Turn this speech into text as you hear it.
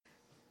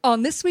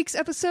On this week's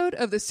episode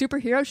of the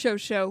Superhero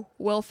Show,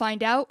 we'll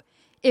find out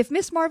if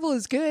Miss Marvel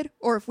is good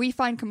or if we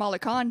find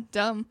KamalaCon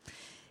dumb.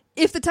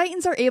 If the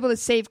Titans are able to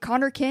save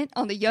Connor Kent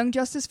on the Young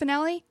Justice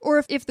finale,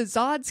 or if the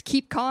Zods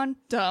keep Khan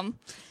dumb.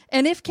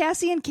 And if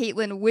Cassie and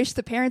Caitlin wish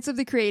the parents of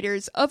the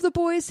creators of The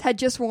Boys had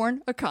just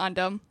worn a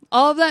condom.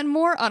 All of that and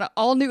more on an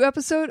all-new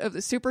episode of the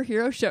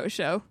Superhero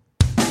Show.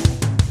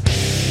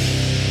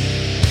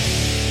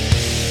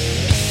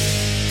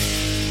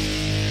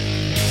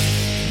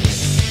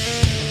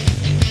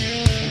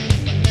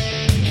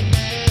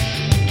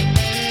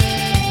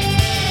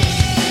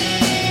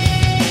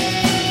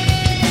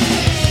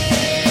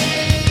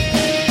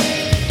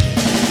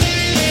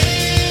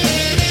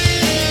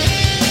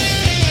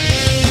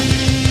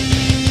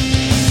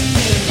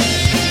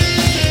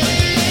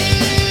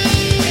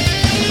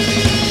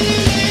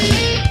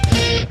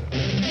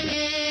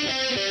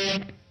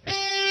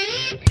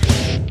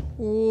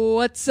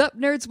 What's up,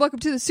 nerds? Welcome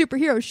to the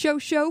Superhero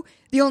Show,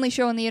 the only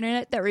show on the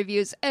internet that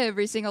reviews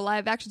every single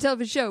live-action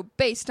television show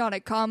based on a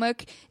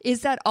comic.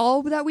 Is that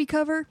all that we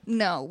cover?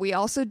 No, we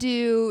also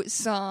do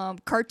some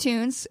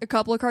cartoons, a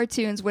couple of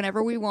cartoons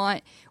whenever we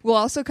want. We'll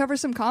also cover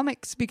some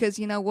comics because,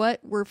 you know what?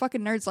 We're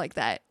fucking nerds like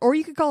that. Or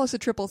you could call us a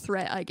triple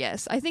threat, I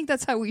guess. I think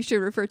that's how we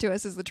should refer to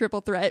us, as the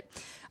triple threat.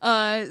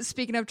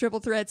 Speaking of triple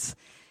threats,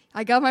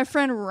 I got my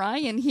friend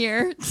Ryan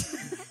here.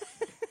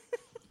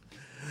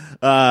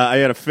 I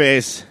got a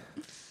face.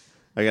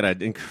 I got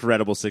an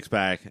incredible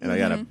six-pack, and I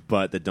got a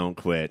butt that don't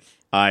quit.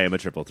 I am a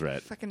triple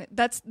threat. Fucking,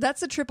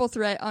 that's a triple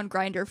threat on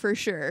Grindr for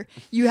sure.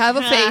 You have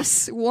a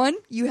face. One,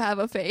 you have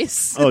a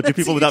face. Oh, do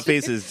people without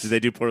faces, do they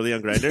do poorly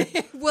on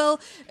Grindr? Well,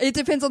 it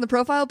depends on the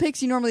profile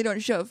pics. You normally don't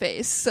show a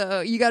face,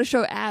 so you got to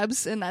show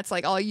abs, and that's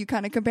like all you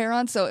kind of compare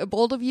on. So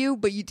bold of you,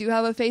 but you do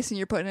have a face, and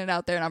you're putting it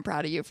out there, and I'm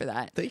proud of you for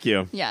that. Thank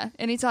you. Yeah,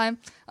 anytime.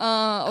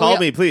 Call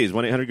me, please,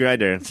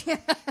 1-800-GRINDR.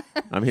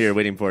 I'm here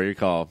waiting for your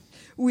call.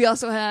 We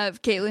also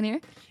have Caitlin here.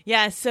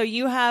 Yeah, so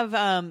you have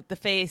the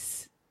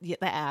face, the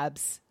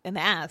abs, and the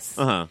ass.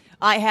 Uh-huh.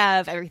 I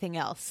have everything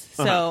else.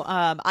 So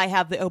I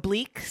have the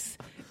obliques,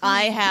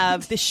 I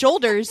have the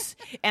shoulders,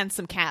 and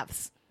some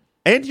calves.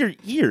 And your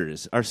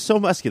ears are so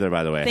muscular,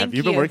 by the way. Thank Have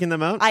you been working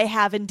them out? I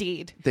have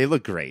indeed. They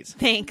look great.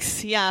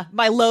 Thanks. Yeah,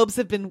 my lobes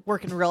have been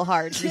working real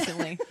hard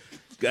recently.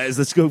 Guys,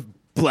 let's go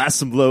blast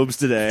some lobes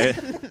today.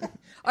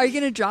 Are you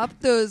going to drop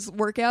those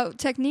workout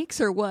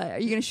techniques or what? Are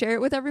you going to share it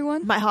with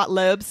everyone? My hot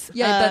lobes.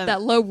 Yeah,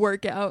 that lobe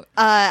workout.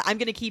 I'm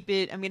going to keep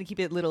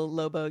it little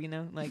Lobo, you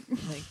know, like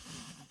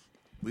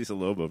Lisa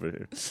Loeb over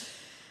here.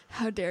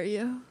 How dare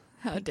you?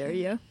 How dare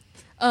you?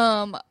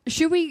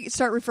 Should we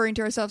start referring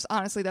to ourselves?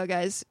 Honestly, though,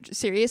 guys,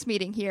 serious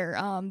meeting here.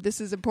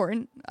 This is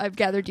important. I've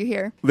gathered you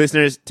here.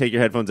 Listeners, take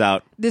your headphones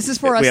out. This is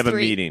for us. We have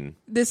three. a meeting.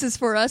 This is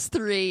for us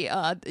three.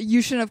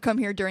 You shouldn't have come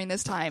here during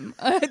this time.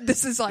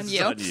 This is on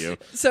you. On you.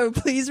 So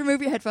please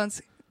remove your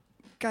headphones.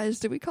 Guys,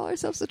 did we call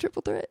ourselves the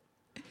triple threat?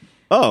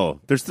 Oh,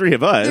 there's three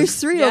of us. There's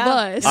three of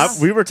us.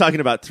 We were talking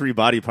about 3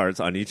 body parts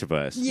on each of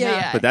us.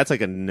 Yeah. But that's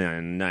like a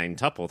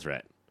 9-tuple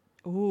threat.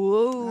 Ooh.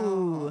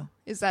 Oh.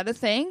 Is that a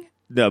thing?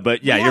 No,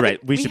 but yeah, you're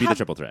right. We should be the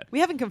triple threat.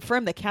 We haven't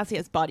confirmed that Cassie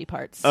has body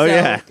parts. Oh, so,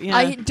 yeah.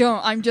 I don't.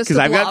 I'm just because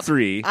a I've blob. got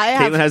 3. I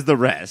have- Caitlin has the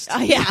rest.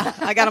 Yeah,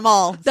 I got them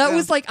all. That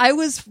was like, I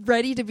was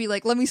ready to be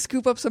like, let me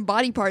scoop up some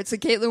body parts.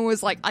 And Caitlin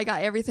was like, I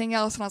got everything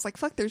else. And I was like,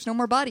 fuck, there's no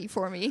more body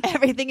for me.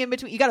 Everything in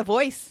between. You got a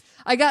voice.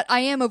 I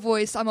am a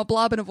voice. I'm a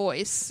blob and a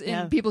voice in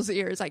Yeah. people's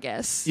ears, I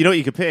guess. You know what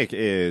you could pick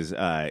is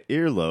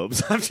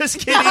earlobes. I'm just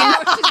kidding.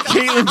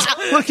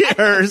 Caitlin, look at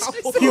hers.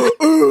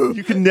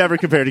 You can never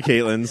compare to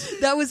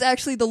Caitlin's. That was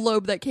actually the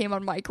lobe that came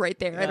on mic right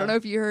there. I don't know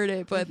if you heard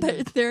it, but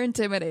they're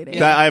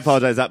intimidating. I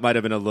apologize. That might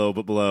have been a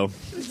lobe below.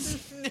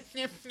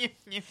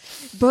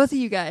 Both of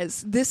you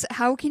guys,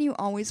 how can you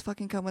always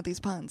fucking come with these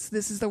puns?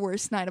 This is the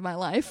worst night of my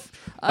life.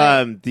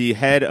 The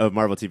head of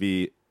Marvel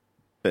TV,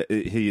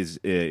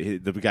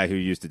 the guy who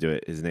used to do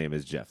it, his name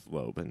is Jeff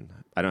Loeb. And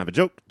I don't have a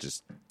joke,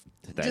 just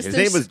that. His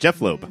name was Jeff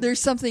Loeb.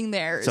 There's something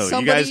there. So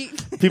you guys,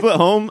 people at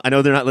home, I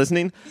know they're not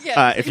listening.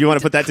 Yeah. If you want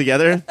to put that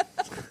together,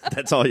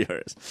 that's all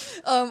yours.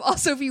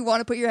 Also, if you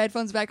want to put your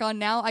headphones back on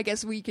now, I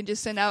guess we can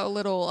just send out a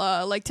little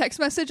text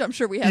message. I'm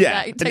sure we have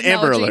that an technology.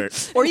 Amber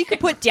Alert. Or you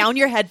could put down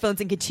your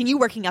headphones and continue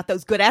working out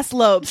those good-ass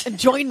lobes and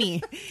join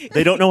me.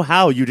 They don't know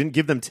how. You didn't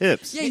give them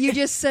tips. Yeah, you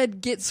just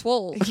said get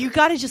swole. You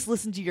got to just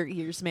listen to your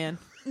ears, man.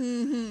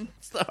 Mm-hmm.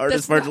 It's the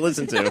hardest part to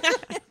listen to.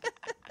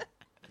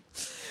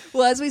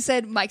 Well, as we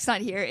said, Mike's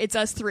not here. It's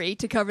us three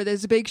to cover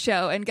this big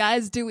show. And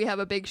guys, do we have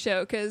a big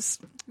show? Because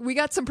we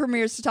got some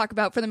premieres to talk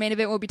about for the main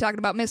event. We'll be talking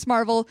about Miss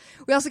Marvel.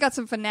 We also got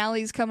some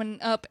finales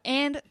coming up.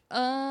 And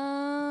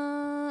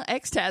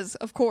X-Taz,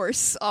 of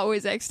course.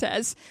 Always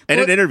X-Taz.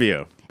 And an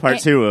interview. Part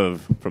 2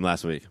 from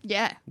last week.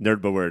 Yeah.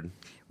 Nerd but word.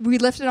 We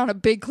left it on a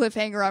big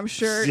cliffhanger, I'm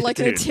sure.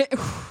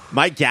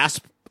 My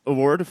gasp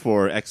award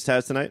for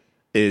X-Taz tonight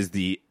is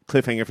the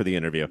cliffhanger for the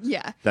interview.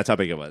 Yeah. That's how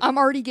big it was. I'm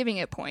already giving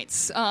it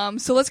points.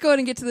 So let's go ahead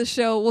and get to the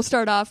show. We'll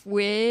start off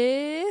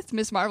with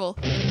Miss Marvel.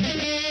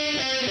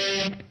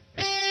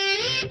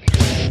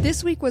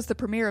 This week was the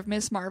premiere of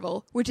Miss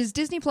Marvel, which is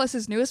Disney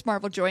Plus's newest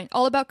Marvel joint,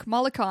 all about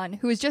KamalaCon,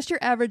 who is just your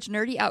average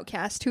nerdy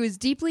outcast who is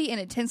deeply and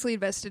intensely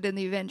invested in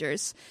the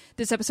Avengers.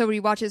 This episode, we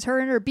watches her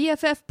and her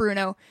BFF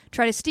Bruno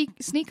try to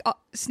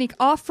sneak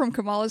off from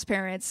Kamala's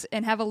parents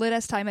and have a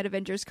lit-ass time at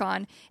Avengers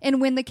Con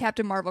and win the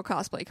Captain Marvel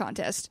cosplay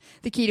contest.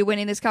 The key to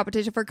winning this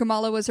competition for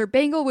Kamala was her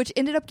bangle, which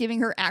ended up giving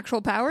her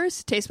actual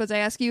powers. Taste buds, I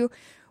ask you,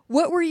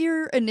 what were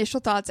your initial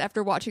thoughts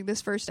after watching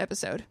this first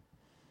episode?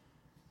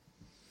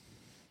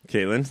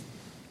 Caitlin?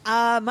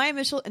 My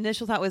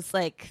initial thought was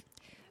like,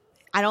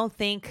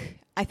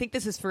 I think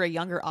this is for a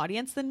younger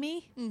audience than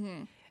me.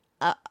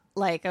 Mm-hmm.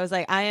 Like, I was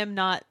like,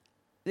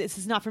 this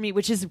is not for me,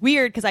 which is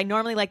weird because I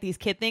normally like these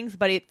kid things,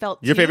 but it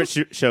felt Your favorite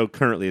show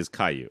currently is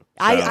Caillou. So.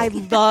 I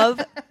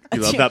love... You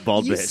love that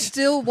bald You bitch.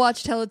 still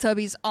watch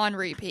Teletubbies on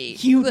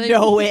repeat. You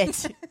know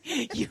it.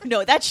 You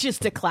know, that's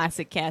just a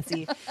classic,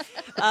 Cassie.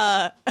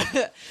 But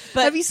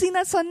have you seen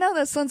that son now?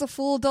 That son's a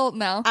full adult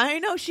now. I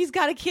know, she's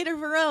got a kid of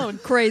her own.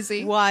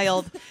 Crazy.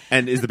 Wild.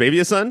 And is the baby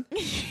a son?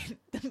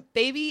 The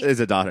baby Is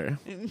a daughter.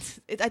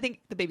 I think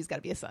the baby's got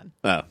to be a son.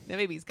 Oh. The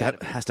baby's got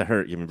That has to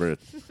hurt giving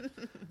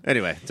birth.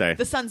 Anyway, sorry.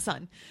 The son's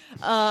son.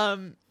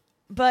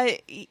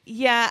 But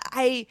yeah,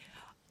 I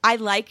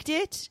liked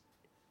it.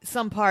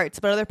 Some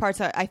parts, but other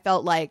parts I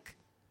felt like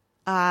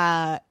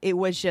it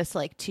was just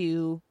like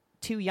too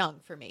young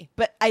for me.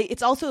 But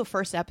it's also the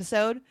first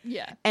episode,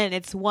 Yeah. and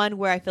it's one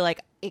where I feel like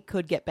it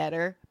could get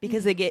better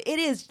because it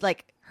is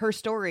like her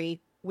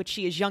story, which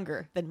she is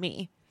younger than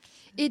me.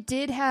 It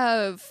did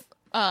have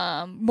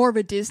more of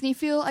a Disney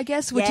feel, I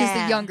guess, which is the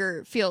Yeah.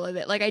 younger feel of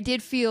it. Like I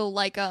did feel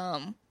like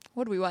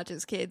what do we watch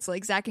as kids?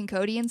 Like Zack and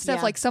Cody and stuff.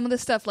 Yeah. Like some of the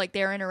stuff, like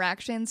their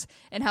interactions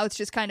and how it's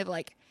just kind of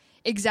like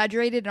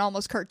exaggerated and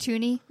almost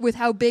cartoony with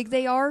how big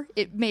they are.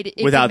 It made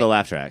it Without the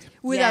laugh track.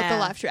 without the Yeah.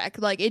 laugh track.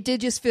 Like it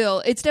did just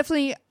feel. It's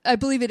definitely. I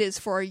believe it is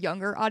for a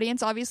younger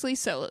audience, obviously.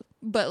 So,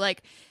 but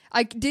like.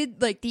 I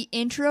did like the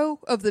intro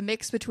of the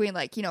mix between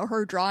like, you know,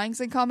 her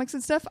drawings and comics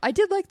and stuff. I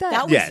did like that.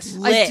 That was Yes.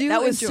 lit. I do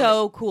That was enjoy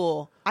so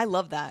cool. I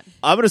love that.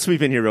 I'm going to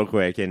sweep in here real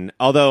quick. And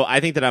although I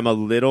think that I'm a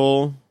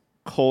little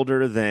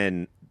colder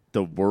than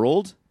the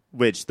world,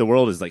 which the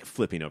world is like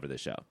flipping over the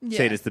show, Yeah.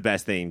 saying it's the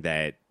best thing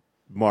that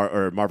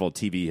Marvel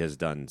TV has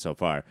done so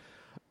far.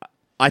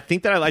 I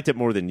think that I liked it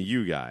more than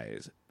you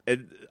guys.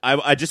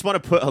 I just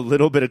want to put a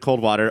little bit of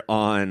cold water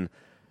on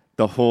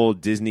the whole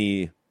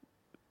Disney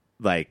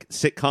like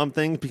sitcom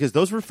thing because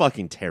those were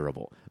fucking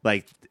terrible.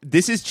 Like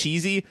this is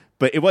cheesy,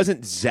 but it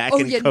wasn't Zack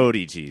and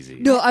Cody cheesy.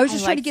 No, I was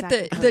just I trying like to get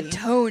Zack and the Cody.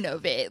 tone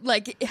of it.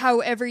 Like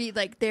how every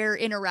like their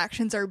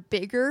interactions are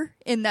bigger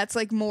and that's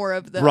like more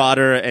of the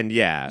Broader and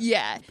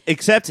yeah.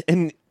 Except,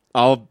 and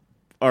I'll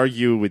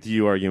argue with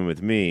you, arguing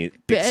with me,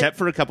 Bet. except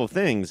for a couple of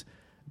things.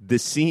 The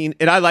scene,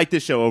 and I like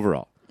this show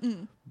overall,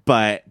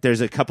 but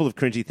there's a couple of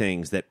cringy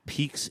things that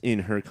peaks in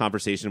her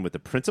conversation with the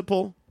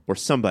principal or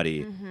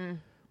somebody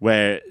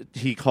where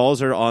he calls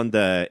her on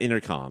the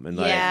intercom and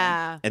like,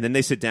 Yeah. and then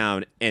they sit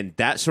down and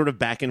that sort of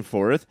back and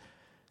forth,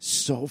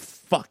 so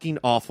fucking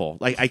awful.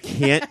 Like I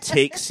can't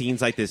take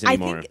scenes like this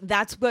anymore. I think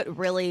that's what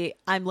really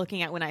I'm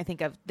looking at when I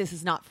think of this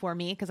is not for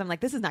me because I'm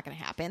like, this is not going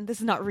to happen. This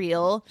is not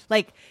real.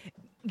 Like,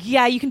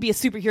 yeah, you can be a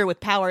superhero with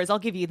powers. I'll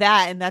give you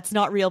that, and that's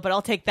not real. But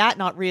I'll take that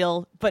not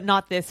real, but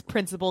not this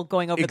principal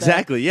going over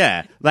Exactly,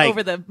 yeah. Like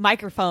over the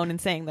microphone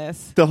and saying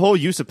this. the whole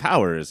use of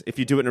powers, if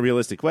you do it in a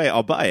realistic way,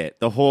 I'll buy it.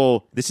 The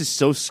whole, this is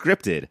so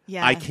scripted,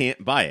 Yeah. I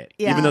can't buy it.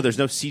 Yeah. Even though there's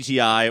no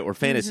CGI or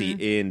fantasy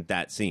in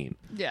that scene.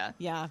 Yeah.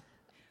 Yeah.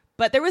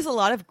 But there was a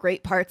lot of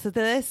great parts of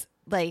this.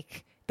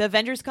 Like the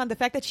Avengers Con, the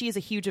fact that she is a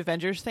huge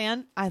Avengers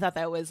fan, I thought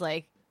that was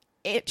like,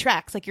 it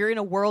tracks. Like you're in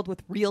a world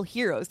with real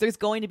heroes. There's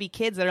going to be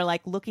kids that are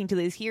like looking to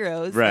these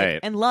heroes Right.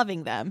 and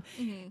loving them.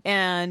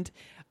 And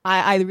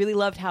I really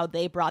loved how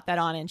they brought that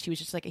on. And she was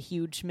just like a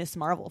huge Captain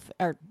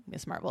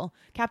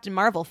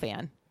Marvel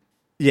fan.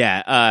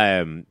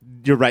 Yeah,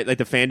 you're right. Like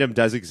the fandom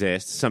does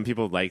exist. Some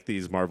people like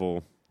these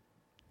Marvel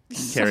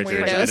characters.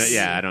 weirdos.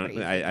 I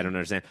don't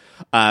understand.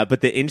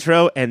 But the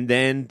intro and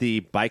then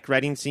the bike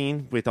riding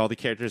scene with all the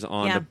characters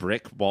on Yeah. the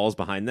brick walls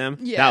behind them,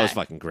 Yeah. that was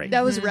fucking great.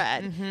 That was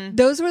rad.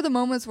 Those were the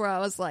moments where I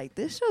was like,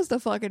 this show's the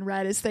fucking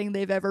raddest thing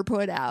they've ever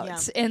put out. Yeah.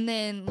 And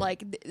then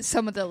like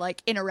some of the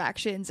like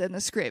interactions in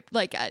the script,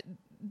 like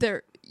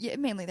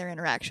mainly their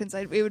interactions,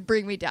 it would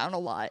bring me down a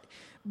lot.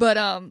 But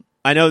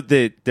I know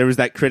that there was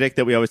that critic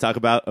that we always talk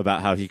about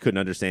how he couldn't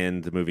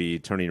understand the movie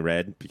Turning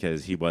Red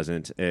because he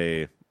wasn't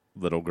a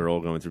little girl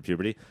going through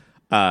puberty.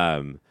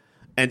 And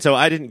so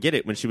I didn't get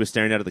it when she was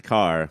staring out of the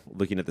car,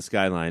 looking at the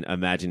skyline,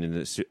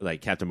 imagining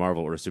like Captain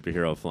Marvel or a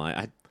superhero flying.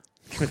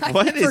 I've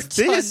What never is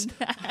this? done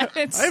that.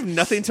 I have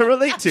nothing to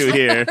relate to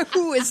here.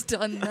 Who has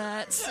done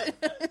that?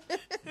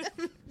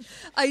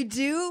 I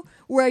do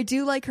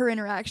like her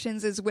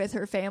interactions is with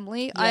her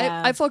family.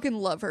 Yeah. I fucking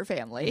love her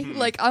family.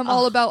 Like, I'm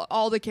all about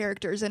all the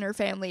characters in her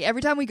family.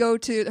 Every time we go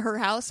to her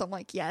house, I'm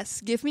like,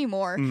 yes, give me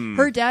more.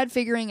 Her dad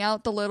figuring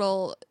out the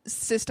little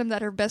system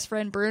that her best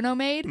friend Bruno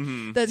made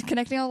that's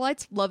connecting all the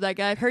lights. Love that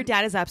guy. Her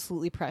dad is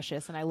absolutely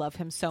precious, and I love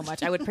him so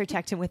much. I would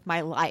protect him with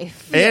my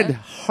life. And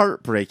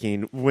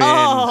heartbreaking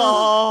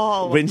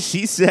when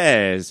she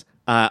says,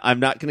 I'm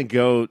not going to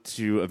go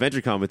to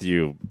AdventureCon with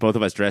you, both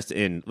of us dressed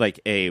in like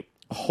a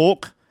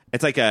Hulk.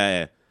 It's like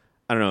a,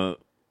 I don't know.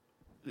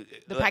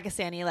 The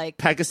Pakistani,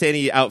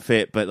 Pakistani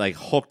outfit, but like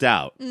hulked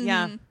out.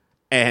 Yeah.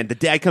 And the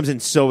dad comes in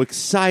so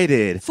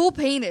excited. Full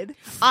painted.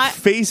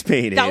 Face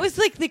painted. That was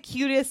like the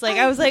cutest. Like,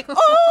 I was like,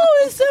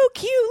 oh, it's so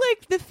cute.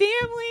 Like, the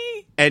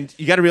family. And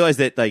you got to realize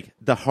that like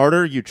the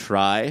harder you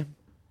try,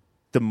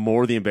 the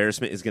more the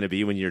embarrassment is going to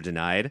be when you're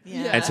denied.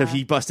 Yeah. And so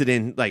he busted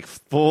in like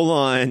full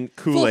on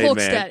Full Kool-Aid Hulk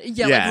man. stat.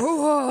 Yeah. Like,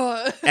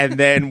 whoa. And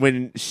then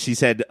when she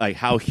said like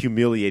how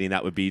humiliating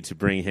that would be to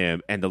bring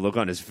him and the look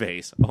on his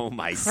face, oh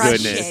my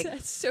goodness.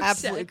 That's so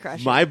Absolutely sad.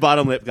 crushing. My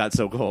bottom lip got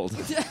so cold.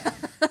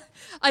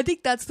 I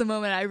think that's the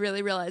moment I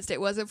really realized it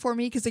wasn't for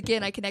me because,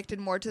 again, I connected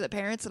more to the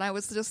parents and I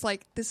was just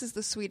like, this is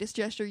the sweetest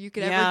gesture you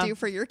could ever do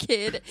for your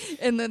kid.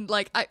 And then,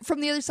 like,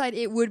 from the other side,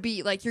 it would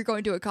be like you're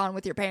going to a con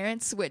with your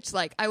parents, which,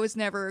 like, I was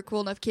never a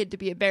cool enough kid to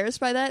be embarrassed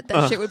by that.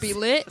 That shit would be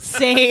lit.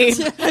 Same.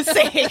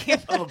 Same.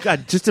 Oh,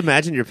 God. Just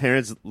imagine your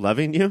parents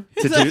loving you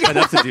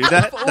enough to do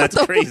that.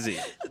 That's crazy.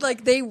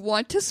 Like, they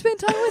want to spend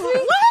time with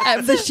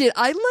me? The shit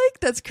I like?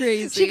 That's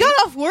crazy. She got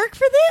off work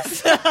for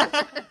this?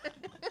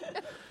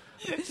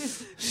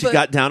 She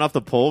got down off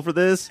the pole for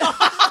this?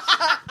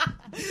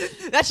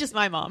 That's just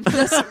my mom.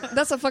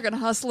 That's a fucking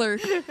hustler.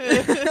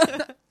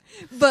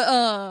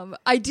 But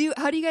I do.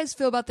 How do you guys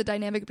feel about the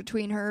dynamic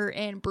between her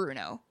and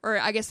Bruno, or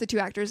I guess the two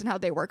actors and how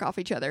they work off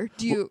each other?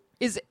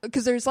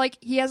 Because there's like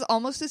he has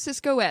almost a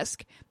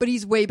Cisco-esque, but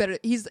he's way better.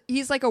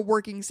 He's like a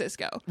working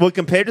Cisco. Well,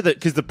 compared to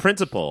because the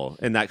principal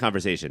in that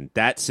conversation,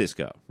 that's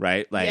Cisco,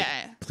 right? Like,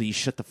 please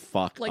shut the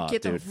fuck like, up,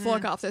 get dude. the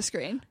fuck off the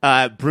screen.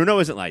 Bruno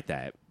isn't like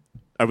that.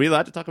 Are we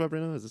allowed to talk about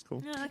Bruno? Is this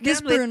cool? This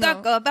Bruno.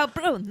 Talk about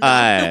Bruno.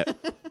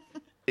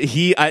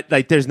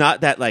 There's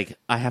not that like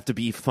I have to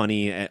be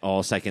funny at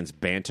all seconds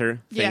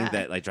banter thing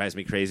that like drives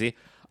me crazy.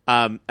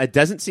 It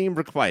doesn't seem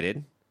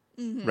requited,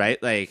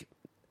 right? Like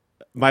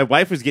my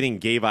wife was getting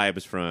gay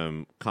vibes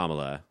from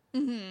Kamala,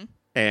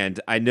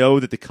 and I know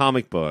that the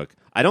comic book.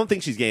 I don't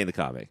think she's gay in the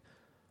comic,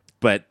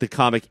 but the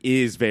comic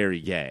is very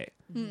gay.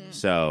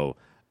 So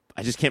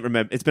I just can't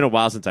remember. It's been a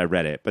while since I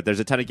read it, but there's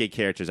a ton of gay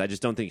characters. I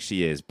just don't think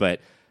she is. But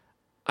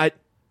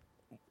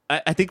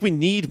I think we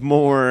need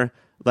more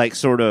like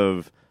sort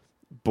of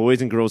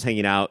boys and girls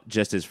hanging out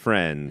just as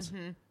friends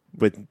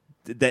with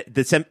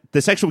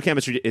the sexual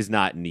chemistry is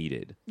not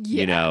needed.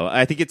 You know,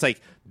 I think it's like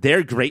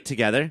they're great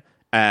together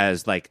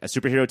as like a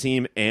superhero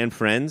team and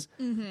friends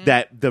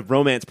that the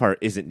romance part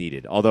isn't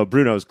needed. Although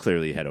Bruno's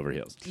clearly head over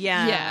heels.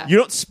 Yeah. You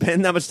don't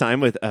spend that much time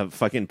with a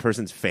fucking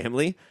person's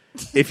family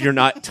if you're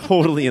not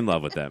totally in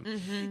love with them.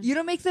 You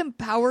don't make them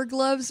power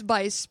gloves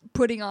by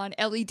putting on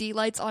LED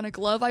lights on a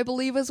glove, I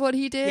believe is what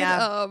he did.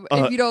 Yeah.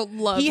 If you don't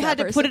love He that had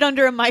to person. put it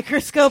under a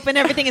microscope and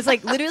everything. It's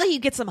like literally you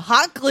get some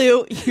hot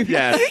glue. You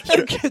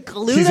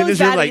glue He's in those his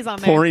room batteries like on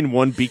there. pouring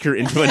one beaker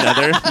into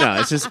another. No,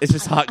 it's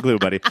just hot glue,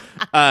 buddy.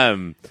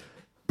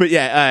 But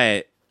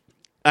yeah,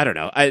 I don't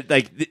know.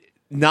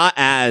 Not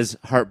as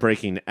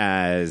heartbreaking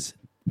as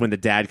when the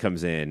dad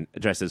comes in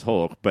dressed as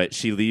Hulk, but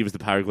she leaves the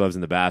power gloves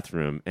in the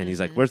bathroom, and he's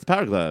like, "Where's the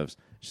power gloves?"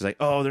 She's like,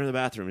 "Oh, they're in the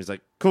bathroom." He's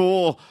like,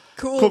 "Cool,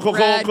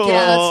 rad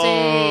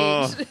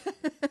gal stage.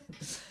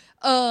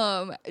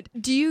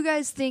 Do you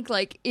guys think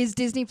like is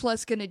Disney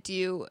Plus gonna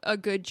do a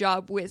good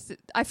job with?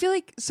 I feel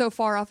like so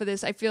far off of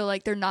this, I feel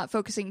like they're not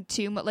focusing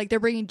too much. Like they're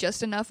bringing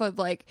just enough of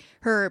like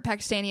her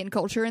Pakistani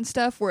culture and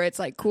stuff where it's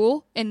like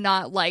cool and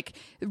not like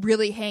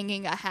really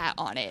hanging a hat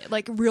on it.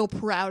 Like real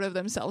proud of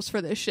themselves for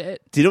this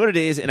shit. Do you know what it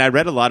is? And I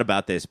read a lot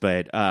about this,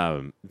 but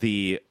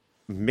the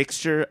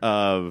mixture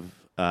of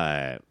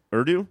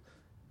Urdu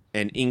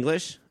and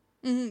English.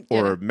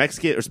 Or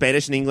Mexican or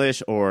Spanish and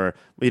English or,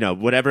 you know,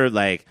 whatever,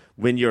 like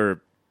when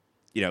you're,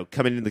 you know,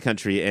 coming into the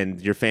country and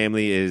your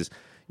family is,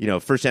 you know,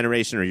 first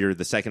generation or you're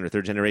the second or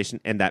third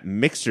generation and that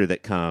mixture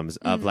that comes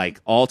of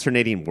like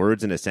alternating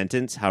words in a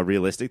sentence, how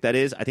realistic that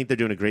is. I think they're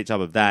doing a great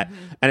job of that.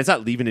 And it's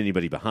not leaving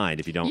anybody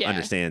behind if you don't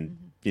understand,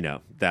 you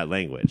know, that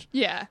language.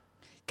 Yeah.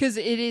 Because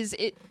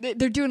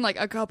they're doing like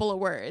a couple of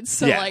words,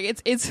 so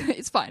like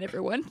it's fine,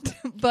 everyone.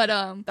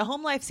 But the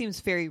home life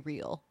seems very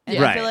real, and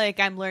Right. I feel like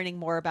I'm learning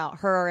more about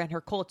her and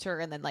her culture,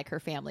 and then like her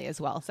family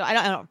as well. So I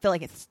don't feel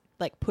like it's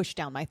like pushed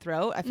down my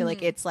throat. I feel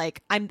like it's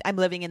like I'm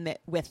living in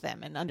with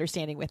them and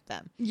understanding with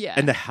them. yeah,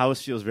 And the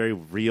house feels very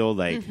real.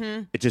 Like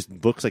it just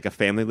looks like a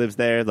family lives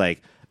there.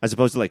 Like as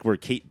opposed to like where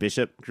Kate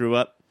Bishop grew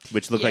up,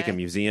 which looked like a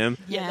museum.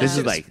 Yeah. This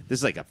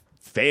is like a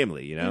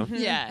family, you know?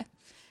 yeah.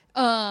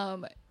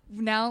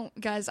 now,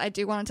 guys, I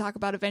do want to talk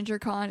about Avenger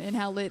Con and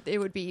how lit it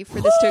would be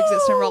for this to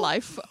exist in real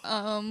life.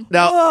 Now,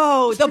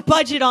 Whoa, the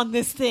budget on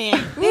this thing.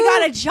 They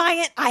got a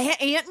giant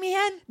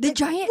Ant-Man? The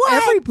giant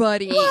What?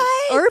 everybody.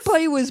 What?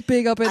 Everybody was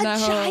big up in A that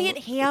giant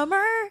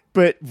hammer?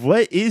 but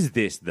what is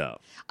this though?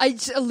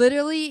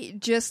 literally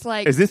just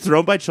like Is this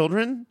thrown by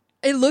children?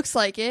 it looks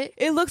like it.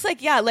 It looks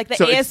like, like the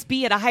So it's-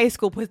 ASB at a high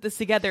school put this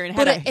together and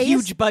had a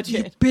huge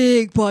budget.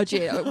 Big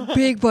budget. A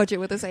big budget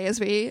with this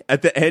ASB.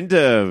 At the end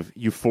of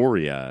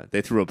Euphoria,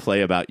 they threw a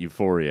play about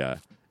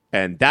Euphoria,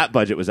 and that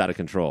budget was out of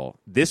control.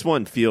 This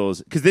one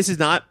feels, because this is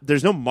not,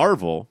 there's no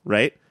Marvel,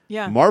 right?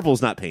 Yeah.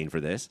 Marvel's not paying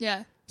for this.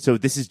 Yeah. So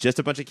this is just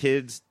a bunch of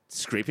kids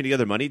scraping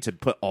together money to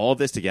put all of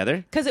this together?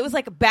 Because it was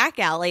like a back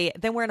alley,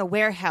 then we're in a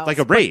warehouse. Like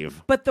a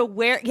rave. But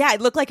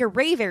it looked like a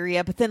rave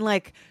area, but then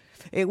like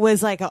it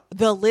was like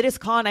the littest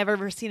con I've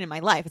ever seen in my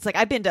life. It's like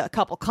I've been to a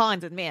couple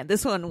cons, and man,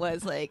 this one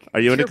was like. Are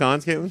you into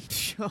cons, Caitlin?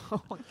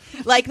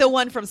 Like the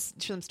one from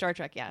Star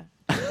Trek, yeah.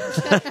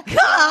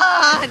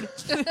 Con.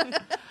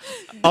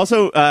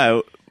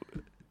 Also,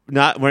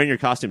 not wearing your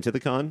costume to the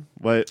con?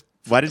 What?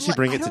 Why did she Like,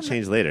 bring I it to don't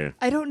change later?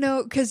 I don't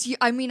know, because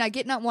I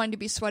get not wanting to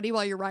be sweaty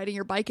while you're riding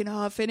your bike and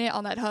huffing it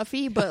on that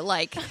Huffy, but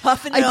like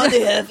Huffing it on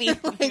the Huffy.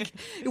 like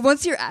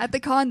once you're at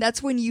the con,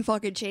 that's when you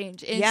fucking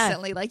change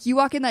instantly. Like you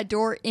walk in that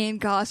door in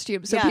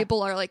costume, so Yeah.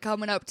 people are like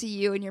coming up to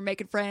you and you're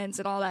making friends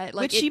and all that.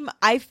 Like Which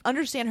I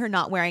understand her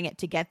not wearing it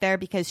to get there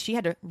because she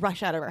had to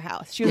rush out of her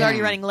house. She was Yeah.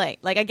 already running late.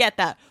 Like I get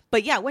that,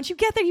 but yeah, once you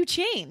get there, you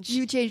change.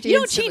 You change You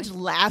don't instantly. change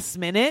last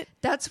minute.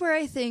 That's where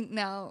I think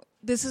now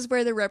this is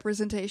where the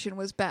representation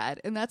was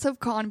bad, and that's of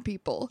con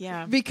people.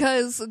 Yeah.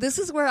 Because this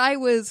is where I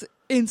was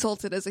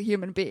insulted as a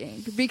human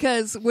being.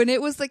 Because when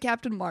it was the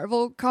Captain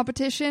Marvel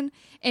competition,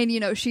 and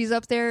she's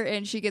up there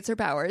and she gets her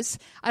powers,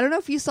 I don't know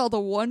if you saw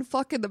the one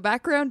fuck in the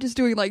background just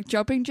doing like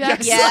jumping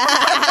jacks.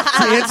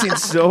 Dancing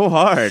so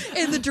hard.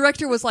 And the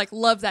director was like,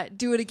 "Love that.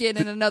 Do it again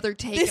in another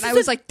take." And I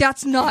was like,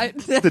 "That's not."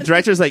 The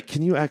director's like,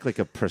 can you act like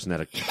a person at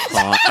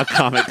a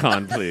Comic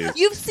Con, please?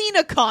 You've seen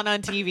a con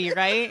on TV,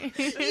 right?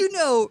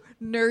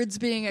 Nerds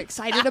being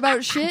excited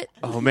about shit.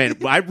 Oh, man.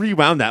 I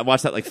rewound that,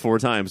 watched that like 4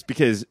 times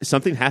because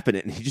something happened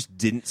and he just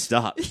didn't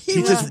stop.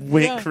 He just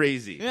went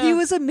crazy. Yeah. He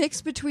was a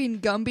mix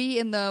between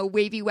Gumby and the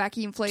wavy,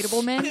 wacky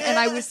inflatable man, and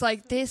I was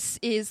like, "This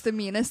is the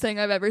meanest thing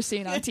I've ever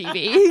seen on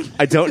TV."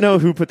 I don't know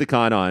who put the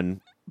con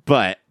on,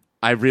 but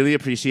I really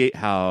appreciate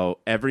how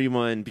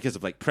everyone, because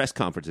of like press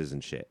conferences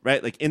and shit,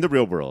 right? Like in the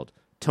real world,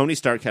 Tony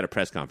Stark had a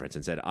press conference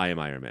and said, "I am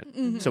Iron Man."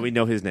 Mm-hmm. So we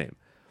know his name.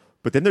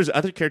 But then there's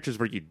other characters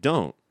where you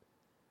don't.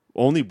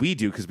 Only we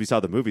do because we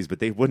saw the movies, but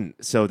they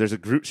wouldn't. So there's a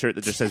Groot shirt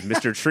that just says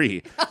Mr.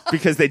 Tree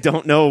because they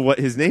don't know what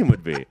his name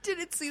would be.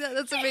 Didn't see that.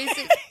 That's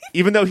amazing.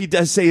 Even though he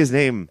does say his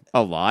name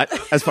a lot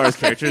as far as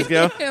characters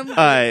go,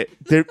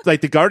 they're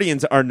like the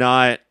Guardians are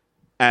not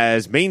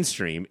as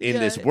mainstream in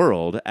this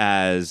world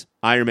as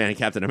Iron Man and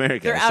Captain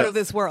America. They're out of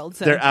this world.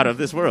 So. They're out of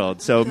this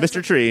world. So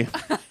Mr. Tree,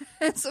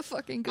 That's a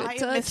fucking good I am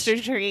touch.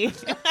 Mr. Tree.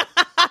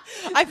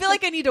 I feel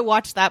like I need to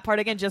watch that part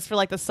again just for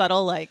like the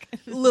subtle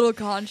Little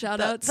con shout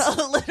outs. a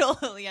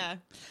little, yeah.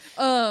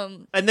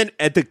 and then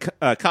at the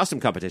costume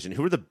competition,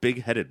 who are the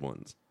big-headed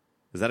ones?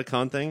 Is that a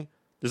con thing?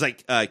 There's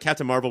like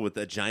Captain Marvel with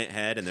a giant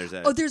head, and there's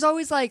There's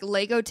always like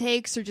Lego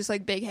takes or just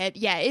like big head.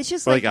 Yeah, it's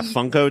just or like a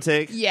Funko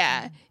take.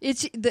 Yeah,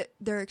 it's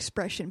their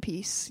expression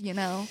piece, for Yeah.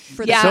 the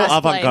So cosplay.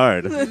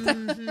 avant-garde.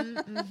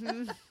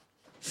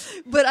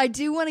 But I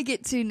do want to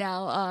get to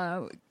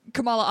now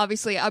Kamala.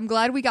 Obviously, I'm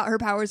glad we got her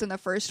powers in the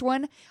first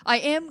one. I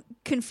am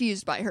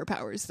confused by her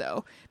powers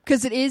though,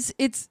 because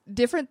it's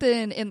different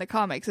than in the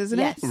comics, isn't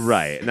Yes. it?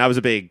 Right, and that was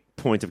a big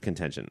point of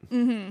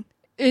contention.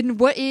 And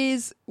what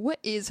is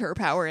her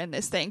power in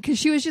this thing? Because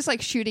she was just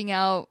like shooting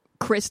out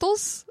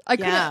crystals. I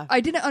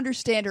didn't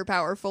understand her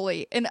power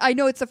fully, and I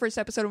know it's the first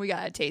episode and we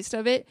got a taste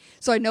of it,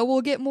 so I know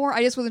we'll get more.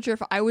 I just wasn't sure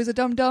if I was a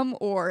dum-dum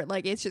or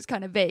like it's just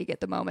kind of vague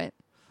at the moment.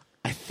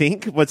 I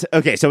think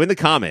so in the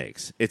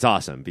comics, it's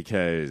awesome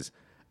because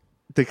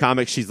the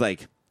comics, she's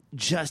like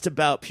just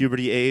about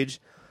puberty age,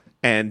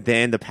 and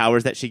then the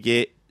powers that she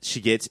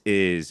gets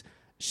is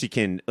she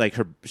can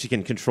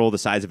control the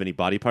size of any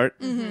body part,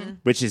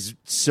 which is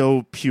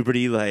so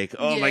puberty, like,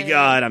 oh my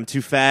God, I'm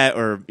too fat,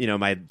 or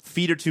my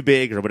feet are too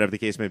big, or whatever the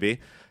case may be.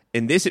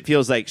 In this, it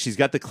feels like she's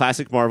got the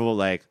classic Marvel,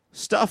 like,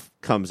 stuff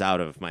comes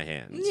out of my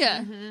hands.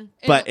 Yeah.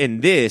 But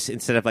in this,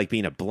 instead of like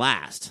being a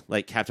blast,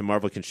 like Captain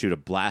Marvel can shoot a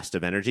blast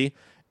of energy,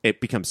 it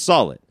becomes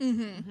solid.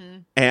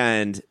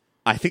 And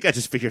I think I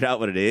just figured out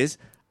what it is,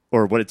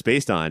 or what it's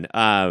based on.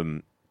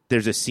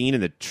 There's a scene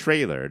in the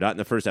trailer, not in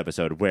the first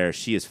episode, where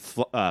she is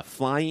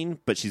flying,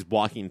 but she's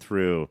walking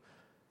through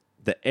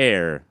the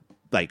air,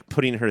 like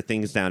putting her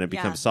things down and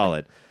becomes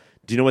solid.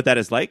 Do you know what that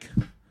is like?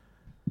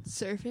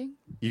 Surfing?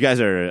 You guys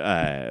are,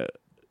 a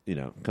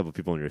couple of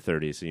people in your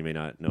 30s, so you may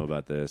not know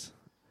about this.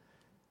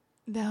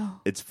 No.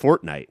 It's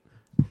Fortnite.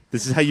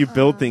 This is how you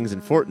build things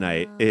in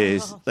Fortnite.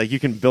 Is like you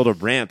can build a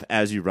ramp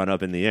as you run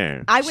up in the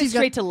air. I went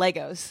straight to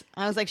Legos.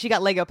 I was like, she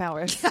got Lego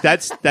powers.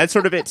 That's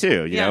sort of it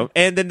too, you know.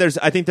 And then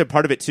I think that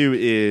part of it too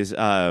is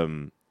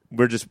we're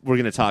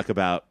going to talk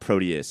about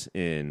Proteus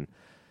in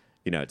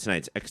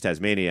tonight's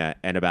X-Tasmania,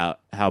 and about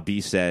how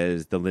B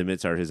says the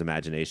limits are his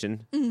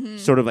imagination,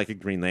 sort of like a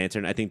Green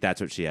Lantern. I think that's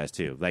what she has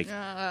too. Like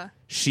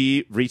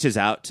she reaches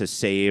out to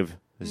save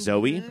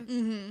Zoe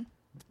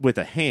with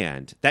a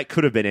hand. That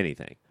could have been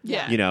anything.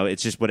 Yeah.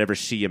 It's just whatever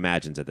she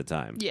imagines at the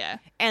time. Yeah.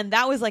 And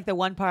that was like the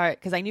one part,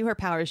 because I knew her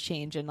powers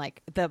change, and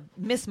like the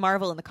Miss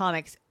Marvel in the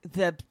comics,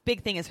 the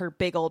big thing is her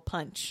big old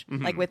punch,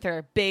 like with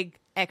her big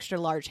extra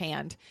large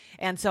hand.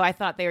 And so I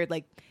thought they were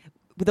like,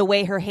 the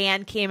way her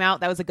hand came out,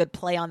 that was a good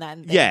play on that.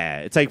 Yeah,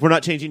 it's like we're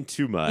not changing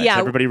too much. Yeah,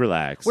 everybody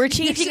relax. We're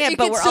changing it,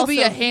 but can we're still also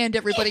be a hand.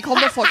 Everybody, calm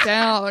the fuck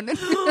down.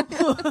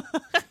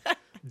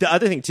 The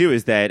other thing too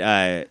is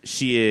that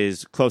she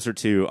is closer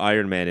to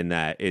Iron Man in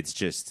that it's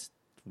just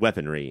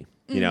weaponry.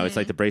 It's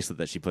like the bracelet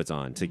that she puts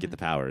on to get the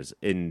powers.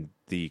 In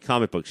the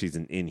comic book, she's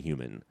an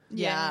Inhuman.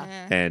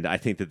 Yeah. And I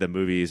think that the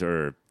movies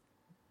or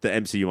the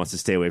MCU wants to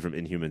stay away from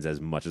Inhumans as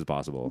much as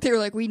possible. They were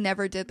like, we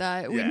never did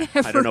that. We Yeah.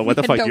 never, I don't know what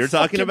the we fuck had no you're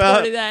talking fucking about.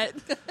 part of that.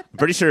 I'm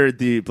pretty sure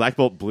the Black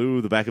Bolt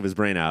blew the back of his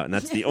brain out, and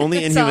that's the only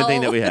That's Inhuman thing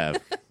all. that we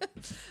have.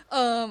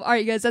 All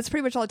right, guys, that's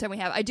pretty much all the time we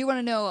have. I do want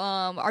to know,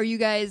 are you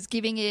guys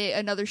giving it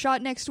another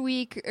shot next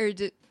week, or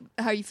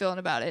how are you feeling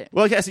about it?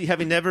 Well, Cassie,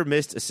 having never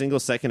missed a single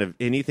second of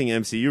anything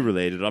MCU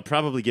related, I'll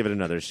probably give it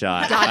another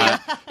shot.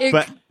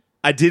 But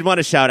I did want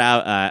to shout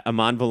out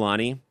Aman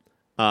Vellani,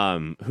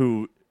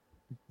 who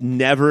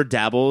never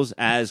dabbles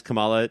as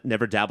Kamala,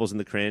 never dabbles in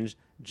the cringe.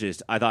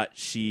 I thought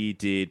she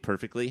did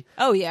perfectly.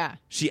 Oh, yeah.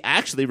 She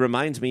actually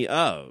reminds me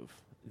of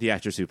the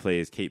actress who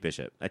plays Kate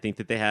Bishop. I think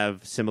that they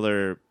have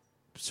similar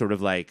sort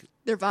of like...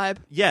 Their vibe.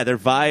 Yeah, their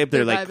vibe,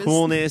 their like vibe is-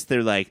 coolness,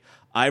 their like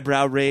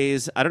eyebrow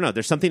raise. I don't know.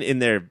 There's something in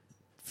their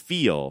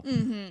feel.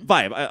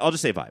 Vibe. I'll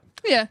just say vibe.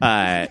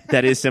 Yeah.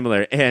 That is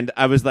similar. And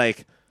I was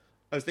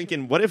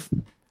thinking, what if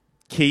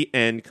Kate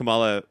and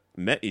Kamala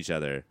met each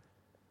other?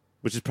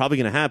 Which is probably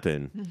going to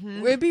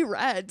happen. It'd be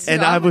rad. So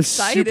And I'm I was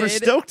excited. super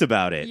stoked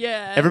about it.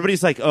 Yeah.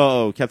 Everybody's like,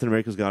 oh, Captain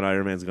America's gone,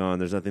 Iron Man's gone,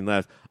 there's nothing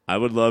left. I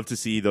would love to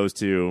see those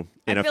two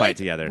in I a feel fight like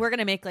together. We're going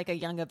to make like a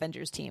young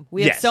Avengers team.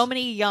 We have Yes. so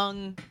many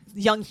young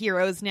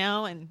heroes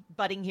now and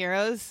budding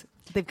heroes.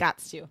 They've got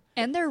to.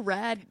 And they're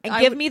rad. And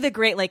give me the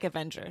Great Lake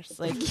Avengers.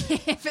 Like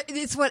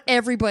It's what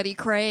everybody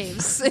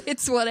craves.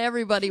 It's what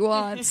everybody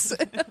wants. All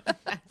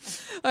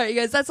right, you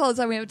guys, that's all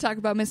the time we have to talk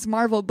about Miss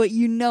Marvel, but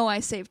I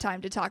save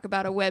time to talk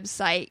about a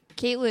website.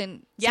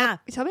 Caitlin, Yeah.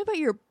 tell me about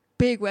your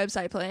big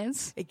website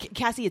plans.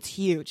 Cassie, it's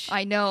huge.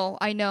 I know.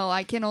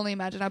 I can only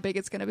imagine how big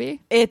it's going to be.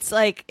 It's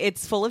like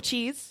it's full of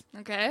cheese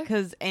Okay.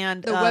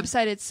 and The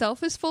website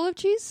itself is full of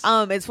cheese?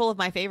 it's full of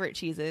my favorite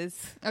cheeses.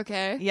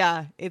 Okay.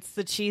 Yeah, it's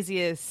the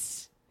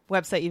cheesiest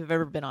website you've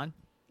ever been on.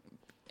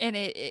 And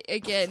it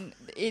again,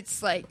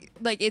 it's like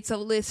it's a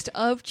list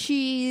of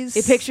cheese.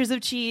 Pictures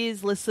of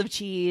cheese, lists of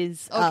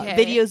cheese, Okay.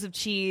 videos of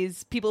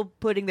cheese, people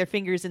putting their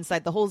fingers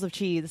inside the holes of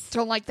cheese.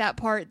 Don't like that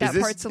part. That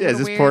part's a is little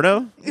this weird.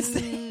 porno?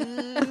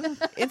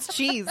 It's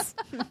cheese.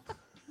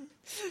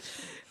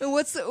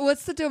 What's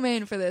the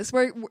domain for this?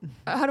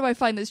 How do I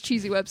find this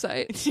cheesy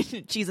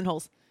website? Cheese and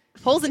holes.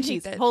 Holes and I hate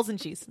cheese. that. Holes and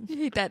cheese. I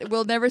hate that.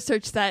 We'll never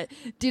search that.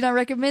 Do not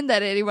recommend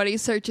that anybody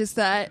searches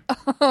that.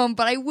 But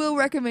I will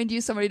recommend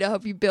you somebody to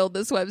help you build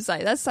this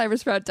website. That's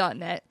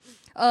cybersprout.net.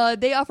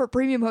 They offer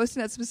premium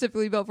hosting that's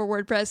specifically built for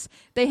WordPress.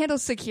 They handle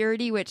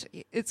security, which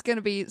it's going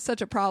to be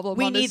such a problem.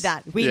 We on need this.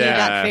 that. We need Yeah.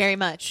 that very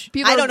much.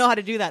 People I are- don't know how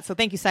to do that, so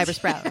thank you,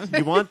 Cybersprout.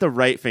 You want the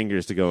right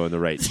fingers to go in the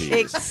right cheese.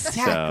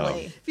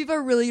 Exactly. People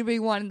are really going to be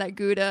wanting that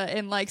Gouda,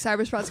 and like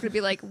Cybersprout's going to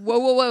be like, whoa,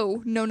 whoa,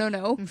 whoa, no, no,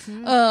 no.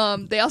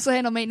 They also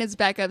handle maintenance,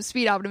 backup,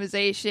 speed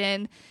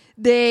optimization.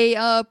 They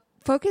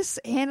focus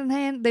hand in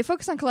hand. They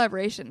focus on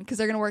collaboration because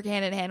they're going to work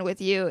hand in hand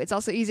with you. It's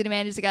also easy to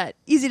manage. They got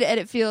easy to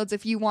edit fields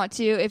if you want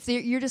to. If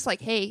you're just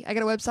like, hey, I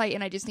got a website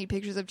and I just need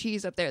pictures of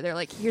cheese up there, they're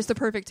like, here's the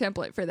perfect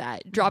template for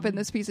that. Drop in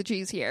this piece of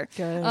cheese here.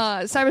 Good.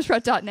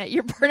 Cybersprout.net,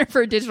 your partner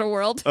for a digital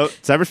world. Oh,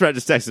 Cybersprout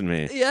just texted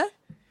me. Yeah.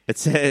 It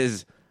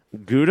says,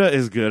 Gouda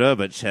is Gouda,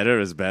 but cheddar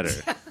is better.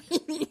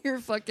 You're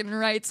fucking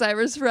right,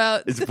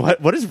 Cybersprout.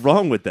 What is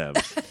wrong with them?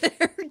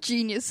 They're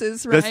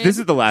geniuses, right? This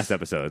is the last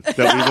episode that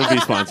we will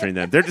be sponsoring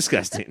them. They're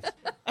disgusting.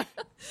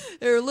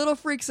 They're little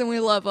freaks and we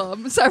love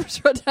them.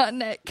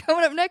 Cybersprout.net.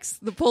 Coming up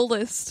next, the pull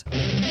list.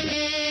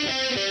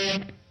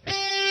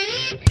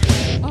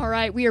 All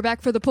right, we are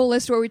back for the pull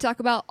list where we talk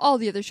about all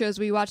the other shows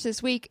we watched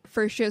this week.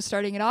 First show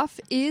starting it off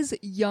is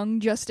Young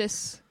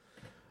Justice.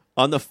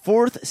 On the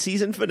 4th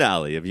season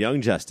finale of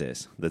Young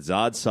Justice, the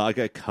Zod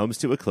saga comes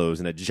to a close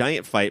in a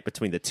giant fight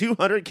between the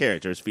 200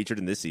 characters featured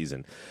in this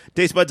season.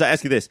 Dace Buds, I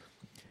ask you this.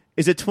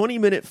 Is a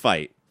 20-minute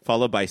fight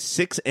followed by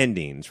 6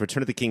 endings,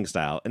 Return of the King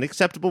style, an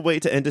acceptable way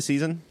to end a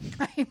season?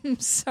 I'm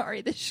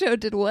sorry, the show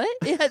did what?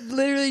 It had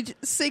literally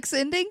 6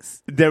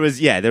 endings? There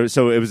was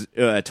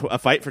a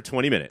fight for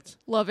 20 minutes,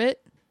 Love it.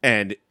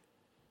 and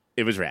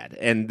it was rad.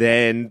 And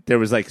then there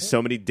was like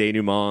so many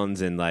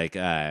denouements and like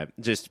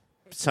just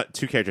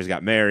 2 characters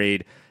got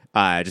married,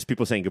 just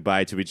people saying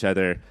goodbye to each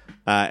other,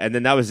 and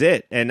then that was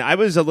it. And I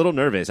was a little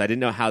nervous. I didn't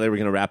know how they were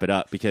going to wrap it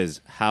up because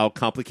how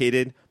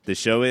complicated the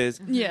show is.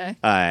 Yeah.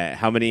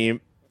 How many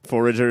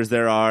foragers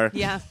there are.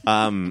 Yeah.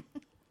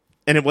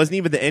 And it wasn't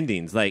even the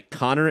endings. Like,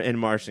 Connor and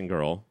Martian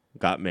Girl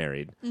got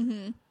married.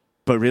 Mm-hmm.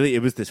 But really,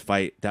 it was this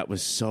fight that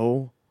was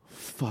so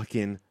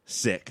fucking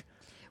sick.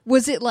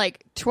 Was it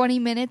like 20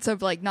 minutes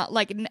of like not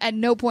like at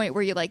no point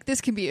were you like this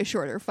can be a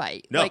shorter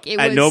fight? No, like,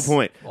 at no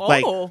point. Oh.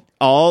 Like,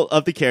 all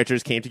of the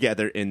characters came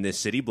together in this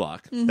city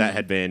block that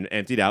had been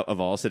emptied out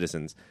of all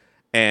citizens,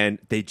 and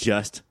they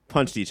just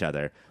punched each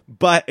other.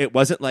 But it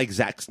wasn't like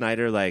Zack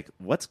Snyder, like,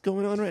 what's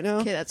going on right now?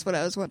 Okay, that's what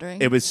I was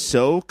wondering. It was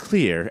so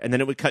clear, and then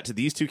it would cut to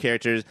these two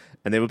characters,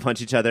 and they would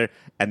punch each other,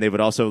 and they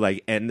would also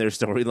like end their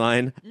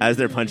storyline as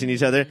they're punching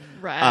each other.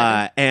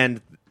 Right.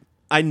 And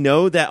I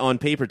know that on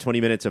paper, 20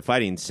 minutes of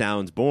fighting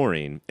sounds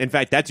boring. In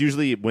fact, that's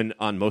usually when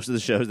on most of the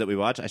shows that we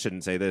watch. I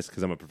shouldn't say this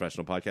because I'm a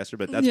professional podcaster,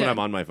 but that's when I'm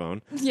on my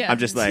phone. Yeah. I'm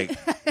just like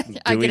doing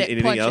I get it.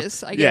 anything Punches.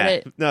 else. I get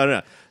it.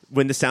 No.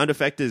 When the sound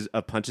effect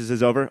of punches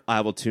is over,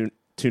 I will tune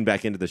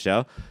back into the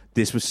show.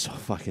 This was so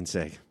fucking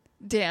sick.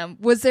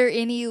 Damn. Was there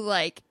any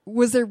like?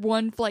 Was there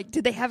one like?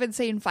 Did they have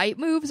insane fight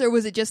moves, or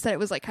was it just that it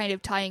was like kind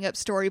of tying up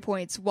story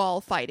points while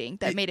fighting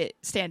that made it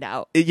stand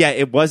out?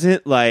 It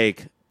wasn't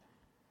like.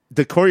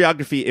 The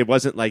choreography, it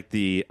wasn't like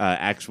the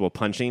actual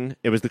punching.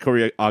 It was the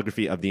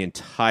choreography of the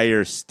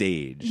entire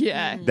stage.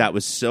 Yeah. That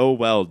was so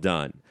well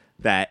done.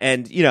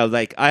 And,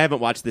 like, I haven't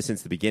watched this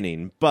since the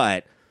beginning,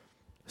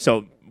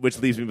 which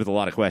leaves me with a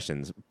lot of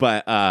questions.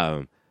 But,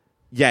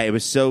 it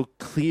was so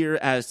clear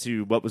as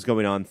to what was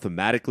going on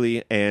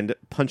thematically and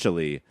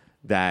punchily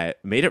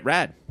that made it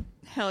rad.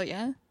 Hell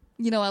yeah.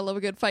 I love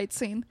a good fight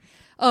scene.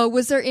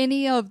 Was there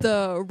any of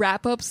the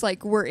wrap-ups,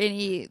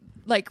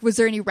 was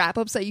there any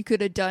wrap-ups that you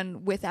could have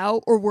done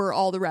without, or were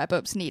all the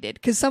wrap-ups needed?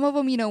 Because some of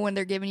them, when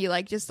they're giving you,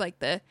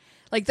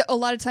 a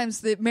lot of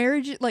times the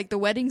marriage, like the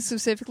wedding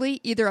specifically,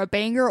 either a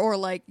banger or,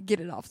 like, get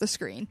it off the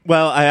screen.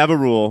 Well, I have a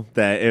rule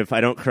that if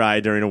I don't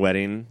cry during a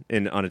wedding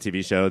on a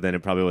TV show, then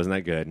it probably wasn't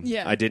that good.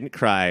 Yeah. I didn't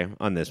cry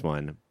on this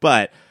one,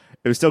 but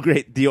it was still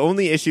great. The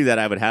only issue that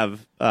I would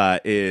have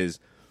is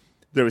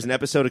there was an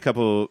episode a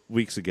couple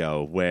weeks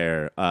ago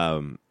where...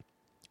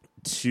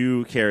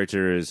 two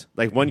characters,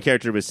 like one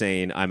character was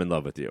saying, I'm in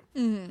love with you.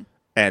 Mm-hmm.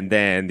 And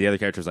then the other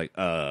character was like,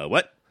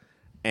 what?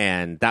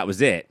 And that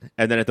was it.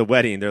 And then at the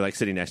wedding, they're like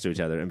sitting next to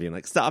each other and being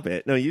like, stop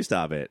it. No, you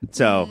stop it.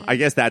 So I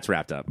guess that's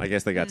wrapped up. I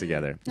guess they got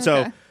together. Okay.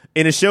 So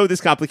in a show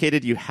this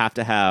complicated, you have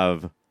to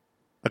have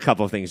a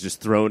couple of things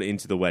just thrown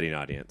into the wedding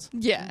audience.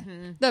 Yeah,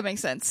 that makes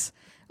sense.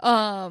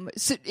 So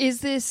is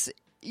this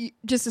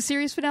just a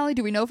series finale?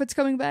 Do we know if it's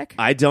coming back?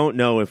 I don't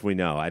know if we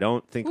know. I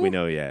don't think we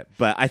know yet.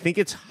 But I think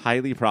it's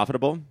highly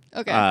profitable.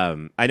 Okay.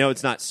 I know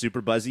it's not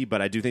super buzzy,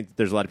 but I do think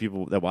there's a lot of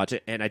people that watch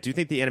it. And I do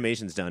think the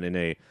animation's done in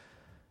a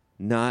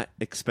not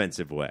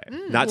expensive way.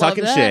 Not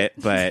talking that. shit,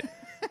 but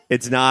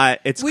it's not...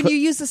 It's when you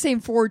use the same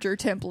Forger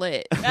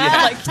template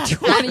like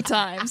 20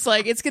 times,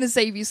 like it's going to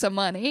save you some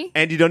money.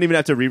 And you don't even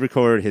have to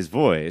re-record his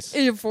voice.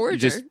 In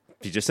Forger.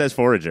 He just says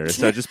forager,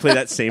 so just play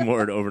that same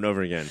word over and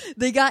over again.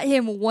 They got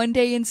him one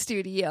day in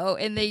studio,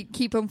 and they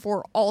keep him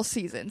for all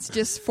seasons,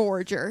 just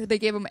forager. They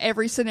gave him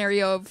every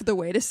scenario of the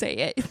way to say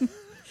it.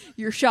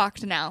 You're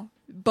shocked now.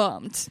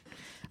 Bummed.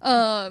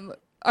 All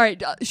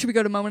right, should we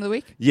go to Moment of the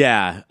Week?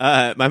 Yeah.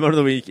 My Moment of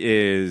the Week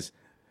is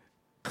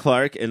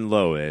Clark and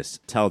Lois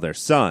tell their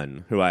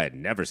son, who I had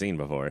never seen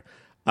before,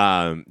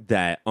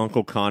 that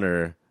Uncle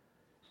Connor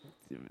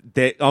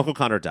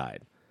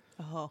died.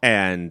 Oh.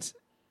 And...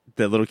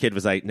 the little kid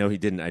was like, no, he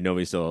didn't. I know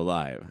he's still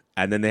alive.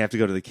 And then they have to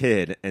go to the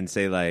kid and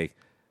say, like,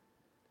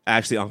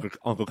 actually,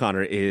 Uncle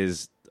Connor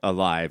is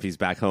alive. He's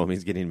back home.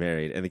 He's getting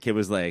married. And the kid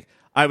was like,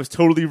 I was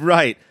totally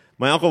right.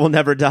 My uncle will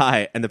never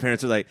die. And the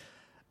parents are like,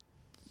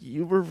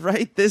 you were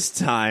right this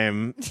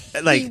time.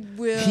 Like,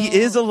 he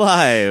is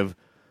alive.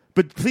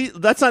 But please,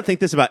 let's not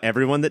think this about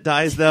everyone that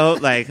dies, though.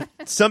 Like,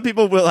 some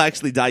people will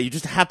actually die. You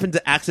just happen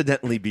to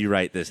accidentally be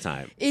right this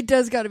time. It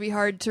does got to be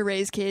hard to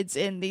raise kids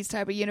in these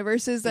type of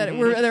universes that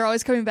they're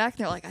always coming back.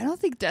 And they're like, I don't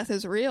think death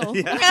is real.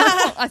 Yeah.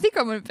 I think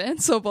I'm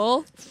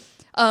invincible.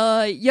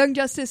 Young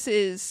Justice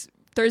is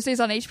Thursdays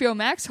on HBO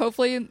Max,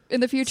 hopefully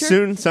in the future.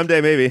 Soon, someday,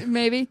 maybe.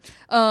 Maybe.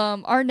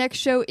 Our next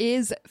show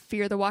is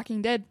Fear the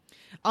Walking Dead.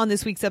 On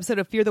this week's episode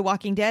of Fear the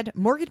Walking Dead,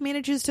 Morgan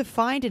manages to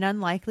find an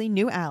unlikely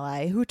new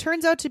ally who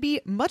turns out to be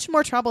much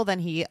more trouble than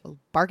he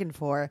bargained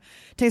for.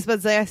 Taste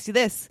Buds, I asked you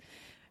this.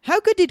 How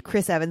good did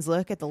Chris Evans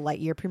look at the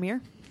Lightyear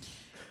premiere?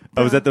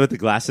 Oh, was that with the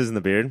glasses and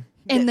the beard?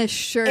 And the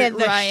shirt, and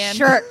the Ryan.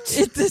 shirt.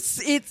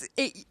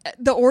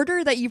 The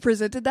order that you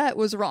presented that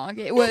was wrong.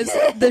 It was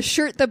the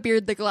shirt, the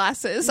beard, the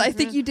glasses. I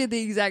think you did the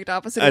exact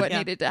opposite of what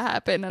needed to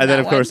happen. And then,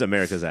 of course,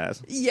 America's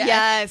ass. Yeah.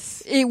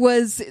 Yes. It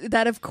was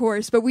that, of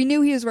course. But we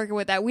knew he was working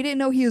with that. We didn't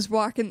know he was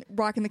rocking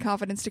the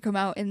confidence to come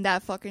out in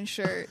that fucking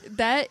shirt.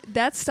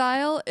 That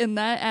style and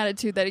that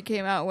attitude that he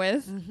came out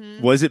with.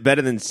 Mm-hmm. Was it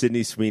better than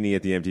Sydney Sweeney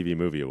at the MTV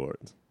Movie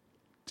Awards?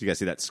 Did you guys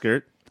see that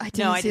skirt? I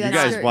didn't see that You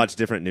guys skirt. watch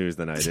different news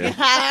than I do.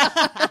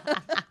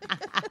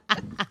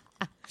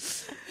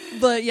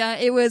 But yeah,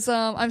 it was.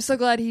 I'm so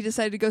glad he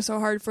decided to go so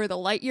hard for the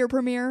Lightyear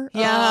premiere.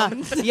 Yeah,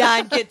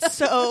 and get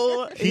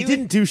so. He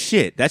didn't do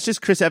shit. That's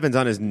just Chris Evans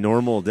on his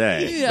normal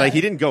day. Yeah. Like,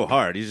 he didn't go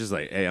hard. He's just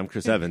like, hey, I'm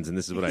Chris Evans, and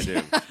this is what I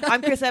do.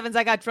 I'm Chris Evans.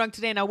 I got drunk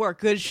today and I wore a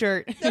good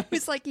shirt.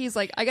 He's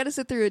like, I got to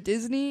sit through a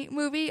Disney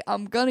movie.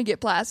 I'm gonna get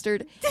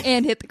plastered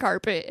and hit the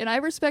carpet, and I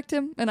respect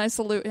him and I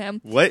salute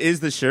him. What is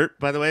the shirt,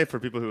 by the way, for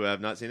people who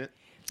have not seen it?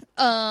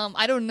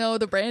 I don't know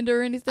the brand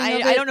or anything.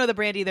 I don't know the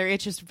brand either.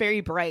 It's just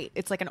very bright.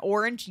 It's like an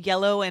orange,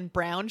 yellow, and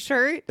brown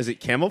shirt. Is it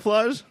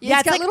camouflage? Yeah,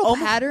 it's got like little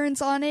almost-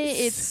 patterns on it.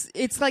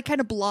 It's like kind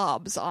of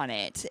blobs on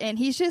it, and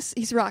he's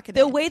rocking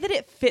The it. way that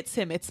it fits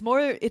him, it's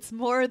more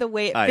the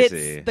way it I fits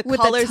see. the With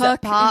the colors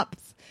that tuck and-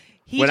 pops.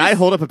 When I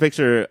hold up a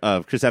picture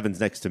of Chris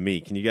Evans next to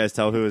me, can you guys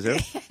tell who is him?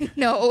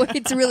 No,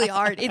 it's really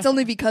hard. It's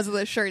only because of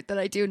the shirt that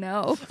I do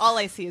know. all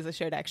I see is a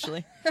shirt,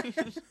 actually.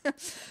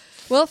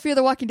 Well, Fear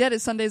the Walking Dead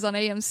is Sundays on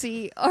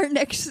AMC. Our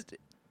next,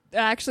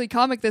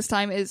 comic this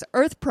time is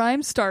Earth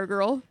Prime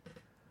Stargirl.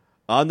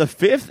 On the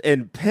 5th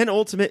and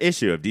penultimate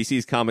issue of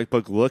DC's comic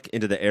book look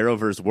into the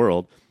Arrowverse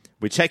world,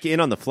 we check in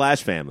on the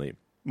Flash family.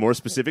 More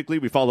specifically,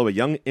 we follow a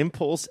young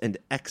Impulse and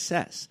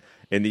Excess.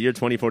 In the year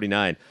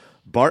 2049,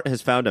 Bart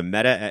has found a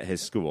meta at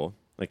his school,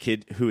 a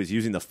kid who is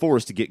using the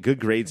Force to get good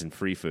grades and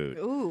free food.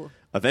 Ooh.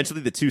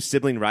 Eventually, the two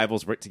sibling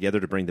rivals work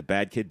together to bring the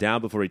bad kid down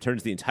before he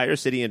turns the entire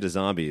city into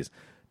zombies.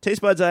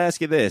 Taste buds, I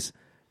ask you this.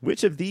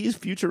 Which of these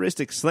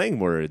futuristic slang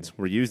words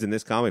were used in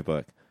this comic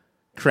book?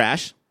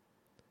 Crash,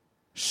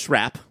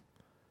 shrap,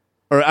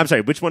 or I'm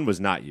sorry, which one was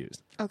not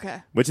used?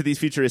 Okay. Which of these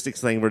futuristic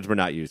slang words were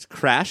not used?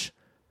 Crash,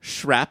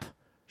 shrap,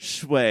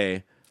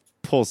 shway,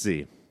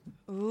 pulsey.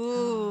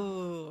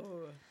 Ooh.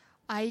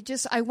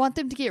 I want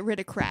them to get rid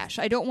of Crash.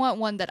 I don't want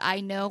one that I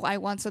know. I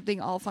want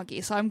something all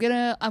funky. So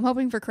I'm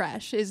hoping for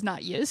Crash is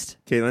not used.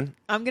 Caitlin?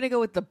 I'm going to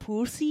go with the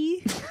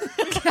pussy.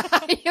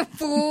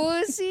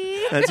 Pussy.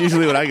 That's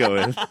usually what I go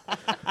with.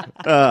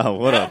 Oh,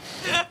 what up?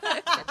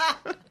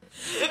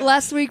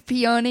 Last week,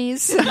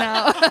 peonies.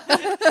 Now.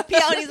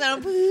 Peonies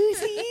on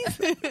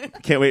pussies.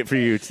 Can't wait for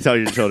you to tell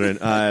your children.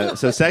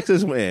 So sex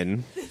is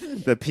when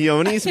the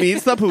peonies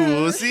meets the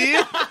pussy.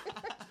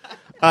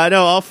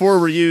 No, all four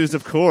were used,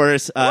 of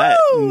course.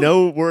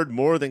 No word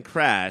more than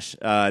crash.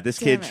 This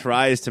kid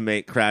tries to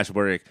make crash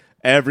work.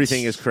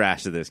 Everything is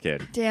crash to this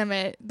kid. Damn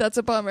it. That's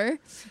a bummer.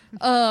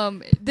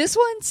 This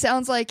one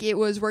sounds like it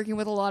was working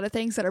with a lot of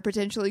things that are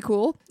potentially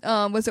cool.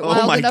 Was it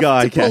wild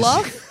enough to pull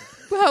off?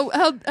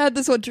 How'd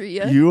this one treat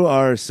you? You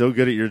are so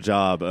good at your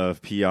job of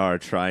PR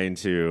trying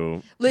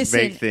to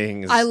make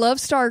things. I love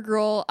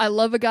Stargirl. I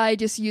love a guy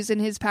just using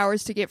his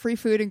powers to get free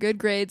food and good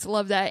grades.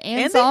 Love that.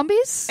 And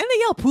zombies. And they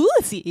yell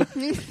pussy.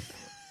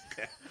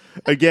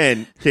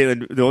 Again,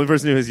 Caitlin, the only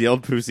person who has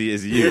yelled pussy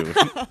is you.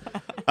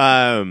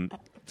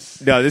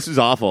 No, this was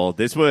awful.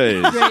 This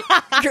was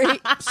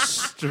Great.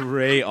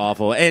 straight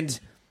awful. And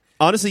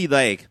honestly,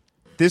 like,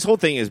 this whole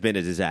thing has been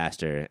a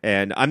disaster.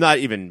 And I'm not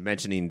even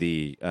mentioning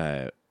the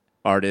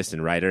artist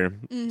and writer,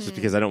 just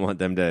because I don't want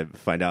them to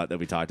find out that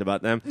we talked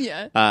about them.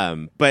 Yeah.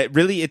 But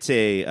really, it's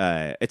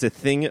a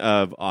thing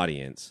of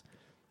audience.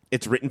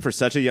 It's written for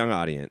such a young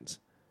audience,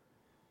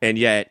 and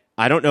yet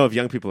I don't know if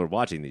young people are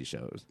watching these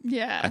shows.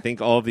 Yeah. I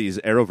think all of these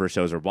Arrowverse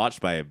shows are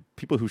watched by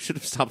people who should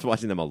have stopped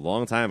watching them a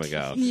long time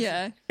ago.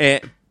 Yeah.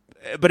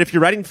 But if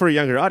you're writing for a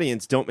younger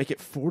audience, don't make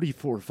it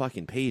 44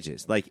 fucking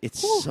pages. Like,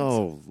 it's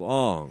so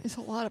long. There's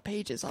a lot of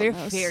pages on They're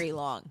those. very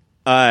long.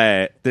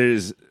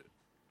 There's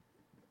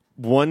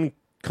one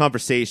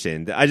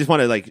conversation that I just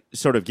want to like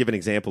sort of give an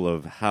example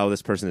of how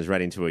this person is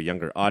writing to a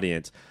younger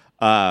audience.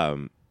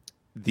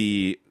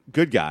 The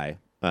good guy,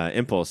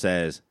 Impulse,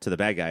 says to the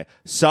bad guy,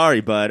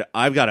 "Sorry, bud,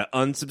 I've got to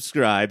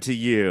unsubscribe to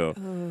you."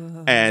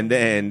 And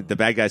then the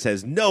bad guy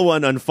says, "No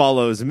one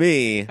unfollows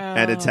me,"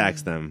 and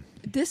attacks them.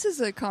 This is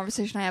a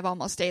conversation I have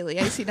almost daily.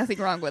 I see nothing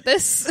wrong with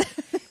this.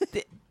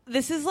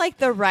 This is like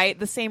the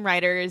same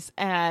writers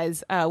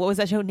as what was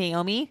that show?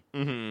 Naomi,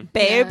 Mm-hmm.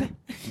 Babe,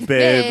 Yeah.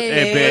 Babe,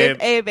 hey, babe.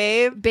 Hey,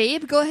 Babe.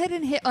 Babe, go ahead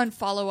and hit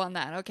unfollow on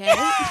that, okay?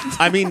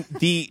 I mean,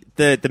 the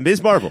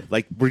Ms. Marvel,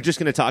 like, we're just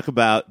going to talk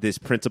about this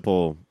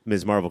principal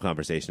Ms. Marvel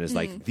conversation. Is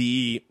like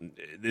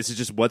this is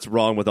just what's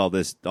wrong with all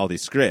these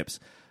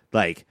scripts.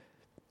 Like,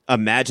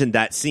 imagine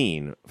that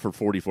scene for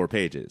 44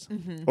 pages,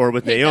 or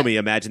with Naomi,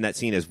 imagine that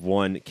scene as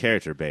one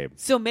character, Babe.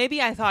 So maybe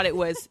I thought it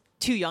was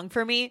too young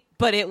for me,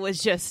 but it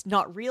was just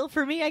not real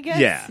for me, I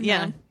guess.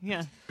 Yeah.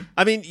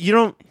 I mean, you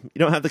don't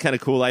have the kind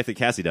of cool life that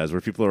Cassie does,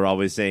 where people are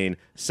always saying,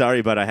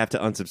 "Sorry, but I have to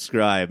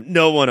unsubscribe.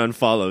 No one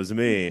unfollows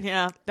me."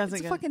 Yeah, that's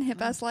It's a fucking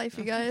hip ass life,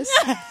 you guys.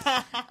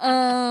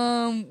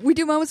 We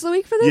do moments of the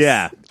week for this?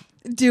 Yeah.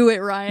 Do it,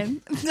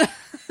 Ryan.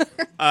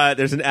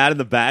 There's an ad in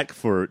the back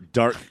for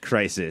Dark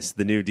Crisis,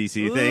 the new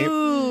DC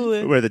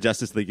thing, where the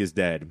Justice League is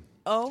dead.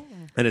 Oh.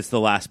 And it's the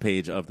last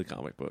page of the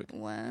comic book.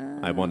 Wow.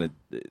 I wanted...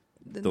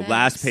 The next.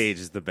 last page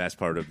is the best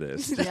part of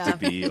this, just Yeah. to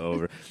be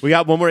over. We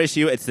got one more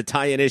issue. It's the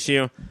tie-in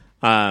issue.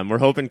 We're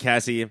hoping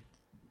Cassie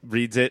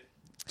reads it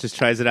Just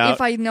tries it out.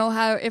 If I learn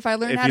how to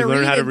read, if you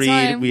learn how to read,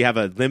 time, we have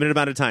a limited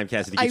amount of time,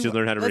 Cassidy, to get you to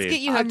learn how to Let's read. get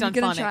you I'm hooked on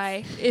gonna phonics.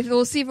 try.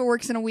 We'll see if it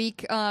works in a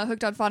week.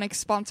 Hooked on Phonics,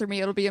 sponsor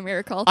me. It'll be a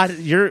miracle.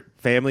 Your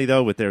family,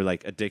 though, with their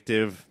like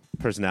addictive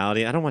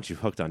personality, I don't want you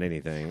hooked on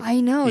anything.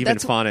 I know. Even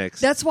phonics.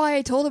 That's why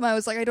I told him, I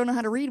was like, I don't know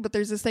how to read, but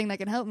there's this thing that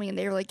can help me. And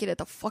they were like, get it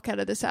the fuck out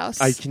of this house.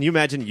 Can you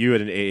imagine you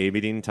at an AA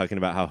meeting talking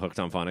about how hooked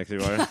on phonics you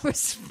are? That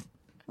was,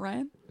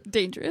 Ryan,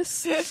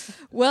 dangerous.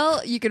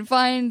 Well, you can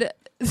find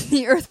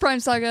the Earth Prime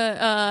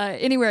Saga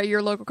anywhere at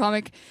your local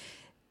comic.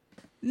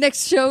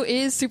 Next show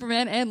is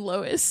Superman and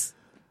Lois.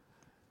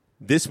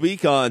 This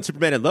week on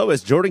Superman and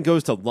Lois, Jordan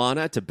goes to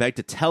Lana to beg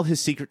to tell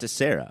his secret to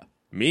Sarah.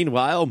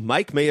 Meanwhile,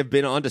 Mike may have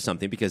been onto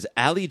something because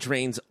Allie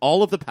drains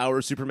all of the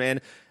power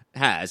Superman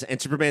has, and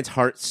Superman's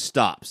heart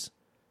stops.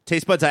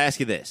 Taste buds, I ask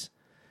you this.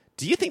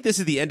 Do you think this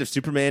is the end of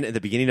Superman and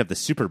the beginning of the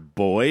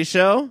Superboy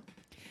show?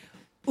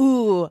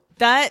 Ooh,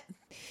 that...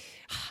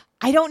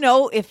 I don't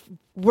know if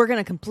we're going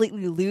to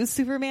completely lose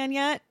Superman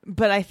yet,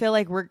 but I feel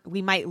like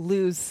we might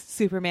lose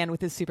Superman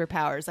with his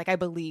superpowers. Like, I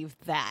believe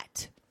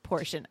that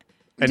portion.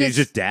 And he's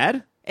just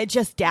dad? It's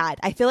just dad.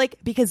 I feel like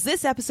because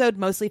this episode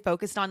mostly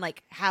focused on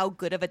like how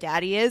good of a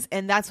dad he is,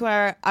 and that's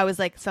where I was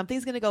like,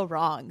 something's going to go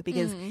wrong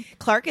because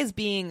Clark is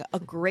being a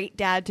great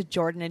dad to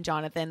Jordan and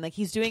Jonathan. Like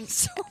he's doing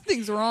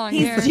Something's wrong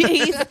he's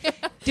here.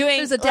 doing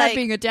There's a dad like,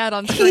 being a dad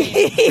on screen.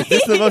 Is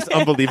this the most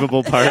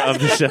unbelievable part of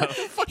the show?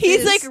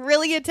 He's is. like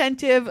really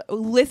attentive,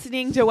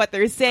 listening to what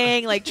they're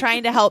saying, like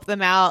trying to help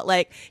them out,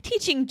 like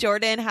teaching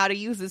Jordan how to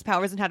use his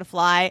powers and how to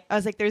fly. I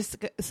was like, there's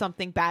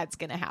something bad's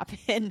going to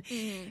happen.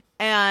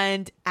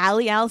 And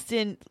Allie,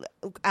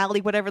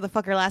 whatever the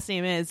fuck her last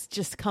name is,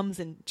 just comes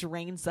and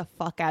drains the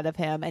fuck out of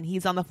him, and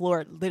he's on the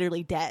floor,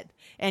 literally dead.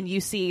 And you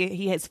see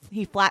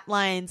he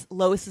flatlines.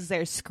 Lois is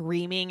there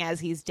screaming as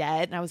he's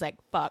dead, and I was like,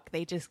 "Fuck!"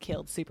 They just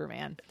killed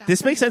Superman.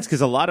 This makes sense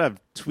because a lot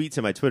of tweets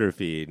in my Twitter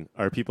feed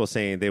are people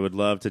saying they would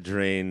love to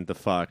drain the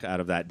fuck out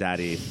of that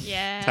daddy,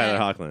 Yeah. Tyler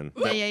Hoechlin.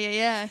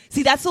 Yeah.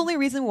 See, that's the only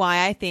reason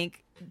why I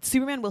think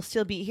Superman will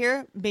still be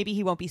here. Maybe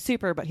he won't be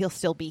super, but he'll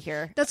still be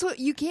here. That's what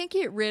you can't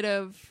get rid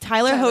of.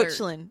 Tyler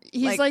Hoechlin.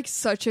 He's like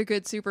such a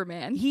good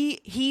Superman.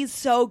 He's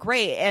so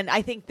great, and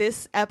I think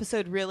this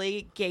episode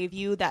really gave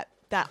you that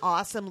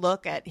awesome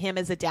look at him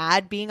as a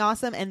dad being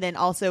awesome, and then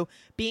also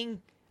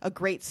being a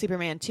great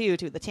Superman too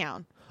to the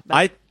town.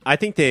 But I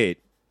think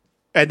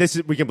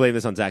we can blame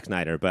this on Zack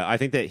Snyder, but I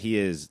think that he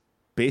is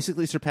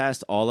basically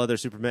surpassed all other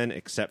Supermen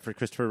except for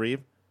Christopher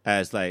Reeve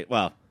as like,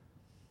 well,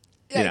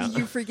 you know.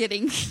 You're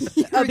forgetting.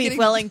 Beef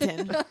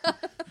Wellington.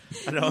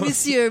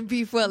 Monsieur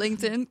Beef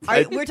Wellington.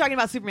 We're talking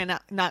about Superman,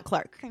 not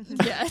Clark.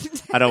 Yeah.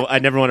 I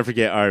never want to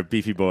forget our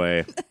beefy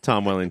boy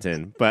Tom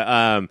Wellington,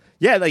 but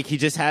yeah, like he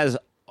just has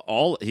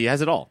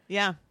it all.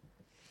 Yeah.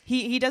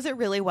 He does it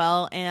really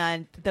well,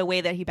 and the way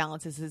that he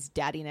balances his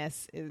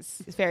daddiness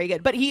is very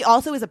good. But he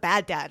also is a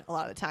bad dad a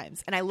lot of the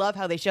times, and I love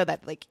how they show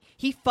that. Like,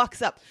 he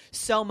fucks up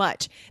so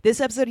much. This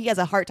episode, he has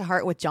a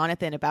heart-to-heart with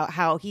Jonathan about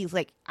how he's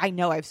like, I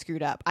know I've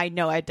screwed up. I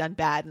know I've done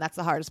bad, and that's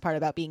the hardest part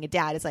about being a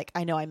dad is like,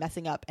 I know I'm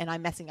messing up, and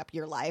I'm messing up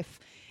your life.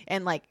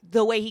 And like,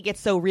 the way he gets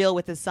so real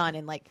with his son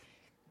and like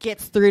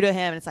gets through to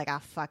him, and it's like,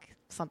 fuck.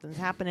 Something's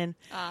happening.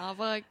 Oh,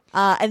 fuck.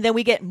 And then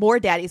we get more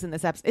daddies in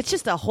this episode. It's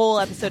just a whole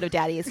episode of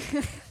daddies.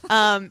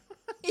 Even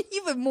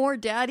more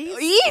daddies?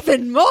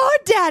 Even more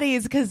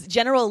daddies, because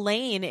General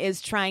Lane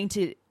is trying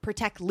to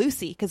protect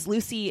Lucy, because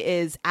Lucy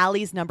is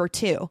Allie's number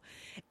 2.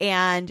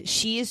 And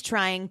she is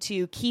trying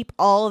to keep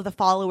all of the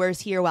followers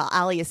here while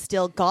Allie is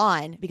still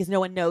gone, because no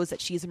one knows that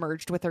she's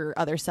merged with her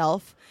other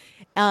self.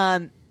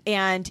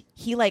 And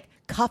he like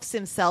cuffs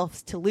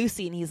himself to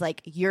Lucy, and he's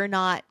like, "You're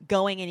not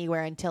going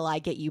anywhere until I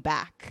get you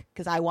back,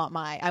 because I want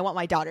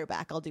my daughter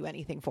back. I'll do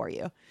anything for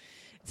you."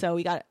 So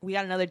we got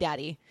another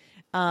daddy.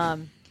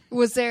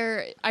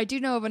 I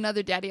do know of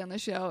another daddy on the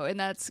show, and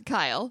that's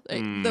Kyle,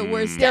 the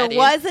worst daddy. There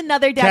was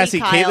another daddy, Cassie,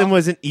 Kyle. Caitlin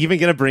wasn't even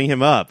going to bring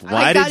him up.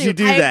 Why did you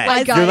do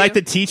that? You're like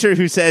the teacher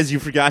who says you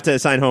forgot to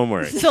assign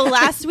homework. So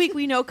last week,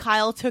 we know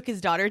Kyle took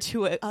his daughter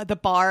to the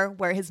bar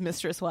where his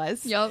mistress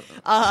was. Yep.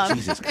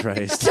 Jesus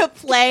Christ. To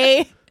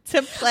play.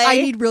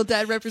 I need real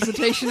dad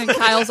representation, and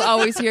Kyle's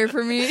always here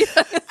for me.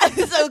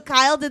 So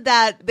Kyle did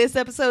that. This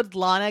episode,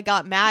 Lana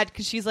got mad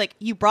because she's like,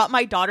 "You brought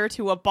my daughter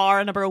to a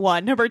bar, number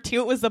 1. Number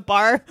 2, it was the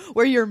bar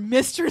where your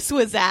mistress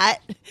was at."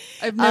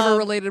 I've never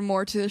related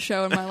more to the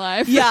show in my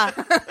life. Yeah.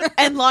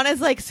 And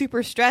Lana's like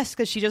super stressed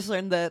because she just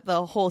learned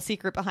the whole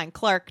secret behind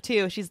Clark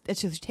too. She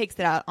takes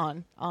it out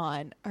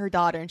on her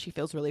daughter, and she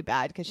feels really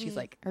bad because she's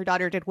like, her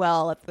daughter did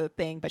well at the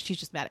thing, but she's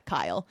just mad at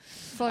Kyle.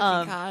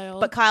 Fucking Kyle.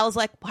 But Kyle's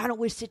like, "Why don't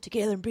we sit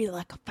together and be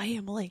like a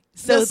family?"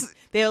 So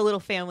they have a little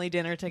family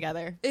dinner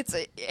together. It's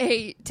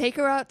hey, take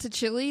her out to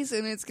Chili's,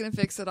 and it's gonna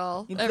fix it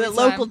all. The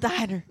local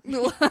diner.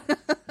 You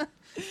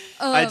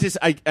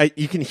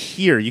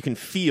can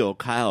feel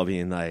Kyle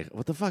being like,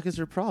 "What the fuck is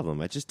her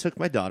problem? I just took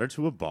my daughter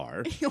to a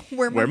bar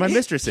where my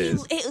mistress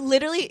is." It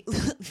literally,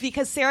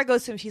 because Sarah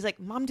goes to him, she's like,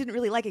 "Mom didn't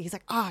really like it." He's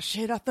like, "Oh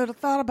shit, I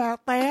thought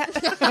about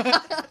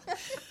that."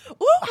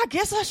 "Oh, I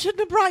guess I shouldn't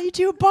have brought you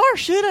to a bar,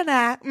 shouldn't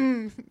I?"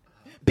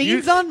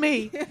 Beans on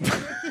me.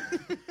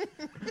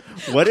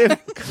 What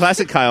if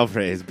classic Kyle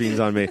phrase? Beans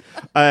on me.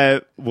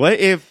 What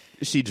if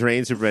she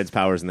drains Superman's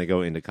powers and they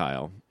go into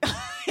Kyle?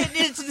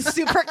 It's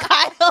Super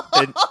Kyle.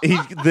 And he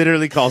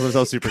literally calls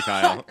himself Super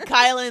Kyle.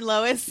 Kyle and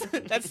Lois.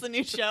 That's the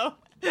new show.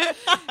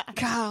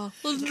 Kyle.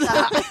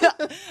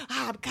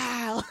 I'm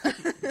Kyle.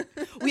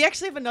 We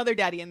actually have another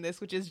daddy in this,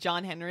 which is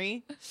John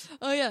Henry.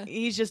 Oh, yeah.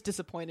 He's just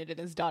disappointed in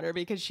his daughter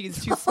because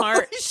she's too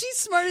smart. She's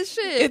smart as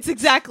shit. It's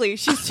exactly.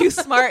 She's too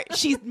smart.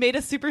 She made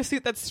a super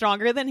suit that's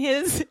stronger than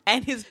his,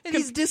 and he's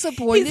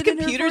disappointed his in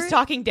her computer's for it?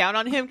 talking down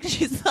on him.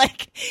 She's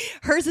like,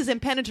 hers is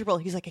impenetrable.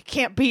 He's like, it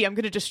can't be. I'm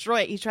going to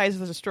destroy it. He tries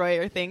to destroy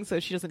her thing so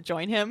she doesn't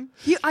join him.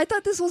 I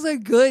thought this was a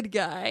good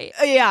guy.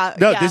 Yeah.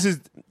 No, yeah. this is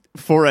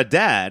for a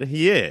dad.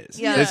 He is.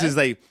 Yeah. This is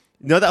like.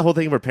 You know that whole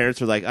thing where parents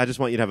are like, I just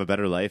want you to have a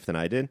better life than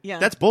I did? Yeah.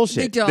 That's bullshit.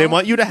 They don't. They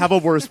want you to have a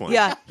worse one.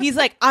 Yeah, he's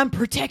like, I'm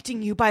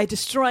protecting you by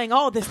destroying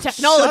all this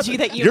technology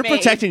that You're made.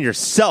 protecting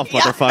yourself,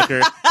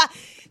 motherfucker.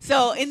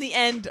 So in the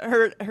end,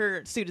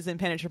 her suit is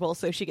impenetrable,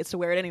 so she gets to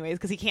wear it anyways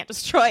because he can't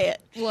destroy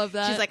it. Love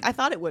that. She's like, I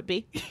thought it would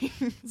be.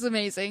 It's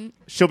amazing.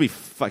 She'll be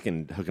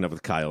fucking hooking up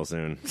with Kyle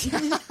soon.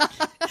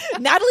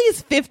 Natalie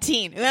is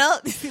 15.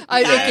 Well,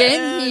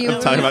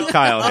 I'm talking about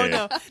Kyle oh here.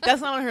 no,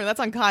 that's not on her.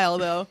 That's on Kyle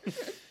though.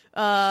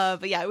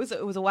 But yeah, it was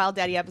a Wild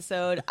Daddy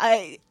episode.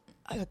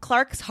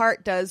 Clark's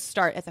heart does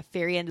start at the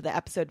very end of the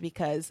episode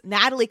because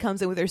Natalie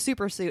comes in with her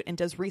super suit and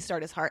does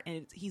restart his heart,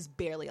 and he's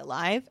barely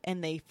alive,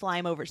 and they fly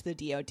him over to the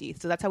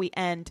DOD. So that's how we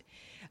end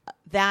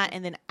that,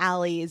 and then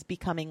Allie is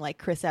becoming like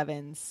Chris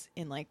Evans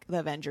in like the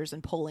Avengers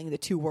and pulling the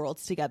two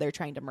worlds together,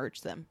 trying to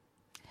merge them.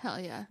 Hell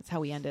yeah. That's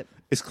how we end it.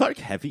 Is Clark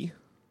heavy?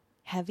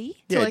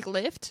 Heavy? To Yeah. like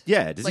lift?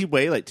 Yeah. Does he Like-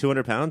 weigh like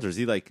 200 pounds or is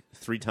he like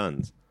 3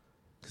 tons?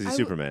 Because he's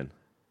Superman.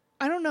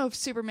 I don't know if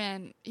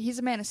Superman, he's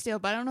a man of steel,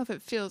 but I don't know if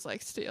it feels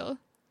like steel.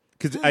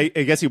 Because I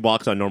guess he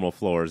walks on normal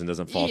floors and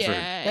doesn't fall yeah. through.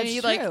 And That's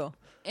he, true. like,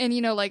 and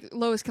you know, like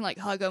Lois can like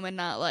hug him and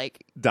not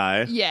like,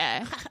 Die.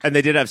 yeah. And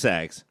they did have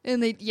sex.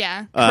 And they,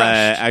 yeah.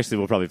 Actually,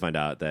 we'll probably find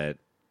out that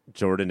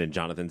Jordan and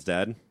Jonathan's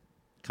dad,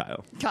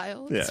 Kyle.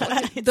 Kyle. Yeah.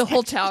 The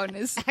whole town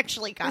is,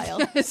 Actually, Kyle.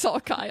 it's all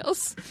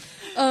Kyle's.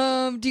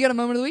 Do you got a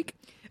moment of the week?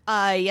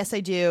 Yes, I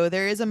do.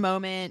 There is a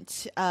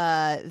moment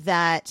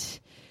that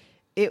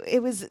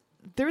it was.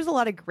 There was a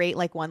lot of great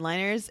like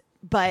one-liners,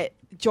 but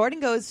Jordan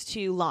goes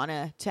to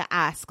Lana to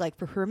ask like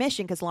for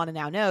permission because Lana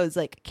now knows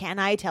like, can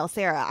I tell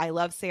Sarah I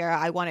love Sarah?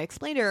 I want to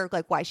explain to her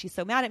like why she's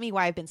so mad at me,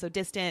 why I've been so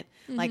distant.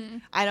 Like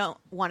I don't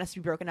want us to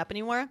be broken up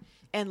anymore.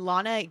 And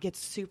Lana gets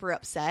super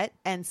upset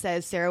and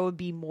says Sarah would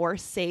be more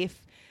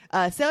safe.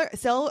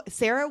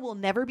 Sarah will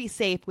never be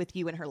safe with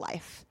you in her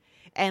life.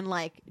 And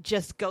like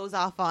just goes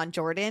off on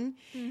Jordan,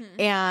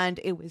 and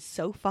it was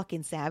so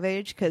fucking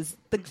savage because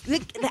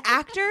the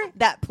actor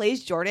that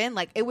plays Jordan,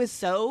 like it was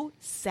so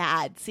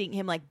sad seeing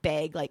him like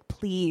beg, like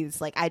please,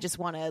 like I just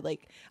want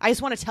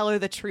to tell her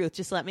the truth,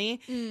 just let me.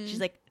 She's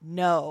like,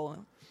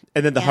 no.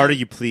 And then the harder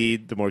you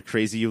plead, the more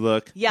crazy you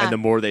look. Yeah. And the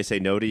more they say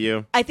no to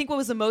you. I think what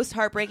was the most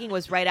heartbreaking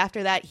was right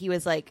after that he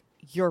was like,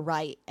 you're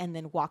right, and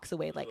then walks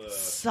away like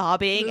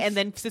sobbing, and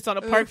then sits on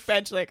a park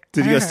bench like.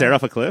 Did you go stare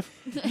off a cliff?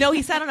 No,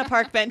 he sat on a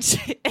park bench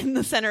in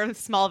the center of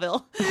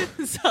Smallville.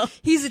 So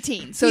He's a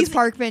teen, so He's- it's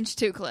park bench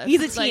too, Cliff.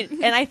 he's a Like,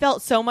 teen, and I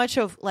felt so much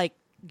of like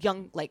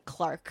young like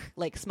Clark,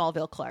 like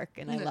Smallville Clark,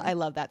 and I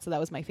love that. So that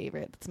was my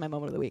favorite. That's my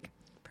moment of the week.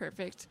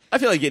 perfect. I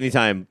feel like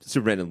anytime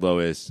Superman and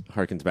Lois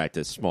harkens back to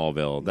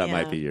Smallville, that Yeah.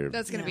 might be your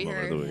That's gonna be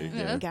moment her. of the week.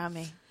 Yeah. Yeah. Got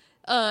me.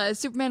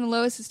 Superman and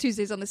Lois is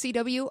Tuesdays on the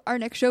CW. Our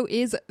next show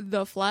is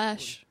The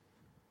Flash.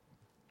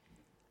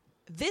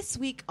 This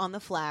week on The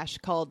Flash,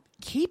 called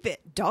Keep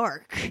It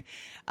Dark,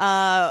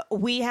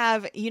 we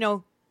have,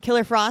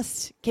 Killer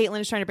Frost. Caitlin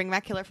is trying to bring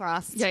back Killer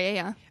Frost.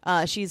 Yeah.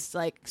 She's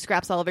like,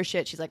 scraps all of her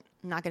shit. She's like,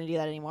 I'm not going to do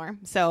that anymore.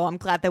 So I'm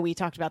glad that we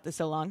talked about this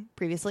so long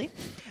previously.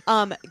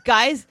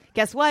 Guys,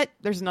 guess what?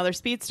 There's another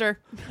speedster.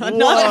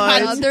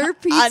 Another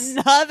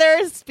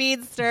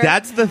speedster.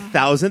 That's the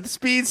 1,000th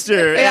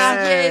speedster.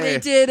 Yeah. Yay, they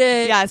did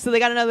it. Yeah, so they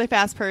got another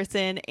fast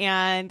person,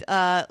 and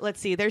let's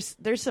see. There's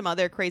some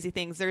other crazy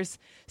things. There's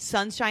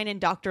Sunshine and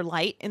Dr.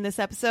 Light in this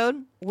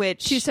episode,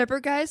 which Two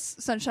separate guys,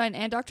 Sunshine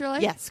and Dr.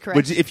 Light? yes, correct.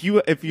 Would you, if you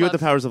had Love. the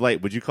powers of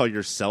light, would you call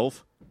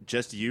yourself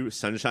just you,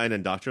 Sunshine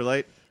and Dr.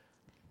 Light?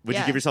 Would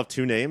you Yeah. give yourself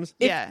 2 names?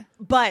 Yeah.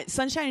 But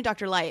Sunshine and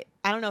Dr. Light,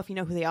 I don't know if you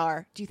know who they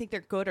are. Do you think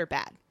they're good or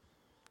bad?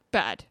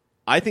 Bad.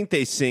 I think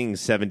they sing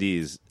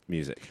 70s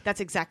music. That's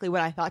exactly what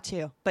I thought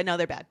too. But no,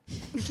 they're bad.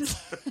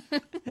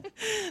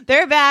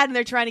 They're bad, and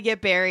they're trying to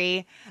get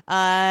Barry.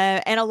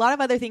 And a lot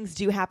of other things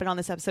do happen on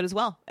this episode as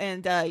well.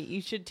 And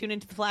you should tune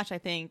into The Flash, I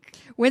think.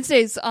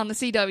 Wednesdays on the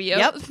CW.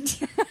 Yep.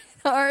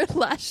 Our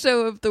last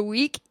show of the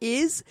week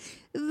is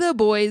The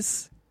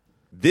Boys.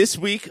 This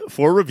week,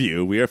 for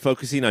review, we are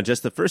focusing on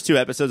just the first 2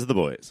 episodes of The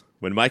Boys.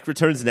 When Mike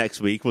returns next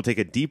week, we'll take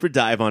a deeper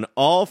dive on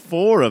all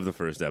 4 of the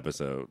first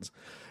episodes.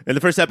 In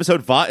the first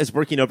episode, Vought is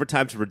working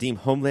overtime to redeem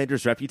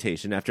Homelander's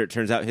reputation after it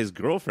turns out his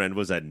girlfriend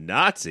was a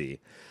Nazi.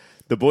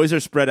 The boys are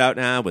spread out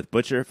now with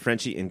Butcher,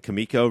 Frenchie, and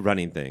Kamiko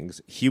running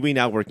things, Huey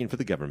now working for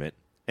the government,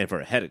 and for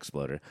a head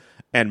exploder,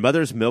 and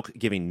Mother's Milk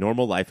giving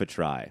normal life a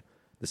try.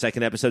 The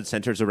second episode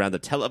centers around the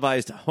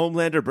televised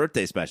Homelander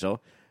birthday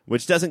special,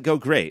 which doesn't go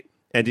great,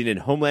 ending in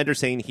Homelander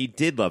saying he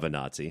did love a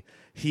Nazi,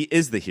 he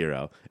is the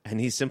hero, and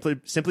he's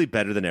simply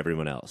better than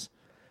everyone else.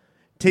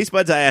 Taste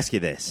buds, I ask you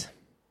this.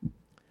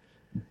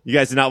 You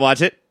guys did not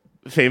watch it,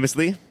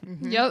 famously.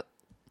 Mm-hmm. Yep.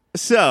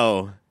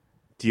 So,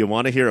 do you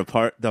want to hear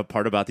the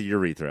part about the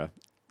urethra?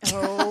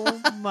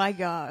 Oh my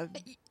god!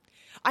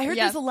 I heard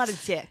there's a lot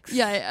of dicks.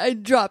 Yeah, I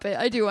drop it.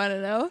 I do want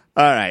to know.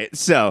 All right,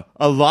 so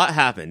a lot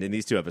happened in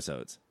these 2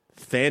 episodes.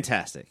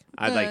 Fantastic.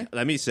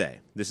 Let me say,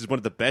 this is one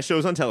of the best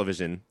shows on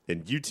television,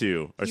 and you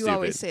two are You stupid.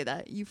 always say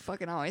that. You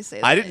fucking always say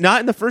that. I did not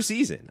in the first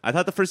season. I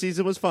thought the first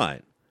season was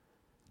fine.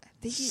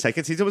 Think you-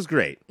 Second season was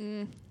great.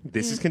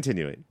 This is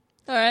continuing.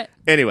 All right.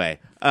 Anyway,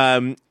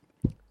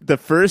 the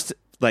first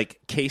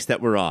case that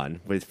we're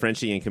on with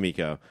Frenchie and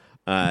Kamiko,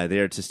 they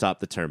are to stop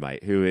the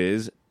termite, who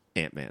is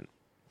Ant-Man.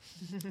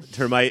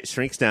 Termite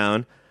shrinks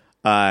down.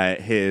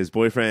 His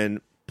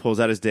boyfriend pulls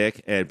out his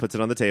dick and puts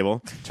it on the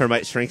table.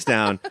 Termite shrinks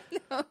down,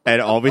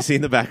 and all we see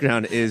in the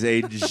background is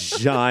a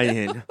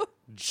giant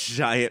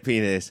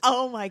penis.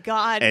 Oh my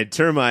god! And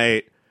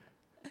Termite,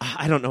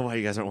 I don't know why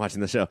you guys aren't watching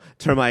the show.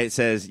 Termite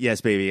says,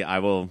 "Yes, baby, I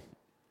will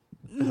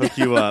hook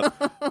you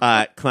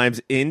up."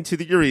 Climbs into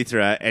the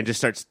urethra and just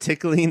starts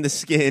tickling the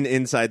skin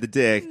inside the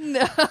dick.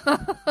 No.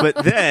 But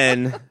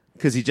then,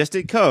 because he just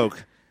did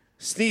coke,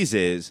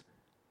 sneezes,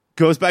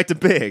 goes back to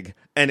big,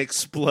 and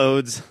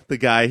explodes the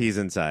guy he's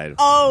inside.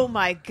 Oh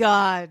my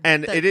god!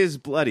 And it is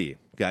bloody,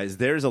 guys.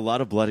 There's a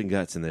lot of blood and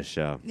guts in this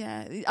show.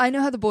 Yeah, I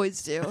know how the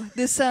boys do.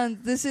 This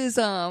is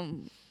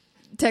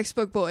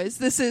textbook boys.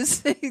 This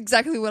is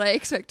exactly what I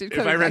expected.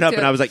 If I ran up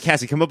and I was like,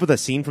 Cassie, come up with a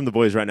scene from the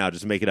boys right now,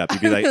 just make it up.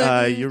 You'd be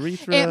like,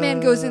 urethra. Ant-Man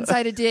goes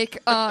inside a dick,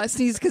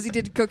 sneezes because he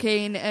did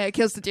cocaine,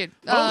 kills the dude.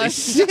 Holy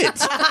shit!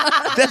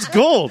 That's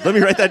gold. Let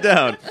me write that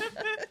down.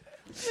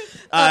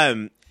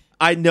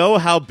 I know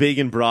how big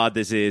and broad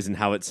this is and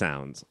how it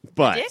sounds,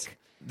 but dick?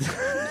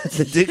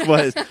 the dick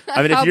was.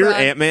 I mean, if How you're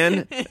broad?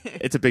 Ant-Man,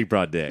 it's a big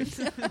broad dick.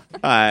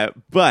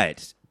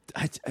 But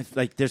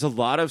there's a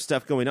lot of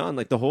stuff going on,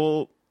 like the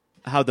whole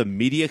how the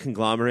media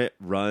conglomerate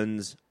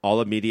runs all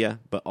of media,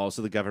 but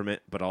also the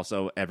government, but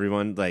also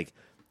everyone. Like,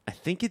 I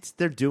think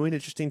they're doing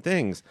interesting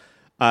things.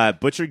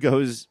 Butcher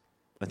goes.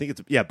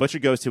 Butcher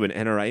goes to an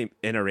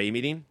NRA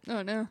meeting.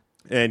 Oh no!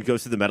 And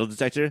goes to the metal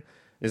detector.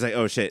 He's like,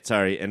 "Oh shit,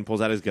 sorry," and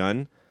pulls out his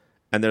gun.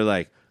 And they're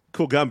like,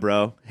 "Cool gun,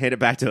 bro. Hand it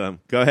back to him.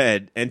 Go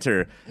ahead,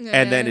 enter." Yeah.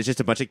 And then it's just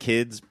a bunch of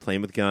kids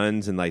playing with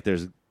guns, and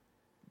there's,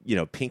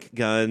 pink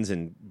guns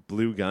and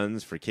blue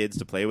guns for kids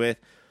to play with.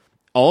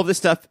 All of this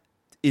stuff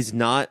is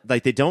not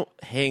they don't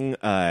hang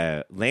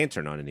a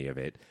lantern on any of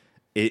it.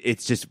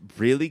 It's just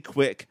really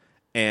quick,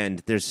 and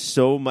there's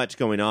so much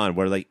going on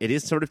where it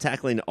is sort of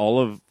tackling all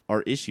of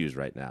our issues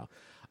right now.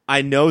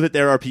 I know that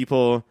there are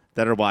people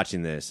that are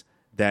watching this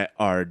that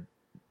are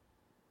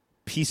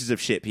pieces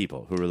of shit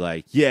people who are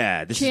like,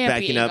 yeah, this is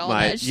backing up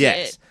my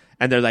yes,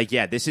 and they're like,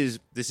 yeah, this is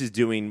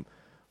doing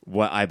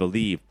what I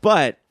believe.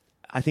 But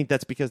I think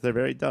that's because they're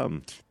very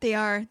dumb. They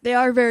are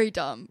very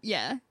dumb.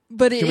 Yeah,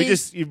 but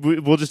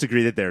we'll just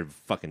agree that they're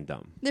fucking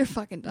dumb. They're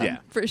fucking dumb, Yeah.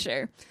 for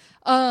sure.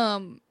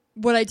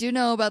 What I do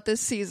know about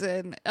this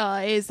season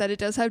is that it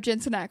does have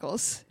Jensen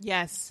Ackles.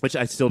 Yes, Which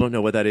I still don't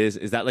know what that is.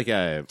 Is that like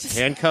a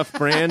handcuff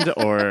brand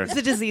or it's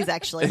a disease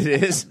actually.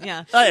 it is?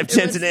 Yeah. I have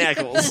Jensen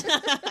Ackles.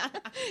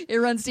 It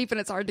runs deep and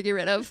it's hard to get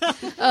rid of.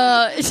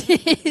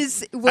 Actually,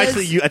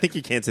 I think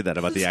you can't say that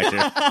about the actor.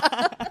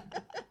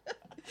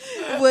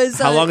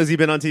 How long has he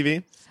been on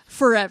TV?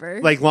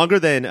 Forever. Longer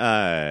than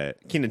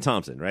Kenan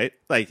Thompson, right?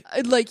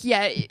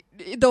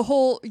 The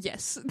whole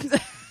yes.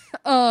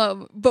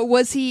 But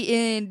was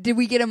he in? Did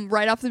we get him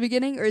right off the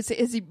beginning, or has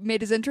he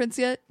made his entrance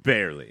yet?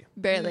 Barely.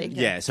 Barely.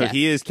 Yeah. So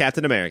he is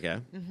Captain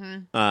America.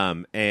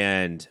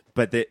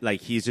 But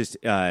he's just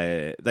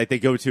they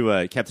go to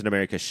a Captain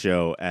America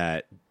show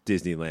at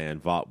Disneyland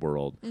Vought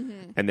World,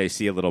 and they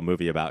see a little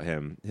movie about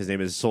him. His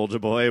name is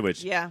Soulja Boy,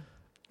 which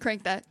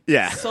Crank that.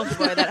 Yeah. Soulja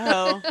Boy, that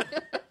hoe.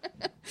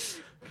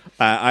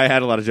 I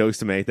had a lot of jokes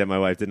to make that my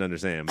wife didn't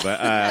understand, but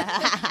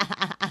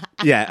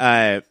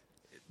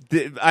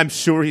I'm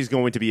sure he's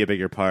going to be a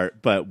bigger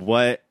part. But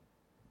what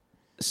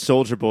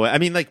Soulja Boy, I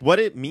mean, what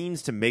it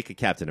means to make a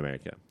Captain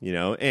America,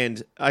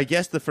 and I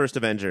guess the first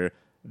Avenger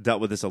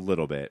dealt with this a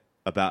little bit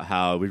about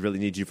how we really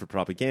need you for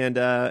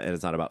propaganda, and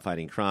it's not about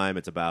fighting crime,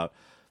 it's about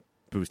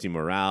boosting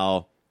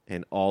morale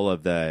and all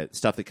of the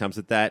stuff that comes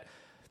with that.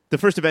 The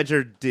first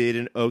Avenger did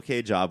an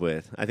okay job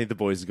with. I think the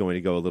boys is going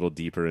to go a little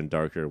deeper and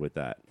darker with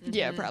that.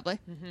 Yeah, probably.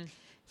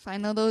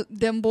 Find out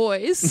them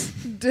boys.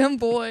 Them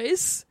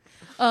boys.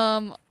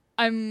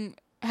 I'm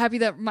happy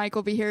that Mike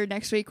will be here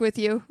next week with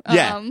you.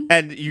 Yeah,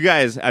 and you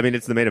guys, I mean,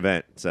 it's the main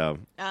event, so.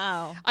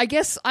 Oh. I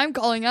guess I'm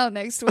calling out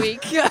next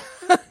week.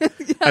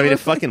 I mean, if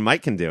fucking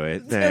Mike can do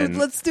it, then.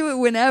 Let's do it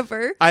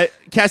whenever.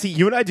 Cassie,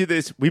 you and I do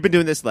this. We've been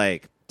doing this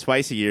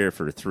twice a year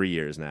for 3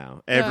 years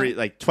now.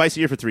 Twice a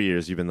year for 3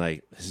 years, you've been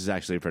like, this is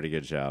actually a pretty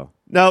good show.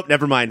 Nope,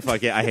 never mind.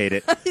 Fuck it. I hate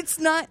it. It's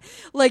not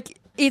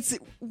it's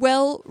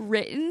well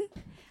written.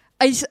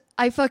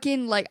 I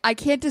fucking like I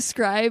can't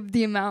describe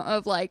the amount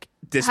of like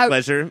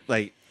displeasure,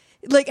 like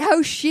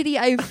how shitty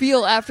I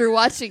feel after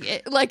watching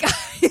it. Like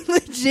I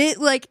legit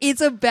like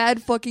it's a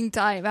bad fucking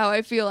time how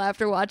I feel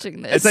after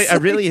watching this. It's like I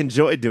really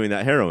enjoyed doing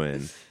that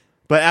heroin,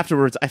 but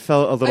afterwards I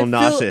felt a little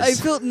nauseous. I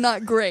felt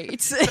not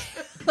great.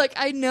 Like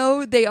I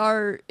know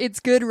it's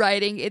good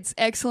writing, it's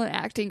excellent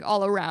acting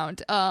all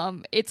around.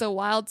 It's a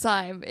wild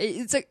time.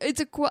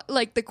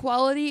 Like the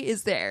quality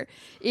is there.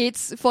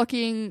 It's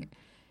fucking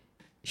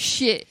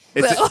shit.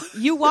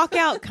 You walk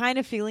out kind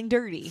of feeling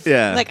dirty.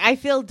 Yeah. Like I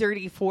feel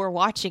dirty for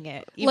watching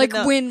it. Like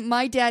when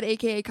my dad,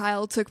 aka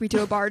Kyle, took me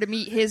to a bar to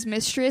meet his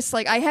mistress,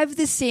 like I have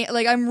this same,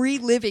 like I'm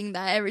reliving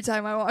that every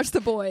time I watch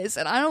The Boys,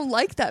 and I don't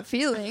like that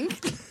feeling.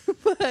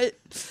 But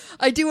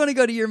I do want to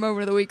go to your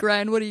moment of the week,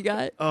 Ryan. What do you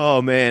got?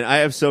 Oh man, I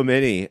have so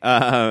many.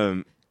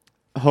 Homelander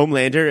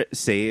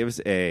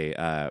saves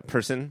a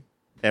person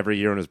every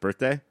year on his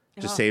birthday.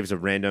 Just saves a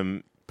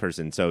random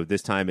person. So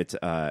this time it's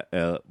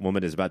a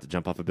woman is about to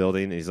jump off a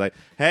building, and he's like,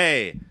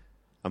 "Hey,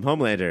 I'm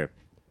Homelander.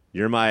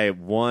 You're my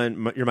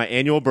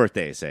annual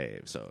birthday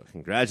save. So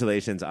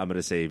congratulations, I'm going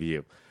to save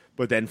you."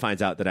 But then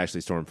finds out that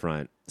actually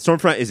Stormfront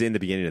is in the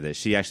beginning of this.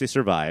 She actually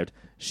survived.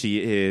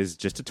 She is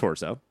just a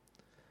torso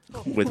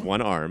with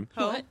one arm.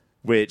 What?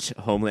 Which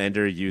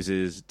Homelander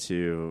uses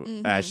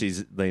to, as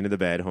she's laying in the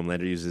bed,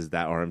 Homelander uses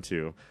that arm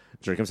to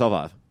jerk himself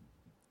off.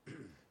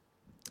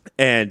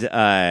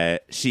 And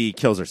she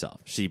kills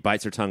herself. She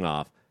bites her tongue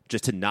off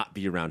just to not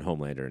be around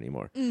Homelander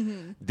anymore.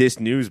 Mm-hmm. This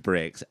news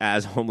breaks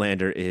as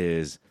Homelander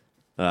is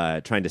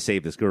trying to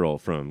save this girl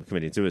from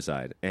committing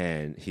suicide.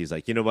 And he's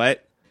like, you know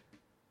what?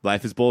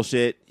 Life is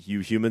bullshit. You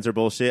humans are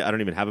bullshit. I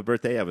don't even have a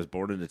birthday. I was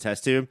born in a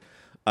test tube.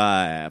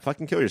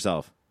 Fucking kill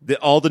yourself.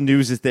 All the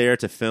news is there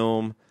to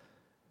film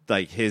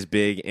like his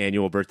big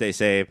annual birthday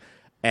save,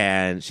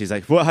 and she's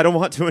like, well, I don't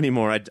want to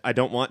anymore. I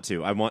don't want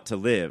to. I want to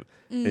live.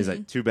 And he's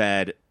like, too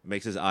bad.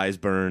 Makes his eyes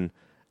burn.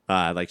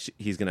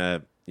 He's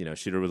gonna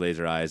shoot her with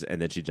laser eyes, and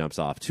then she jumps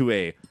off to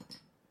a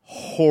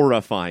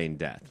horrifying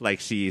death. Like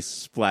she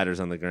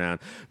splatters on the ground.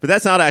 But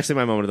that's not actually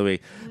my moment of the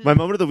week. My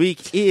moment of the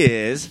week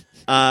is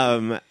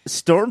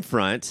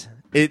Stormfront.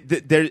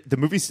 The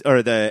movie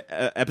or the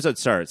episode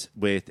starts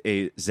with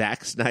a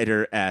Zack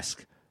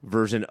Snyder-esque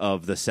version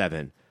of The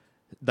Seven,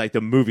 like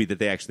the movie that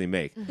they actually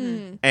make.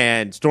 Mm-hmm.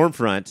 And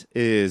Stormfront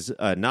is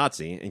a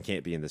Nazi and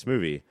can't be in this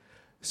movie.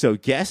 So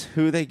guess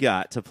who they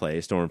got to play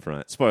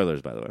Stormfront?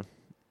 Spoilers, by the way.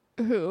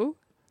 Who?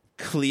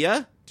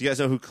 Clea. Do you guys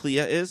know who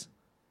Clea is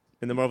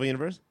in the Marvel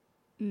Universe?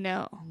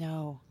 No.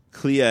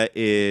 Clea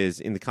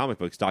is, in the comic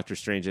books, Doctor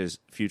Strange's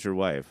future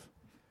wife.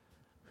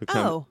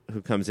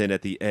 Who comes in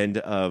at the end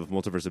of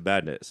Multiverse of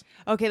Madness.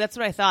 Okay, that's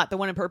what I thought. The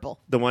one in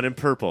purple. The one in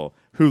purple,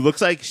 who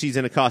looks like she's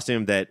in a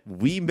costume that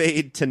we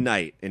made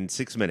tonight in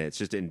 6 minutes,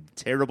 just in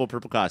terrible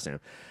purple costume.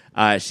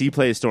 She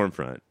plays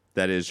Stormfront.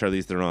 That is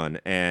Charlize Theron,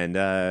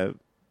 and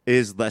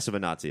is less of a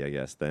Nazi, I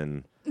guess,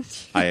 than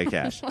Aya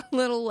Cash. A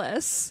little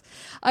less.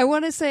 I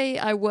want to say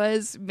I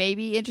was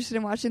maybe interested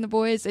in watching The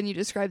Boys, and you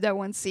described that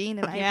one scene,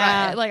 and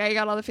I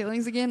got all the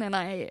feelings again, and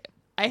I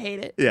hate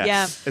it.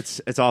 Yeah.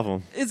 It's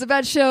awful. It's a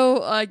bad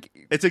show.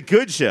 It's a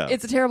good show.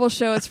 It's a terrible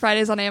show. It's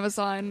Fridays on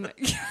Amazon.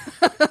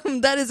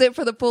 That is it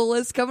for the pull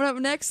list. Coming up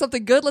next,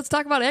 something good. Let's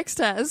talk about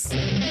X-Taz.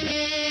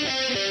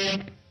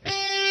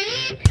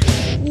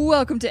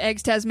 Welcome to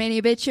Eggs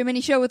Tasmania, bitch, a mini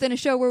show within a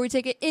show where we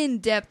take an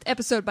in-depth,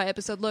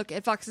 episode-by-episode look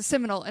at Fox's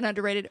seminal and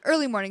underrated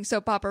early morning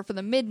soap opera from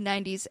the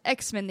mid-90s,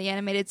 X-Men, the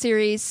animated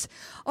series.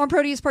 On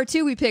Proteus Part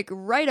 2, we pick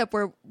right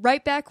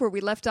back where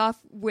we left off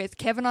with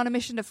Kevin on a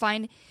mission to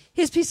find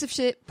his piece of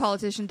shit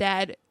politician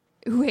dad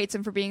who hates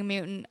him for being a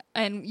mutant.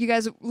 And you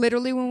guys,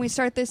 literally when we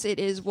start this, it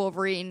is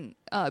Wolverine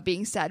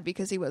being sad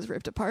because he was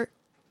ripped apart.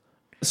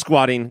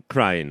 Squatting,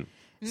 crying.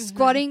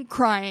 Squatting,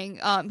 crying.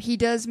 He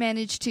does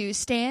manage to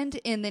stand,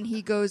 and then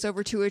he goes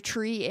over to a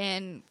tree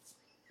and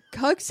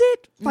hugs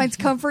it, finds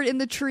comfort in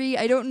the tree.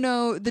 I don't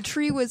know. The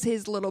tree was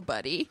his little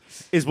buddy.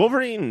 Is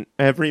Wolverine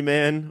every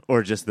man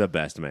or just the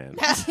best man?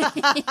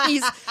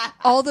 He's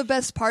all the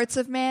best parts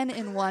of man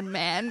in one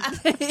man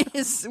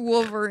is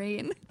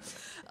Wolverine.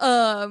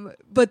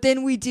 But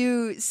then we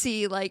do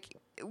see, like,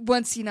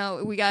 once,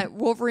 we got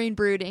Wolverine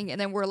brooding, and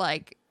then we're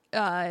like,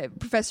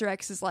 Professor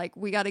X is like,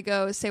 we got to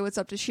go say what's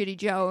up to Shitty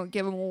Joe and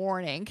give him a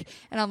warning.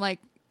 And I'm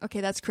like,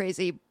 okay, that's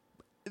crazy.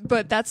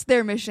 But that's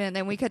their mission.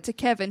 Then we cut to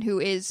Kevin,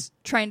 who is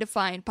trying to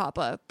find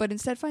Papa, but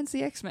instead finds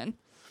the X-Men.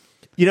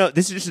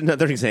 This is just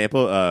another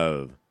example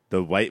of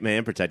the white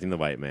man protecting the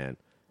white man.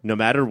 No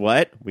matter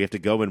what, we have to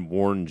go and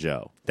warn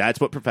Joe. That's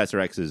what Professor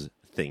X's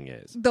thing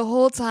is. The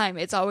whole time,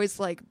 it's always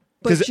like,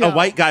 because a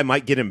white guy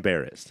might get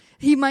embarrassed.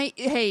 He might.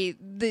 Hey,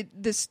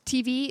 this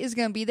TV is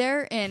going to be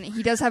there, and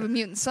he does have a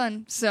mutant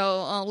son,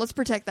 so let's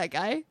protect that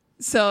guy.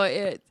 So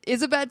it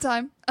is a bad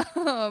time.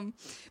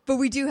 But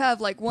we do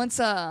have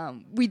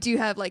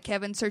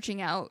Kevin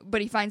searching out,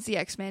 but he finds the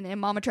X-Men,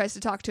 and Mama tries to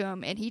talk to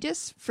him, and he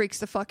just freaks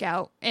the fuck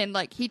out, and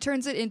he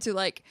turns it into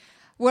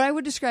what I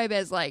would describe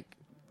as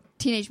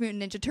Teenage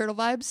Mutant Ninja Turtle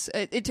vibes.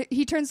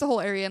 He turns the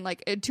whole area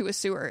into a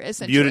sewer,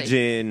 essentially.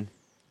 Mutagen,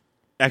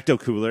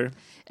 Ecto-Cooler.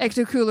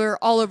 Ecto-Cooler,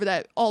 all over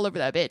that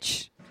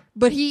bitch.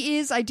 But he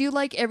is, I do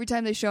like every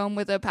time they show him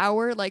with a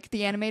power, like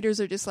the animators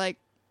are just like,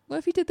 what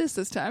if he did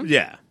this time?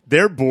 Yeah.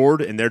 They're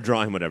bored and they're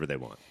drawing whatever they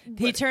want.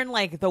 He turned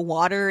like the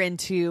water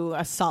into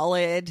a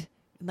solid,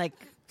 like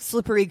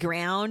slippery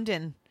ground,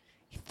 and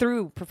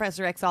threw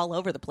Professor X all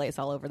over the place,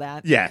 all over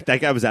that. Yeah, that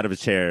guy was out of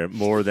his chair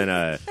more than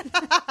a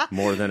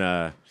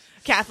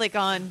Catholic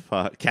on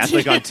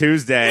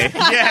Tuesday.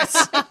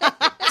 Yes.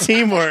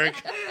 Teamwork.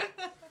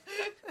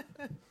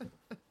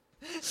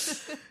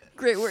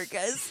 Great work,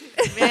 guys.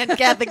 Man,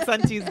 Catholics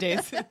on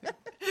Tuesdays.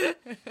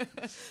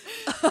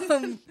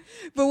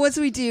 But once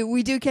we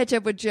do catch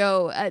up with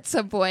Joe at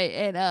some point,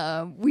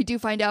 and we do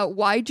find out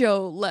why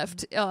Joe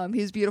left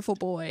his beautiful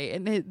boy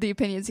and the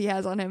opinions he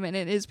has on him, and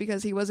it is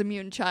because he was a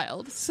mutant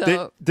child.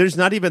 So there's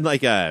not even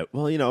like I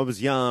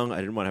was young, I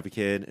didn't want to have a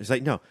kid. It's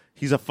like, no,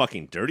 he's a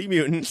fucking dirty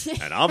mutant,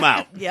 and I'm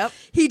out. Yep.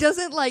 He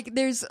doesn't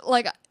there's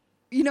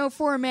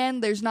for a man,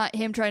 there's not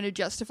him trying to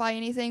justify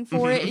anything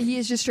for it. He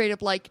is just straight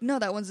up like, no,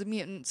 that one's a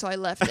mutant, so I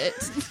left it.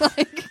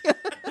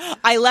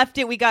 I left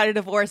it. We got a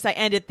divorce. I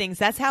ended things.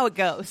 That's how it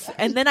goes.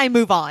 And then I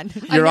move on.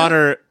 Your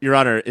Honor,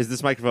 is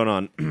this microphone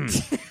on?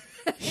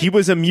 He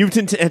was a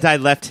mutant and I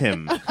left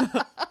him.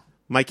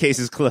 My case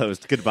is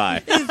closed.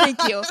 Goodbye.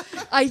 Thank you.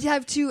 I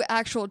have 2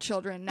 actual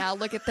children now.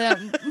 Look at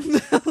them.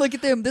 Look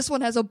at them. This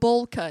one has a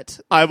bowl cut.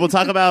 I will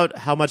talk about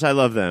how much I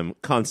love them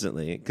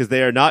constantly because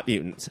they are not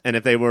mutants. And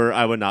if they were,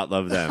 I would not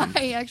love them.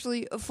 I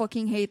actually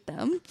fucking hate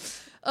them.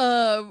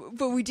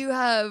 But we do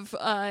have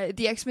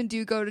the X-Men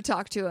do go to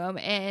talk to him,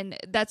 and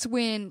that's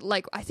when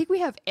I think we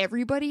have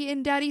everybody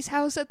in Daddy's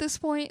house at this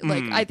point.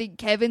 I think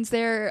Kevin's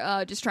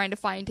there just trying to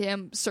find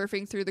him,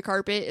 surfing through the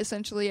carpet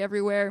essentially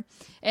everywhere,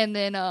 and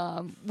then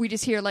we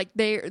just hear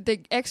the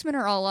X-Men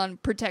are all on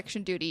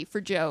protection duty for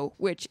Joe,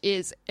 which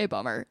is a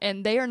bummer,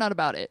 and they are not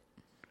about it.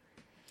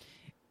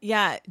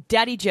 Yeah,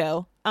 Daddy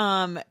Joe,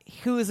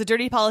 who is a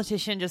dirty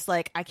politician, just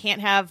like, I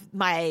can't have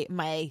my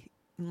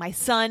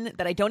son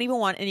that I don't even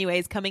want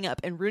anyways coming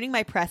up and ruining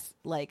my press.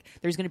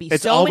 There's going to be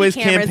it's so many always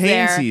cameras campaign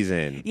there.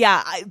 Season.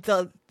 Yeah,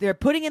 they're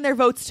putting in their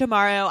votes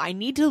tomorrow. I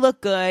need to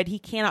look good. He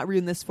cannot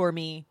ruin this for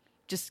me.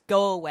 Just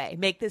go away.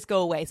 Make this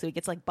go away. So he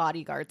gets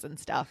bodyguards and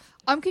stuff.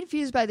 I'm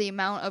confused by the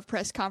amount of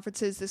press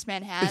conferences this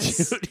man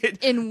has.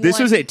 This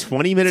was a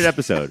 20-minute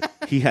episode.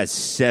 He has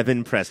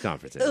 7 press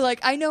conferences.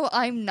 I know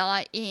I'm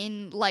not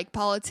in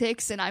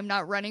politics and I'm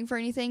not running for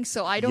anything,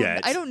 so I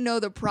don't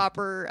know the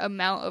proper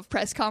amount of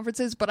press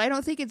conferences, but I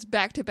don't think it's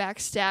back to back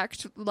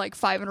stacked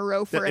 5 in a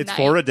row for a night. It's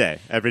 4 a day,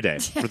 every day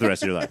for the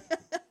rest of your life.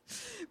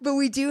 But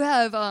we do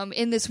have,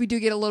 in this, we do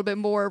get a little bit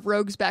more of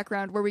Rogue's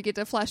background where we get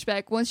to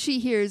flashback. Once she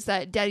hears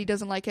that Daddy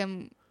doesn't like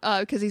him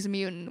because he's a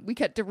mutant, we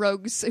cut to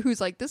Rogue's,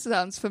 who's like, this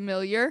sounds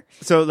familiar.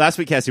 So last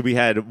week, Cassie, we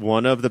had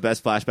one of the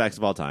best flashbacks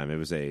of all time. It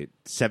was a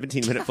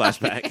 17-minute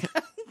flashback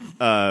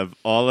of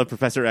all of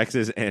Professor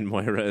X's and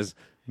Moira's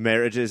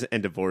marriages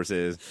and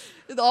divorces.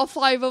 All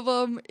 5 of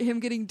them, him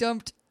getting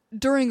dumped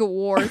during a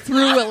war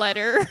through a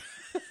letter.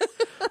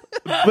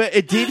 But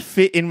it did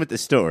fit in with the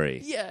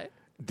story. Yeah.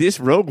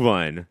 This Rogue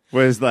One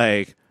was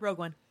like... Rogue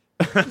One.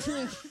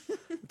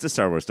 It's a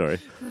Star Wars story.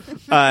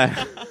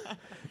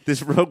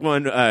 This Rogue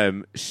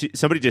One,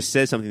 somebody just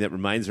says something that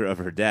reminds her of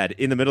her dad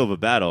in the middle of a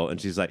battle, and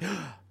she's like,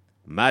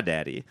 my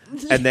daddy.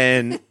 And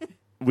then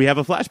we have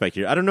a flashback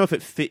here. I don't know if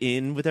it fit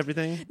in with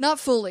everything. Not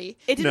fully.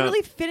 It didn't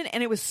really fit in,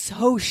 and it was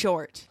so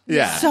short.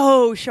 Yeah.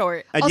 So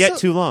short. And Also- yet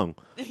too long.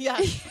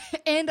 Yeah.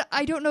 And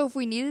I don't know if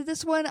we needed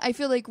this one. I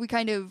feel like we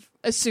kind of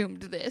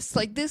assumed this.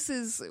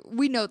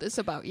 We know this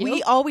about you.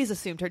 We always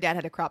assumed her dad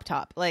had a crop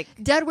top.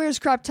 Dad wears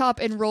crop top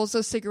and rolls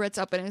those cigarettes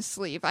up in his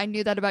sleeve. I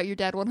knew that about your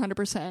dad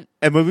 100%.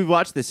 And when we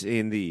watched this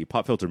in the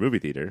Pop Filter movie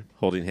theater,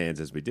 holding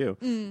hands as we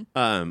do,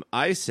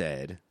 I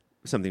said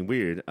something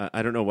weird.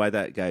 I don't know why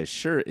that guy's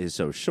shirt is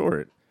so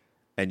short.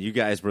 And you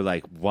guys were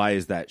like, why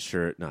is that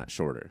shirt not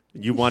shorter?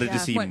 You wanted to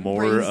see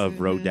more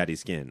of Rogue Daddy's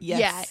skin. Yes.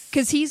 Yeah,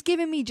 because he's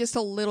giving me just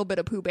a little bit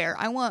of Pooh Bear.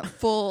 I want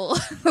full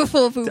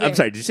Pooh Bear. I'm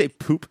sorry, did you say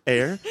poop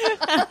air?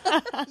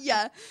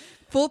 Yeah,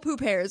 full poop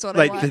hair is what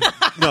I want.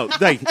 No,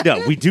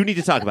 we do need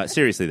to talk about,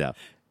 seriously though,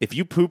 if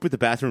you poop with the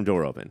bathroom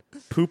door open,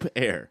 poop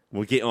air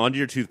will get onto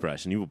your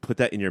toothbrush and you will put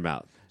that in your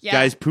mouth. Yeah.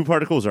 Guys, poop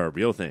particles are a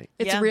real thing.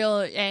 It's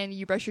real, and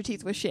you brush your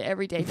teeth with shit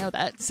every day. Know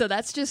that. So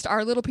that's just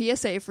our little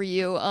PSA for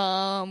you.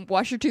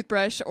 Wash your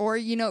toothbrush, or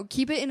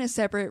keep it in a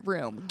separate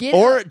room.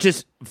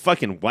 Just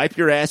fucking wipe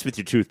your ass with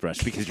your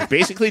toothbrush because you're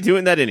basically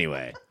doing that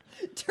anyway.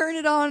 Turn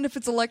it on if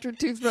it's electric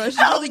toothbrush.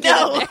 Really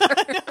get in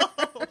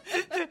there.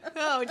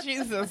 Oh,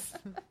 Jesus.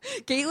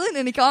 Caitlin,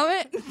 any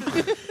comment?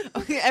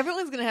 Okay,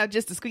 everyone's going to have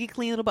just a squeaky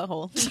clean little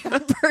butthole.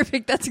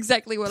 Perfect. That's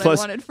exactly what Plus,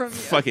 I wanted from you.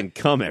 Fucking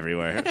cum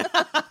everywhere.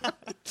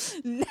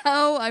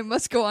 Now I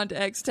must go on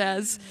to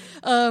X-Taz.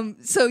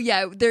 So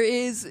yeah, there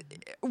is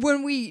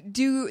when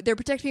they're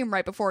protecting him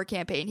right before a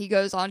campaign. He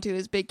goes on to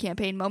his big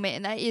campaign moment,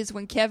 and that is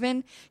when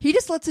Kevin, he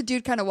just lets a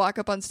dude kind of walk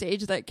up on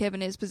stage that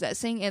Kevin is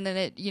possessing, and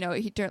then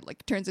he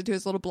turns into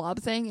his little blob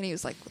thing, and he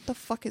was like, what the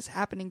fuck is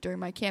happening during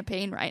my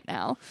campaign right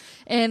now?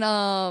 And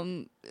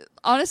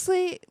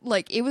honestly,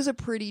 like, it was a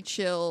pretty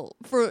chill,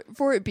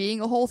 for it being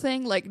a whole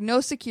thing, like,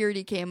 no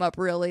security came up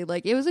really,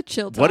 like, it was a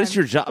chill time. What is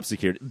your job,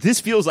 security? This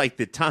feels like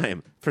the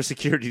time for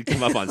security to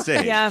come up on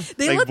stage. Yeah.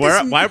 Like,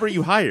 why were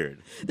you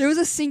hired? There was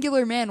a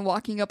singular man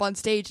walking up on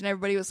stage, and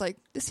everybody was like,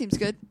 this seems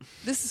good.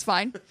 This is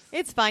fine.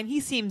 It's fine.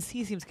 He seems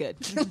good.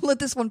 Let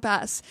this one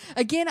pass.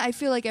 Again, I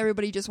feel like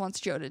everybody just wants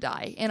Joe to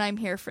die, and I'm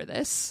here for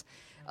this.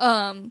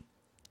 But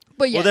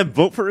yeah. Well, then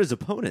vote for his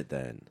opponent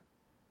then.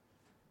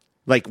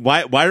 Like,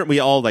 why aren't we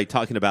all, like,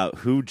 talking about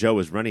who Joe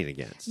is running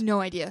against?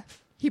 No idea.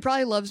 He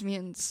probably loves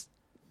mutants.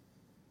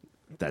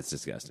 That's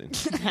disgusting.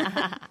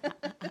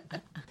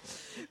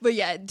 But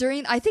yeah,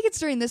 I think it's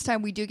during this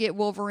time we do get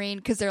Wolverine,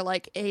 because they're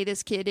like, hey,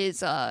 this kid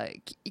is,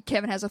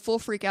 Kevin has a full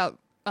freak out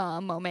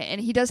moment,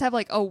 and he does have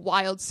like a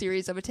wild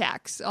series of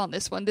attacks on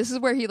this one. This is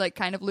where he like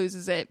kind of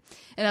loses it,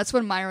 and that's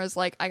when Myra's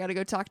like, I gotta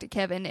go talk to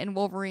Kevin, and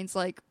Wolverine's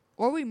like,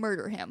 or we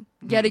murder him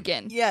yet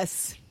again.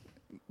 Yes.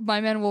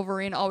 My man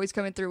Wolverine always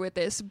coming through with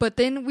this. But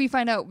then we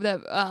find out that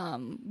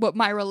what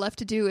Myra left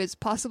to do is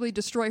possibly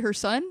destroy her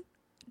son.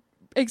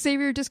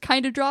 Xavier just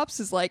kind of drops,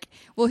 is like,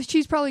 well,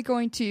 she's probably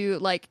going to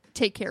like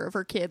take care of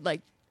her kid.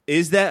 Like,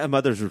 is that a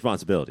mother's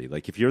responsibility?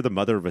 Like, if you're the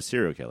mother of a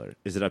serial killer,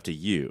 is it up to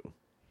you?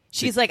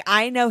 She's like,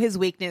 I know his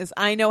weakness.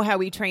 I know how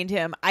we trained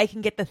him. I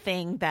can get the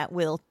thing that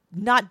will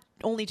not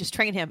only just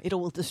train him, it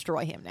will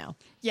destroy him now.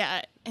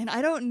 Yeah, and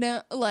I don't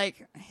know,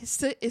 like,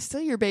 it's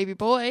still your baby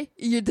boy.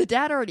 The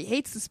dad already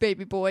hates this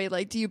baby boy.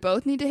 Like, do you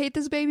both need to hate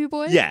this baby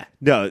boy? Yeah.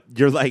 No,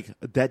 you're like,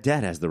 that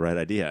dad has the right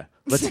idea.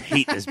 Let's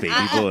hate this baby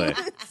boy.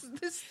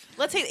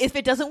 Let's say if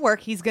it doesn't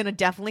work, he's going to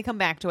definitely come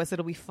back to us.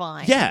 It'll be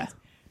fine. Yeah.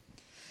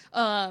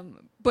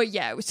 But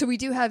yeah, so we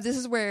do have, this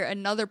is where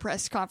another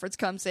press conference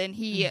comes in.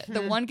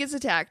 The one gets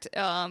attacked,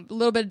 a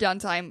little bit of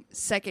downtime,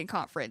 second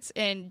conference.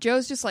 And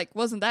Joe's just like,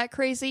 wasn't that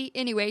crazy?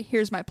 Anyway,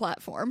 here's my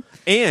platform.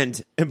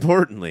 And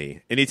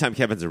importantly, anytime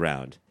Kevin's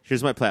around,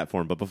 here's my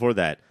platform. But before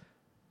that,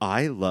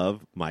 I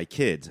love my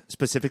kids,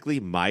 specifically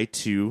my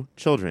 2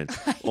 children.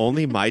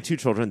 Only my 2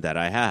 children that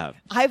I have.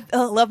 I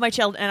love my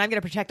children, and I'm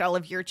going to protect all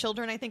of your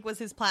children, I think was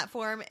his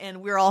platform.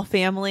 And we're all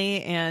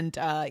family. And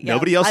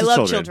nobody else's I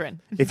love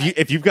children.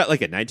 If you've got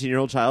like a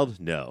 19-year-old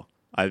child, no.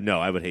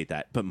 I would hate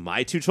that. But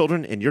my 2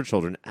 children and your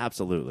children,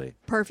 absolutely.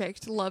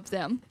 Perfect. Love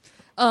them.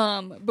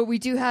 But we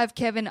do have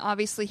Kevin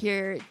obviously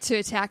here to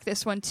attack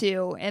this one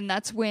too. And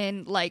that's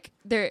when like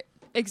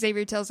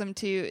Xavier tells him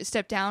to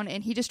step down,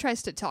 and he just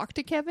tries to talk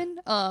to Kevin.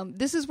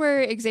 This is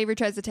where Xavier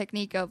tries the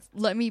technique of,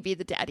 let me be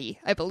the daddy,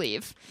 I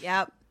believe.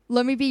 Yep.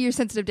 Let me be your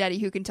sensitive daddy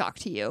who can talk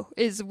to you,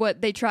 is what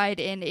they tried,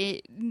 and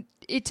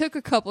it took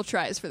a couple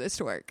tries for this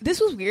to work.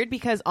 This was weird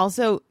because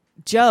also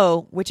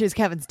Joe, which is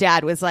Kevin's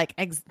dad, was like,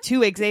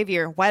 to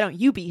Xavier, why don't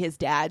you be his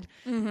dad?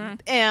 Mm-hmm.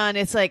 And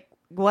it's like,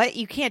 what?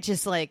 You can't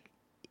just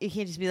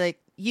be like,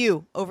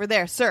 you over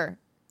there, sir,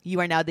 you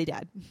are now the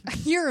dad.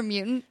 You're a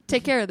mutant.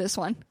 Take care of this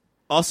one.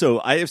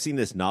 Also, I have seen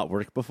this not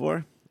work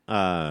before.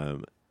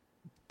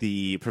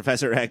 The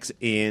Professor X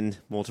in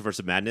Multiverse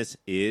of Madness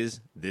is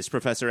this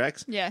Professor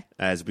X. Yeah.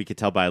 As we could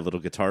tell by a little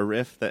guitar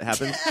riff that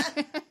happens.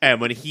 And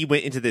when he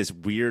went into this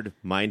weird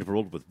mind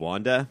world with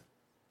Wanda,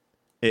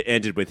 it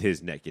ended with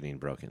his neck getting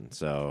broken.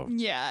 So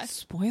yeah.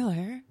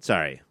 Spoiler.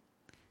 Sorry.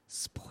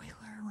 Spoiler,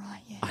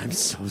 Ryan. I'm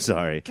so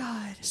sorry.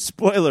 God.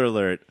 Spoiler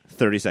alert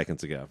 30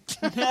 seconds ago.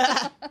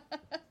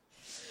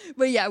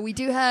 But yeah, we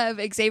do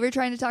have Xavier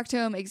trying to talk to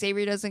him.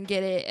 Xavier doesn't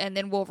get it. And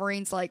then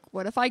Wolverine's like,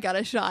 what if I got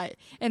a shot?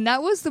 And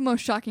that was the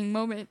most shocking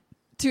moment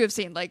to have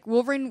seen. Like,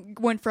 Wolverine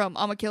went from,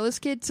 I'm going to kill this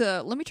kid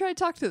to, let me try to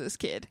talk to this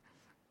kid.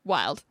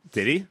 Wild.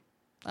 Did he?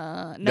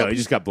 No, he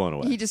just got blown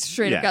away. He just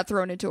straight up got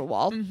thrown into a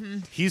wall. Mm-hmm.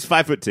 He's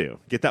 5'2".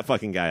 Get that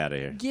fucking guy out of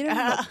here. Get him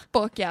the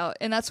fuck out.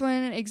 And that's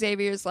when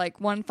Xavier's like,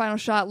 one final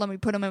shot, let me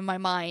put him in my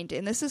mind.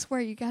 And this is where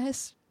you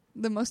guys...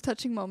 the most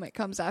touching moment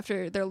comes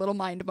after their little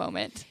mind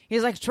moment.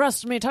 He's like,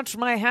 trust me, touch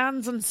my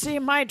hands and see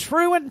my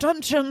true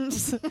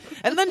intentions.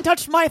 And then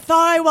touch my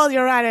thigh while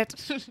you're at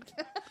it.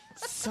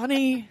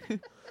 Sonny.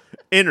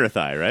 Inner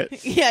thigh,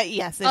 right? Yeah,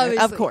 yes,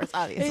 of course,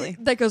 obviously.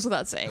 That goes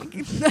without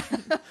saying.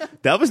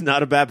 That was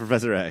not a bad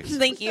Professor X.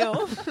 Thank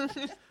you.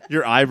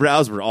 Your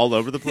eyebrows were all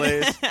over the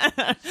place.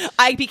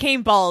 I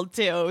became bald,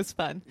 too. It was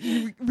fun.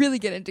 Really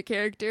get into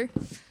character.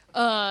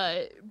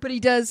 But he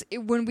does,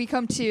 when we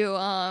come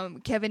to,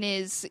 Kevin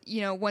is,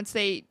 once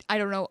they,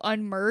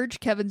 unmerge,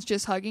 Kevin's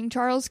just hugging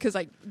Charles, because,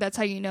 that's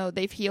how you know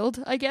they've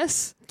healed, I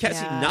guess.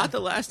 Cassie, not the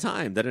last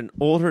time that an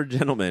older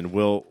gentleman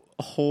will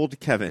hold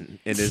Kevin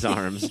in his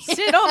arms.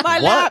 Sit on my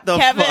lap,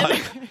 Kevin.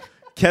 Fuck?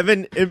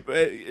 Kevin,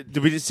 did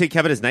we just say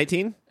Kevin is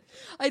 19?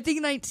 I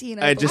think 19.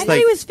 I thought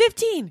he was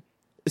 15.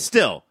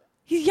 Still.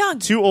 He's young.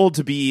 Too old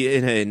to be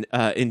in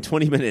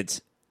 20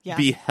 minutes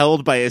be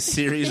held by a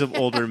series of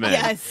older men.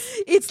 Yes.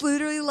 It's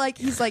literally like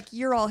he's like,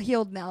 you're all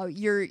healed now.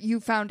 You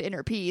found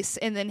inner peace.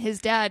 And then his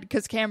dad,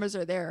 because cameras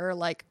are there, are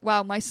like,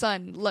 wow, my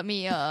son, let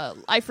me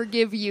I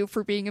forgive you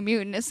for being a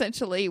mutant,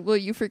 essentially. Will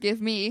you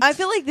forgive me? I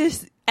feel like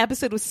this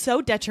episode was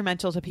so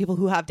detrimental to people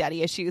who have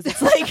daddy issues.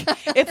 It's like,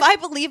 if I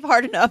believe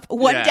hard enough,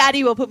 one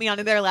daddy will put me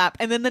onto their lap,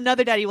 and then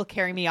another daddy will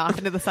carry me off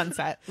into the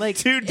sunset. Like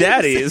Two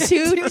daddies.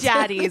 Two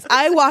daddies.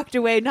 I walked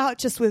away not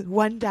just with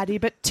one daddy,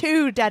 but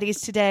two daddies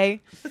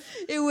today.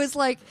 It was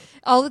like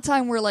all the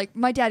time we're like,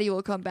 my daddy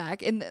will come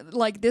back. And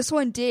like this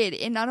one did.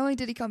 And not only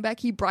did he come back,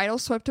 he bridal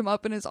swept him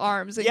up in his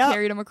arms and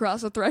carried him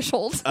across the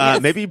threshold.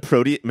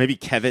 Maybe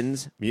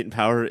Kevin's mutant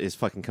power is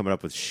fucking coming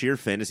up with sheer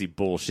fantasy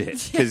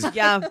bullshit. Because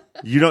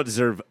you don't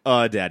deserve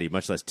a daddy,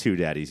 much less two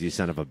daddies, you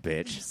son of a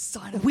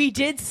bitch. We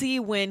did see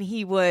when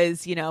he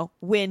was,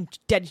 when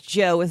Daddy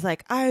Joe was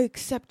like, I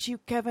accept you,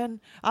 Kevin.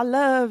 I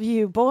love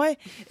you, boy.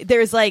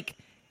 There's like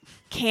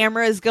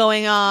cameras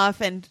going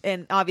off and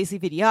obviously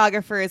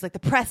videographers, like the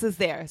press is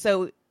there.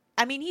 So,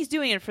 I mean, he's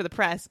doing it for the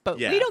press, but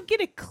we don't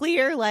get it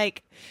clear,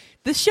 like,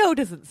 the show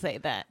doesn't say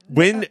that.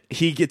 When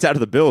he gets out of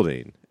the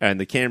building and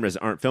the cameras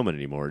aren't filming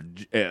anymore,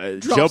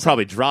 Joe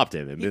probably dropped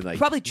him and been like,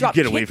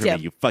 get away from me,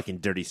 you fucking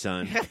dirty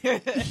son.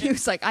 He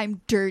was like, I'm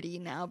dirty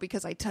now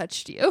because I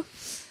touched you.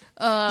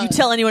 You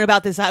tell anyone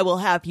about this, I will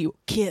have you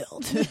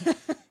killed.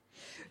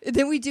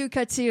 Then we do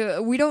cut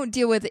to, we don't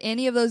deal with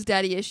any of those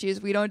daddy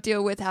issues. We don't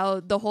deal with how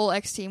the whole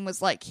X team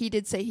was like, he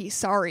did say he's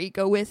sorry.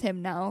 Go with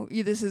him now.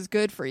 This is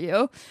good for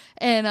you.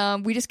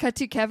 And we just cut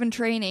to Kevin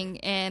training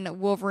and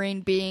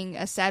Wolverine being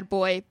a sad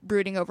boy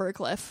brooding over a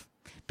cliff.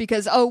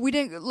 Because, we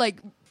didn't, like,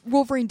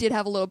 Wolverine did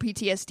have a little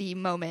PTSD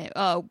moment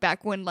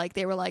back when, like,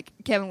 they were like,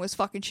 Kevin was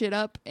fucking shit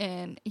up.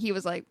 And he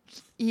was like,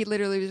 he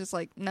literally was just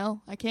like,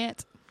 no, I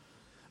can't.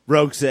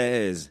 Rogue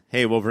says,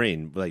 hey,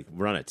 Wolverine, like,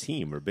 we're on a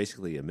team. We're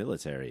basically a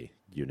military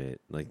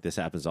unit. Like, this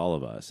happens to all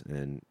of us.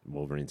 And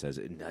Wolverine says,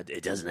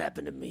 it doesn't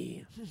happen to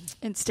me.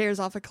 And stares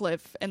off a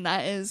cliff. And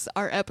that is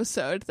our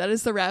episode. That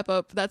is the wrap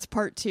up. That's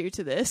part 2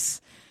 to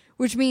this.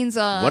 Which means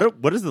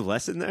what is the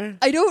lesson there?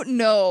 I don't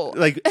know.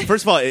 Like,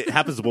 first of all, it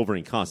happens to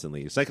Wolverine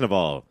constantly. Second of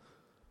all,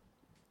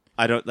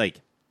 I don't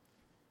like,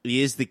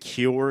 is the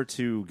cure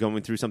to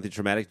going through something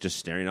traumatic just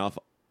staring off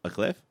a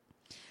cliff?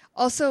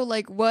 Also,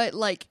 like, what,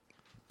 like,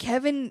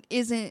 Kevin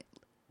isn't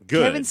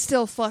good. Kevin's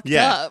still fucked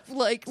up.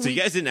 Like, so you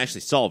guys didn't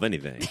actually solve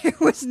anything. There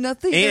was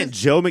nothing. And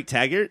Joe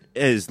McTaggart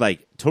is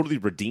like totally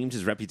redeemed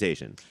his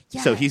reputation.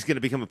 Yeah. So he's going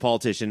to become a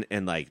politician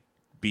and like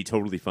be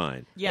totally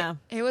fine. Yeah.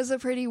 It was a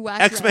pretty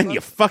wacky X-Men,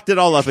 you fucked it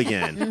all up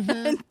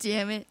again.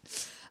 Damn it.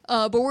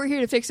 But we're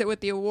here to fix it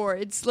with the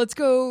awards. Let's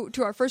go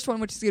to our first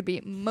one, which is going to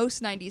be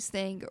most 90s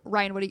thing.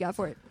 Ryan, what do you got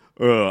for it?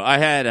 I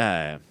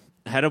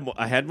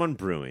had one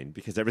brewing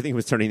because everything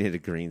was turning into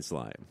green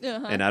slime.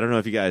 And I don't know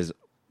if you guys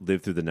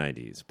lived through the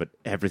 90s, but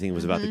everything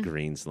was about the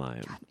green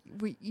slime.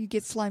 God, you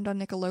get slimed on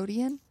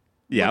Nickelodeon?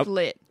 Yeah. Look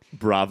lit.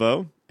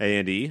 Bravo,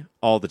 A&E,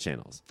 all the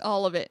channels.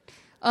 All of it.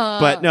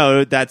 But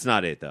no, that's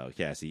not it, though,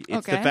 Cassie.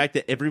 It's Okay. the fact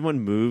that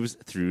everyone moves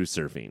through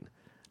surfing.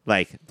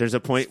 Like, there's a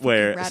point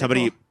where radical.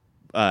 somebody,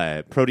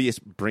 Proteus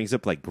brings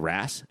up, like,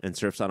 grass and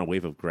surfs on a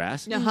wave of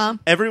grass. Uh-huh.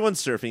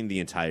 Everyone's surfing the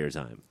entire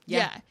time.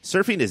 Yeah.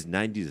 Surfing is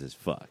 90s as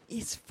fuck.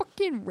 It's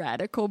fucking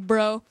radical,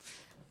 bro.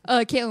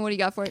 Caitlin, what do you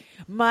got for it?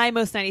 My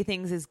most 90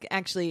 things is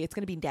actually, it's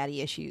going to be daddy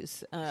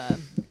issues.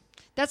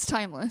 That's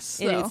timeless.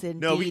 It though. is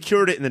indeed. No, we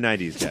cured it in the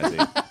 90s, Cassie.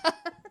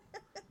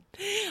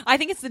 I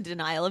think it's the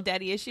denial of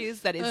daddy issues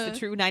that is the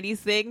true 90s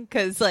thing,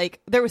 because like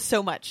there was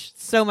so much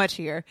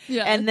here.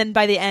 Yeah. And then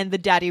by the end, the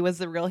daddy was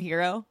the real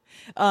hero.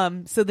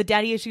 So the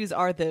daddy issues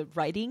are the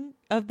writing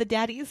of the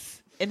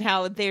daddies and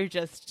how they're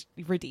just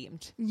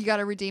redeemed. You got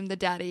to redeem the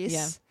daddies.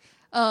 Yeah.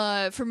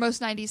 For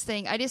most 90s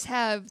thing, I just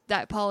have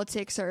that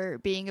politics are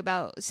being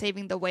about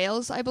saving the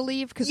whales, I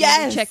believe. Because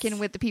when you check in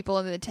with the people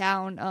in the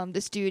town,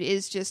 this dude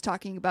is just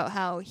talking about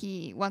how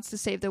he wants to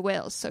save the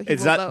whales. So he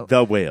It's will not vote.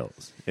 the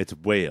whales. It's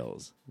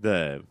Wales.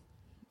 The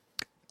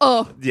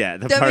part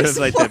makes of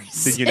like more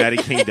the United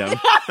Kingdom.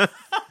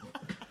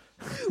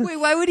 Wait,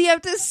 why would he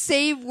have to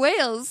save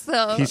whales,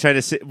 though? He's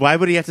trying to why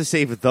would he have to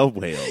save the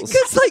whales?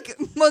 Because,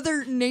 like,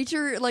 Mother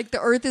Nature, like, the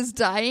earth is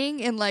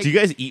dying, and, like... Do you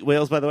guys eat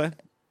whales, by the way?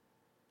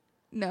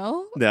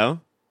 No?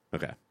 No?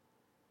 Okay.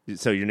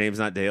 So your name's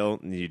not Dale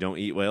and you don't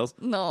eat whales?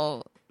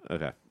 No.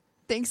 Okay.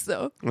 Thanks,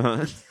 though.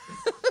 Uh-huh.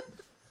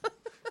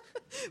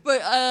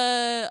 But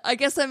I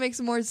guess that makes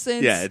more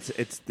sense. Yeah,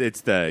 it's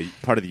the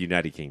part of the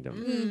United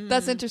Kingdom.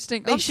 That's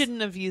interesting. They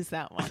shouldn't have used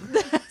that one.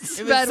 That's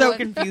It a bad was so one.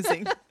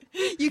 confusing.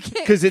 You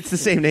can't... Because it's the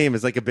same name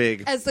as like a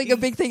big... As, like, a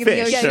big thing in the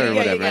Fish, ocean. or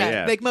whatever,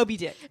 yeah. Like Moby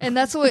Dick. And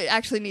that's what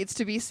actually needs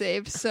to be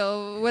saved.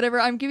 So whatever,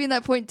 I'm giving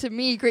that point to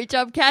me. Great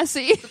job,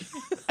 Cassie.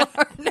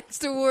 Our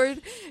next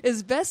award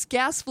is Best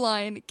Gas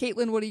Line.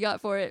 Caitlin, what do you got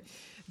for it?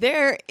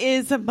 There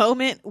is a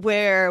moment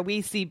where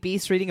we see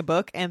Beast reading a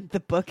book and the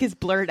book is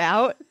blurred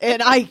out,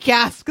 and I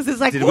gasp because it's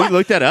like, Did what? we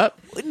look that up?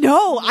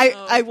 No,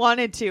 I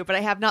wanted to, but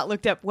I have not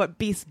looked up what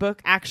Beast's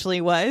book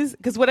actually was.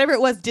 Because whatever it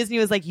was, Disney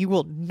was like, you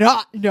will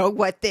not know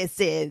what this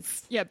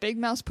is. Yeah, Big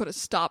Mouse put a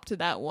stop to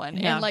that one.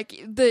 Yeah. And like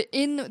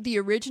in the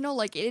original,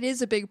 like it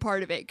is a big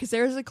part of it because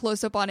there's a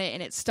close up on it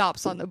and it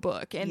stops on the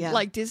book. And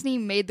like Disney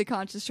made the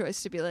conscious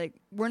choice to be like,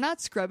 we're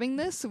not scrubbing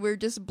this, we're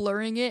just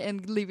blurring it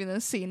and leaving the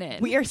scene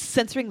in. We are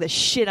censoring the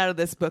shit out of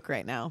this book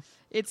right now.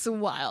 It's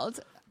wild.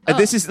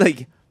 This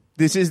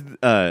is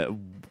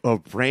a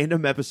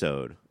random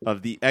episode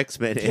of the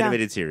X-Men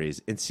animated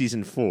series in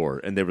season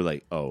 4, and they were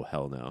like, "Oh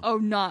hell no! Oh,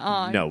 not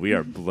on. No, we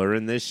are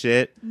blurring this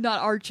shit.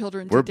 Not our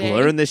children. We're today.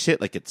 blurring this shit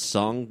like it's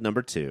song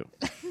number 2."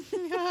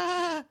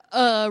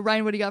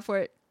 Ryan, what do you got for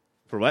it?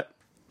 For what?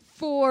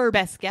 For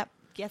Best guess.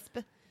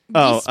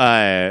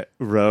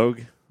 Rogue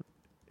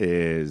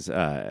is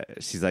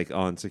she's like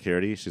on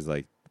security. She's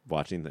like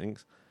watching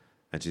things,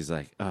 and she's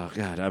like, "Oh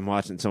God, I'm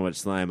watching so much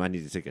slime. I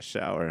need to take a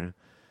shower."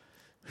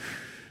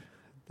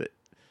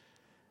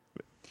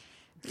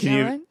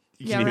 Can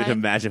you even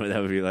imagine what that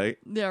would be like?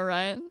 Yeah,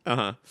 Ryan.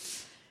 Uh-huh.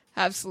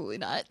 Absolutely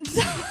not.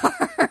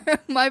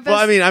 My best. Well,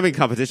 I mean, I'm in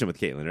competition with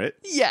Caitlin, right?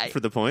 Yeah. For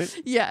the point.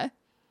 Yeah.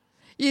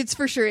 It's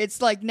for sure.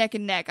 It's like neck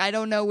and neck. I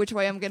don't know which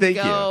way I'm going to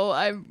go. You.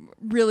 I'm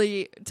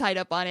really tied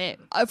up on it.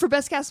 For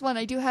Best Cast 1,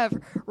 I do have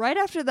right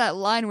after that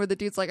line where the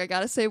dude's like, I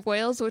gotta save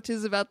whales, which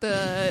is about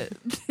the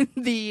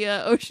the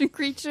ocean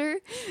creature.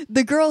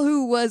 The girl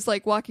who was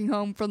like walking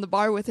home from the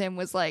bar with him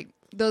was like,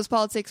 those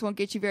politics won't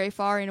get you very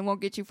far, and it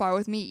won't get you far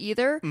with me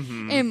either.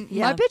 Mm-hmm. And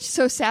my bitch is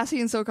so sassy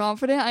and so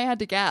confident, I had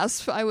to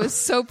gasp. I was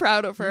so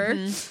proud of her.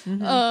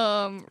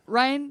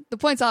 Ryan, the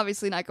point's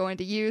obviously not going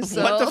to you,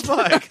 so what the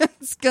fuck?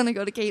 It's gonna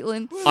go to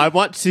Caitlin. I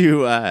want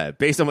to,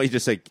 based on what you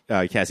just said,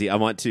 Cassie, I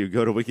want to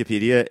go to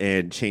Wikipedia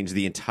and change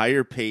the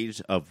entire page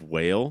of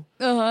whale,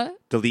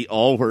 delete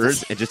all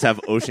words, and just have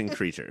ocean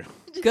creature.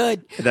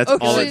 Good. That's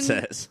ocean all it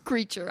says.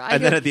 Creature.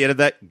 And then at the end of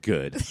that,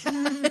 good.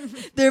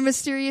 They're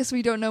mysterious.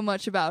 We don't know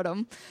much about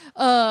them.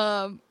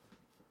 Our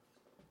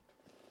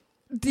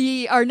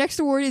next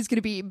award is going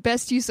to be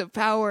Best Use of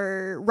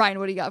Power. Ryan,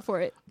 what do you got for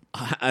it?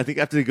 I think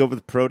I have to go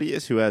with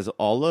Proteus, who has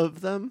all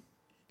of them.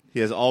 He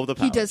has all of the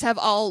power. He does have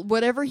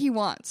whatever he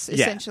wants,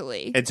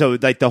 essentially. And so,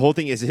 like, the whole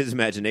thing is his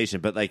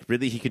imagination, but, like,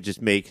 really he could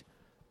just make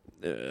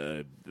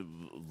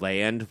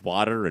land,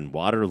 water, and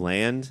water,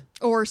 land.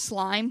 Or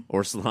slime.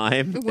 Or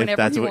slime, Whenever if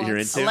that's he what wants. you're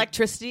into.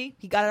 Electricity.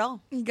 He got it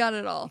all. He got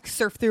it all.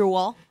 Surf through a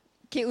wall.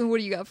 Caitlin, what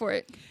do you got for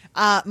it?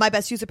 My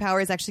best use of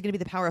power is actually going to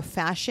be the power of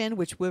fashion,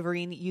 which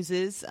Wolverine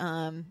uses.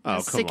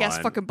 Sick-ass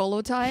fucking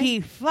bolo tie. He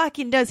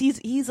fucking does.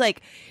 He's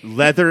like...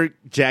 Leather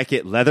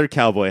jacket, leather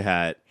cowboy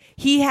hat.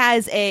 He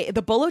has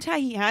the bolo tie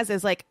he has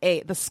is like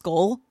the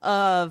skull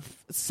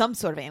of some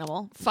sort of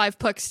animal.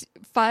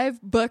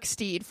 $5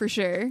 steed for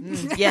sure.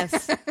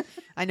 Yes.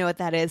 I know what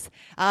that is.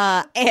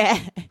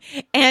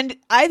 And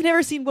I've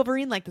never seen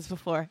Wolverine like this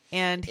before.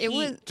 And it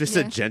was just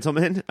a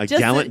gentleman,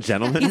 gallant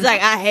gentleman. He's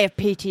like, I have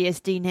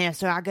PTSD now,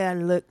 so I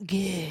gotta look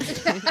good.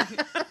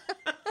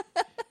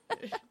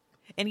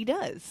 And he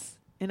does.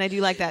 And I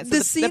do like that.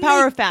 So the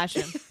power of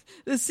fashion.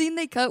 The scene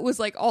they cut was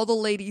like all the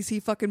ladies he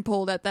fucking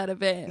pulled at that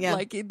event. Yeah.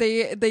 Like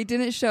they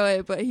didn't show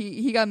it, but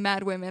he got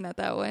mad women at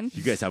that one.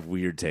 You guys have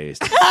weird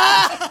taste.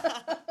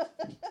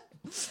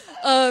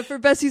 For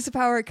best use of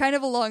power, kind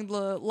of along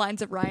the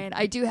lines of Ryan,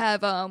 I do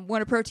have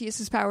one of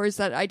Proteus's powers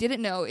that I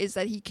didn't know is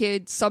that he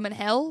could summon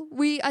hell.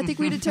 I think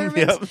we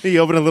determined. Yep, he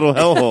opened a little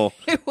hellhole.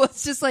 It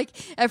was just like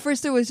at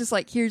first it was just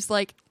like here's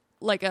like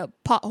a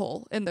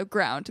pothole in the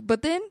ground,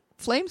 but then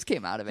flames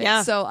came out of it.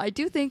 Yeah. So I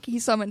do think he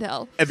summoned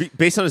hell.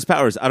 Based on his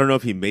powers, I don't know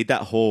if he made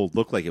that hole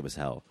look like it was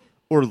hell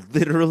or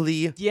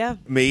literally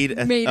made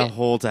a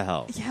hole to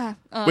hell. Yeah.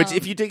 Which,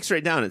 if you dig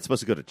straight down, it's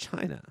supposed to go to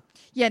China.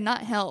 Yeah,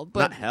 not hell. But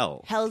not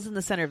hell. Hell's in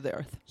the center of the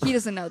earth. He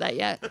doesn't know that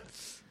yet.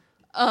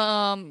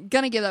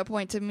 Gonna give that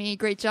point to me.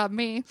 Great job,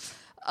 me.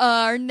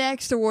 Our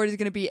next award is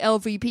going to be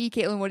LVP.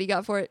 Caitlin, what do you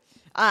got for it?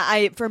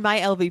 For my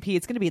LVP,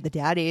 it's going to be the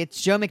daddy.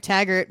 It's Joe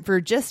McTaggart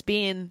for just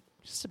being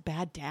just a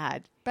bad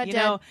dad. You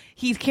know,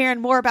 he's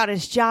caring more about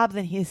his job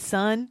than his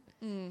son.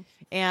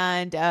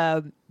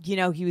 And,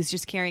 he was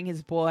just carrying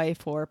his boy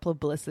for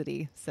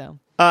publicity. So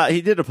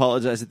he did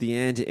apologize at the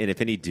end. And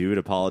if any dude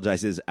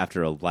apologizes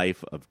after a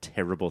life of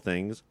terrible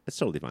things, it's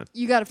totally fine.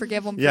 You got to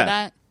forgive him for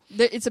that.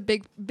 It's a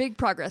big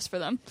progress for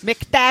them.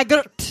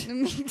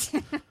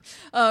 McTaggart.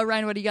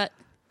 Ryan, what do you got?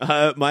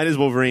 Mine is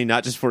Wolverine,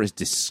 not just for his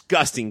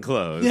disgusting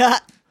clothes.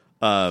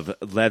 Of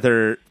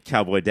leather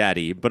cowboy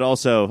daddy, but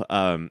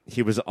also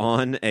he was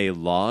on a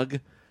log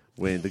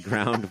when the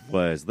ground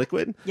was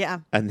liquid. Yeah.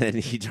 And then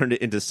he turned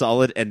it into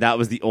solid, and that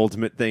was the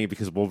ultimate thing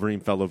because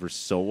Wolverine fell over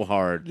so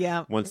hard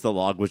once the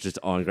log was just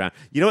on ground.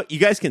 You know what? You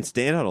guys can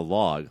stand on a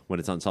log when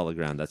it's on solid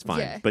ground. That's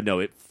fine. Yeah. But no,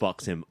 it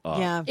fucks him up.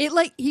 Yeah.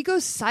 He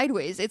goes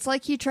sideways. It's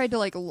like he tried to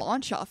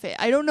launch off it.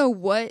 I don't know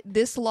what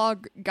this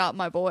log got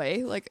my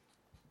boy.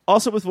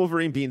 Also, with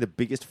Wolverine being the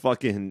biggest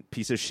fucking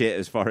piece of shit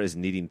as far as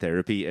needing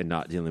therapy and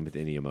not dealing with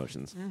any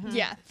emotions.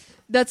 Yeah.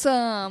 That's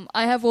I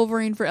have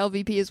Wolverine for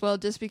LVP as well,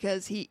 just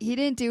because he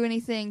didn't do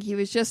anything. He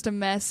was just a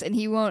mess, and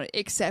he won't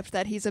accept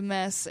that he's a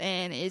mess,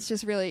 and it's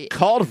just really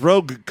Called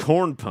Rogue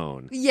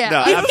Cornpone. Yeah.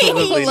 No,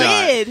 absolutely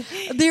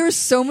not. There were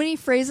so many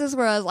phrases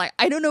where I was like,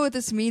 I don't know what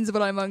this means,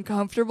 but I'm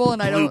uncomfortable,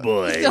 and I don't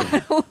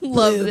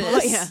love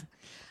this. Yeah.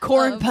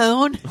 Corn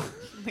pone.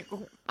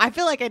 I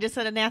feel like I just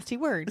said a nasty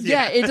word.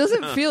 Yeah, it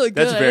doesn't feel good.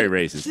 That's very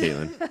racist,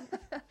 Caitlin.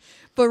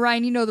 But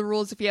Ryan, you know the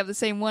rules. If you have the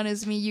same one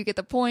as me, you get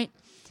the point.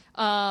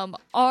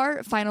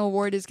 Our final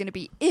award is going to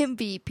be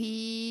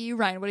MVP.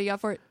 Ryan, what do you got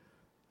for it?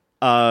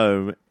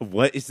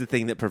 What is the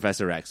thing that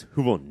Professor X,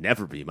 who will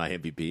never be my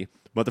MVP,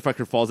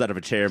 motherfucker falls out of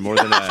a chair more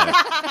than a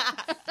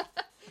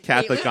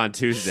Catholic on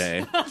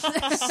Tuesday.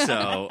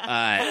 So,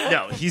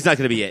 no, he's not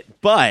going to be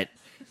it. But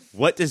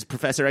what does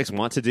Professor X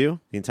want to do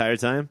the entire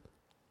time?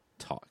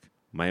 Talk.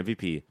 My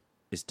MVP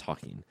is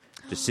talking.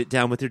 Just sit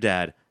down with your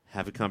dad,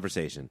 have a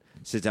conversation.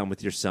 Sit down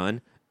with your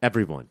son,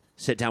 everyone.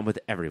 Sit down with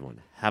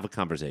everyone. Have a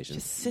conversation.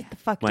 Just sit the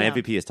fuck My down.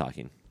 MVP is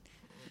talking.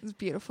 It's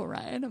beautiful,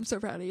 Ryan. I'm so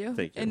proud of you.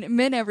 Thank you. And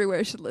men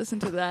everywhere should listen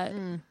to that.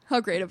 How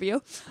great of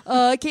you.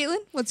 Caitlin,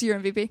 what's your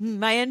MVP?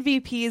 My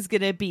MVP is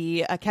going to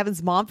be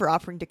Kevin's mom for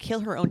offering to kill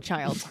her own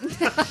child.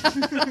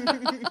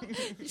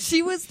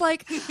 She was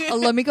like,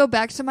 let me go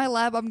back to my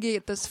lab. I'm going to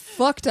get this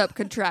fucked up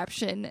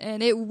contraption,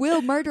 and it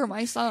will murder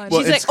my son.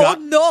 Well, She's like, oh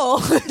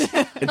no.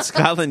 In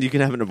Scotland, you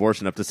can have an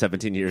abortion up to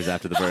 17 years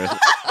after the birth.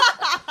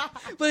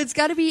 But it's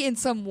got to be in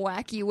some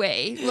wacky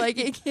way.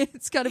 Like,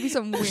 it's got to be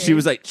some weird. She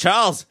was like,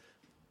 Charles,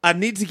 I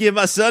need to give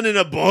my son an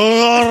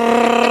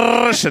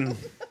abortion.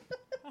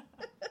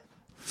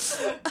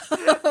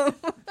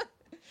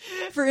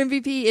 For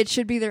MVP, it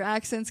should be their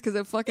accents because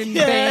it fucking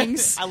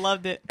bangs. I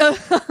loved it.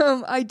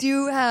 I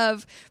do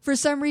have, for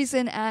some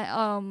reason, at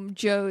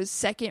Joe's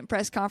second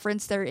press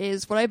conference, there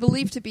is what I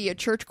believe to be a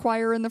church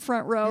choir in the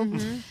front row.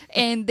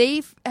 And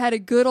they've had a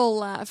good old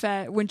laugh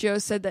at when Joe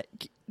said that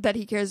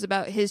he cares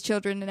about his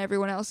children and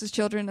everyone else's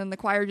children, and the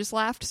choir just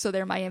laughed, so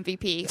they're my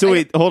MVP. So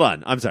wait, hold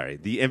on. I'm sorry.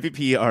 The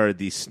MVP are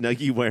the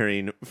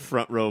Snuggie-wearing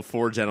front row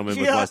 4 gentlemen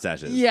with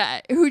mustaches.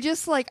 Yeah, who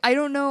just like, I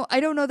don't know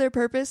their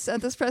purpose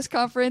at this press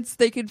conference.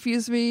 They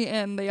confuse me,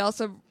 and they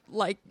also,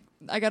 like,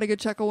 I got a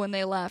good chuckle when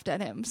they laughed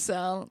at him,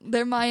 so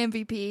they're my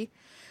MVP.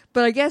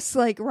 But I guess,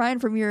 like, Ryan,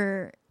 from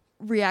your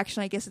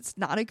reaction, I guess it's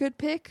not a good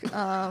pick.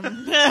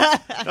 I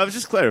was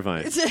just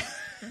clarifying.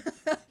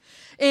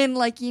 And,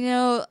 like, you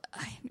know,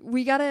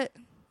 we gotta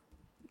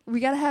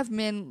have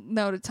men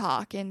know to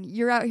talk, and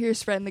you're out here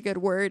spreading the good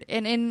word.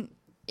 And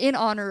in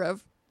honor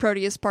of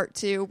Proteus Part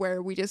 2, where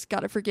we just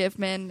gotta forgive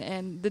men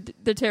and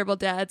the terrible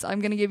dads, I'm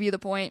gonna give you the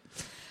point.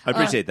 I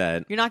appreciate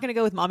that. You're not going to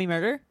go with mommy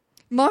murder?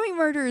 Mommy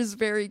murder is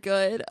very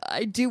good.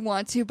 I do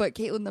want to, but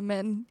Caitlin, the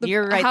men...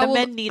 You're right. The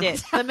men need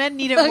it. The men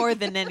need it more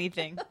than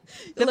anything.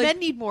 The men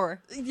need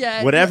more.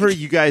 Yeah. Whatever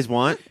you guys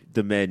want,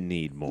 the men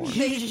need more.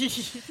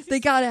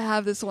 They gotta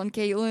have this one,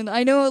 Caitlin.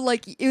 I know,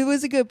 like, it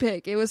was a good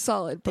pick. It was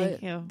solid,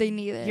 but they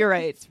need it. You're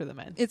right. It's for the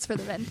men. It's for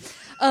the men.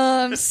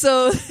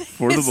 So...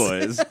 For the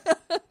boys.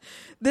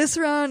 This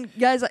round,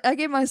 guys, I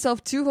gave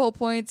myself 2 whole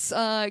points.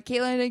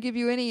 Caitlin, I didn't give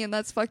you any, and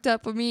that's fucked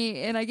up of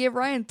me. And I gave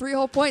Ryan 3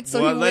 whole points, so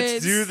he wins.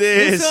 Let's do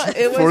this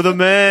It for the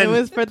men. It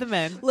was for the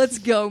men. Let's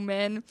go,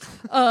 men.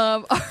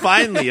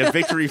 Finally, a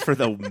victory for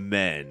the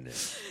men.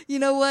 You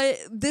know what?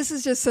 This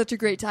is just such a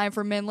great time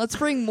for men. Let's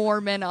bring more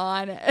men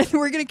on. And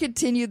we're going to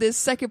continue this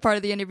second part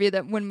of the interview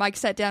that when Mike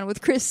sat down with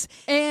Chris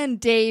and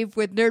Dave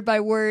with Nerd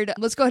by Word.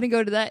 Let's go ahead and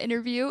go to that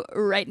interview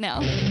right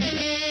now.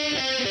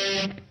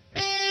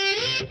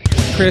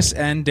 Chris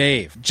and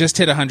Dave just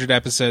hit 100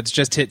 episodes,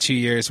 just hit 2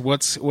 years.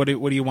 What do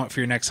you want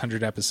for your next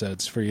 100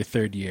 episodes for your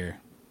 3rd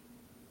year?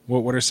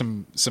 What are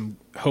some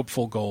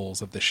hopeful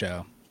goals of the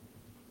show?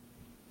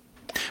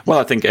 Well,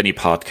 I think any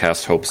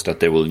podcast hopes that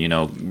they will,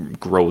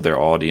 grow their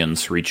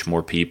audience, reach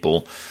more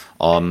people.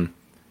 That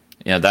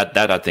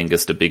I think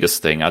is the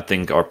biggest thing. I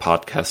think our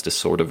podcast is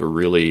sort of a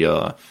really,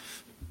 a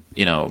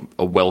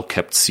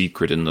well-kept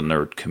secret in the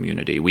nerd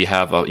community. We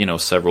have,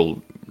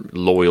 several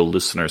loyal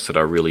listeners that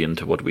are really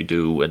into what we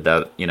do, and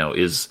that,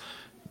 is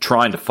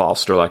trying to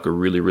foster like a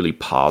really, really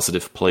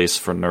positive place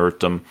for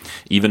nerddom.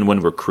 Even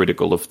when we're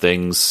critical of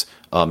things,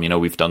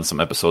 we've done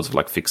some episodes of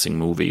like fixing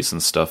movies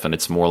and stuff, and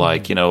it's more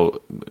like,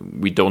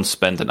 we don't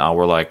spend an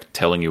hour like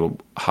telling you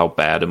how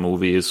bad a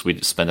movie is. We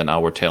spend an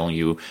hour telling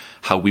you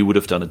how we would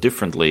have done it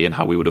differently and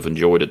how we would have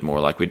enjoyed it more.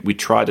 Like we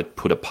try to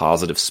put a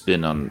positive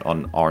spin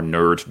on our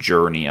nerd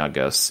journey, I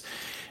guess.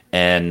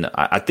 And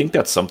I think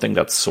that's something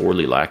that's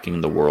sorely lacking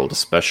in the world,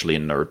 especially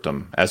in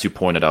nerddom. As you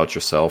pointed out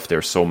yourself,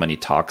 there's so many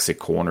toxic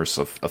corners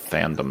of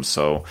fandom.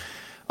 So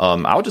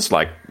I would just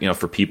like,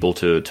 for people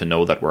to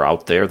know that we're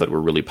out there, that we're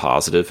really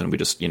positive, and we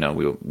just,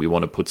 we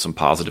want to put some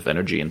positive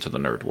energy into the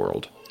nerd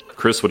world.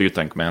 Chris, what do you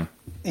think, man?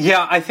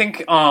 Yeah, I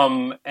think,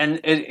 and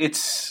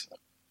it's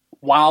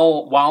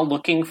while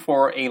looking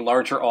for a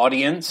larger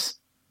audience,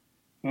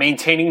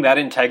 maintaining that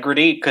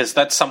integrity, because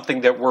that's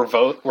something that we're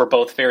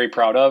both very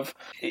proud of.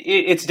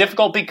 It's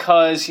difficult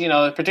because, you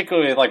know,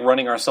 particularly like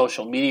running our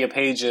social media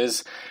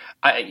pages,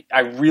 I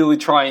really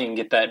try and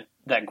get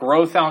that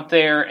growth out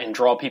there and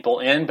draw people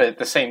in, but at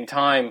the same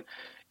time,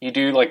 you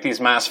do like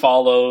these mass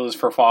follows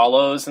for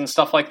follows and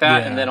stuff like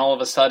that, and then all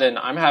of a sudden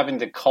I'm having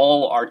to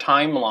cull our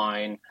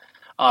timeline,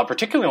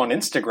 particularly on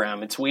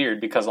Instagram. It's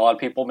weird because a lot of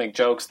people make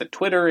jokes that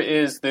Twitter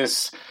is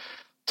this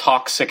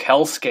toxic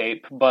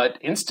hellscape,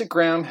 but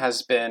Instagram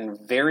has been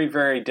very,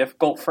 very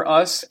difficult for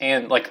us,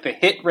 and like the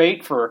hit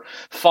rate for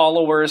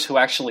followers who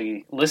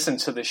actually listen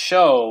to the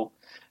show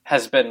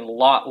has been a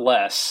lot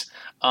less.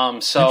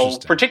 So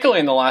particularly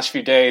in the last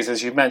few days,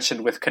 as you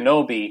mentioned with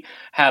Kenobi,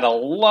 had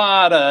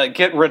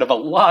get rid of a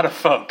lot of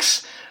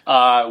folks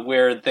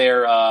where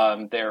their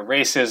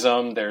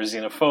racism, their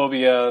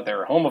xenophobia,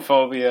 their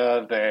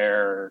homophobia,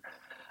 their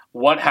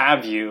what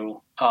have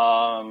you,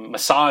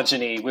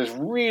 misogyny was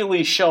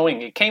really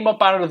showing. It came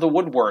up out of the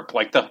woodwork,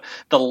 like the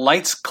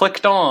lights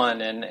clicked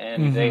on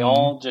and they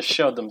all just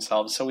showed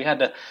themselves. So we had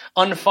to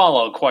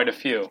unfollow quite a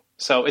few.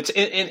 So it's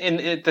in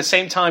at the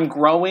same time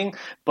growing,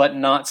 but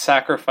not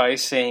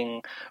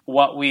sacrificing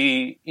what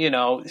we, you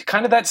know,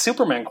 kind of that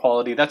Superman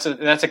quality. That's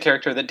a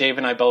character that Dave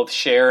and I both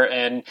share.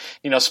 And,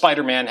 you know,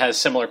 Spider-Man has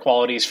similar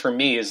qualities for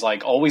me, is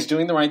like always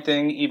doing the right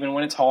thing, even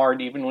when it's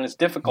hard, even when it's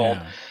difficult.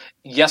 Yeah.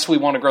 Yes, we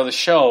want to grow the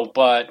show,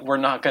 but we're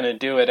not going to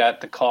do it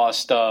at the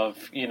cost of,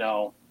 you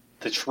know,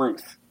 the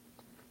truth.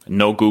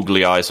 No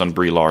googly eyes on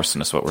Brie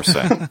Larson is what we're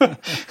saying.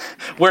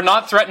 We're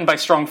not threatened by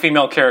strong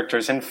female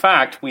characters. In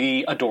fact,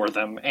 we adore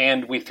them,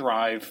 and we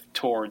thrive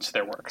towards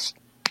their works.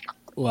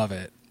 Love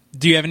it.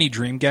 Do you have any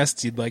dream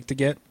guests you'd like to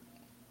get?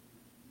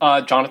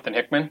 Jonathan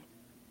Hickman.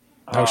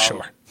 Oh,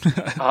 sure.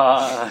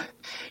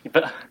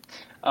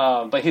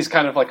 But he's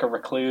kind of like a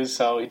recluse,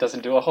 so he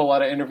doesn't do a whole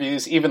lot of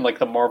interviews. Even like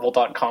the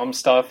Marvel.com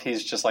stuff,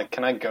 he's just like,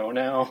 can I go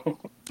now?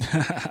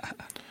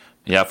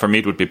 Yeah, for me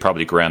it would be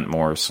probably Grant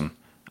Morrison.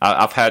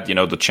 I've had, you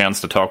know, the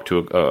chance to talk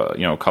to,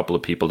 you know, a couple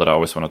of people that I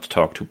always wanted to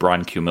talk to.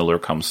 Brian Q. Miller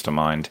comes to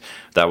mind.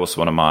 That was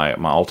one of my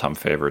all-time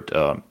favorite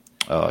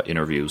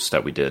interviews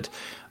that we did.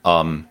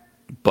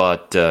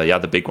 But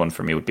the big one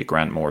for me would be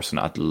Grant Morrison.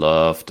 I'd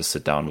love to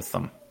sit down with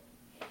them.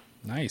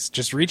 Nice.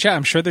 Just reach out.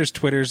 I'm sure there's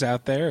Twitters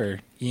out there or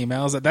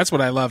emails. That's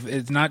what I love.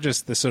 It's not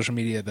just the social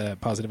media, the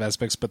positive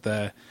aspects, but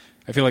I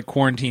feel like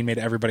quarantine made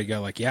everybody go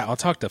like, yeah, I'll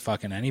talk to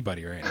fucking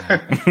anybody right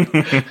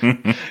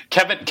now.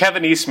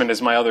 Kevin Eastman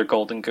is my other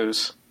golden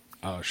goose.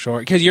 Oh, sure.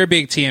 Because you're a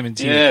big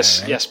TMNT Yes,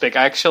 guy, right? Yes, big.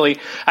 Actually,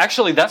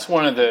 that's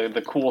one of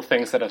the cool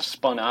things that have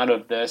spun out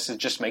of this is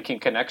just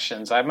making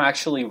connections. I'm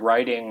actually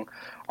writing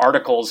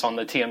articles on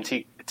the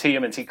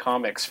TMNT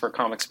comics for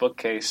Comics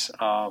Bookcase,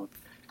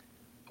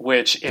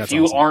 which if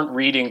you aren't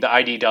reading the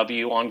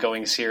IDW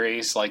ongoing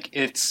series, like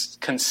it's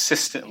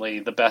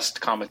consistently the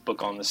best comic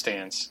book on the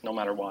stands, no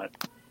matter what.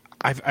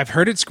 I've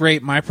heard it's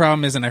great. My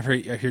problem is, and I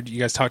heard you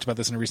guys talked about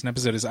this in a recent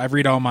episode, is I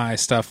read all my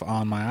stuff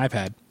on my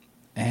iPad,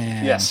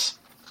 and yes.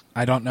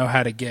 I don't know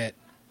how to get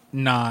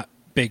not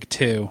Big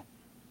Two.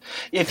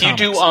 If you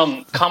do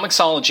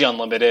Comixology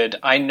Unlimited,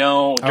 I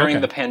know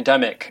during the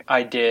pandemic,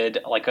 I did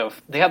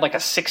they had like a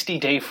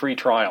 60-day free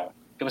trial.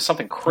 It was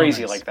something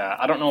crazy like that.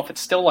 I don't know if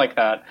it's still like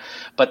that,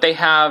 but they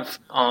have,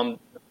 I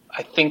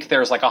think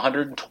there's like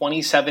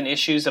 127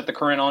 issues of the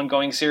current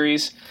ongoing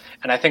series,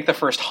 and I think the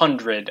first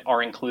 100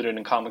 are included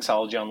in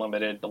Comixology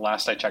Unlimited. The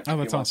last I checked a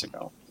few months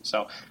ago.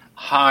 So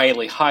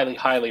highly, highly,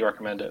 highly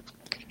recommend it.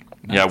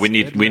 Nice. Yeah, we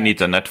need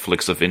the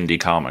Netflix of indie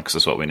comics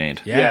is what we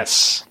need.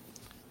 Yes.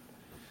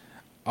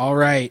 All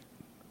right.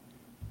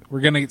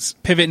 We're going to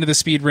pivot into the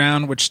speed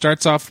round, which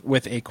starts off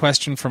with a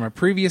question from a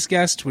previous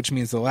guest, which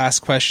means the last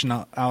question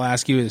I'll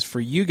ask you is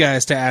for you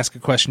guys to ask a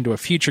question to a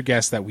future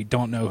guest that we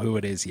don't know who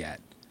it is yet.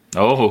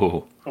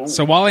 Oh.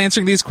 So while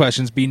answering these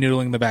questions, be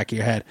noodling the back of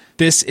your head.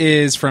 This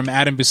is from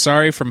Adam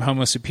Busari from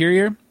Homo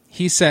Superior.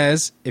 He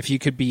says, if you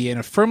could be in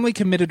a firmly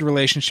committed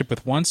relationship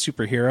with one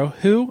superhero,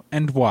 who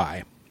and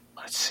why?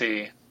 Let's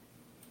see.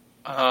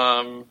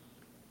 So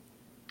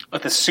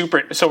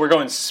we're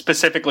going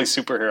specifically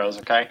superheroes,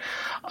 okay?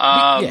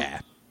 Yeah.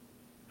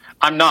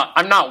 I'm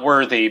not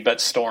worthy,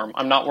 but Storm.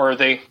 I'm not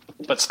worthy,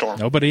 but Storm.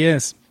 Nobody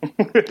is.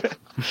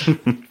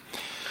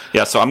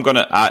 Yeah, so I'm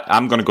gonna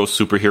go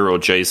superhero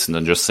Jason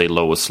and just say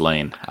Lois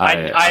Lane.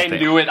 I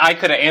knew it. I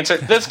could have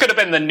answered. This could have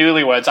been the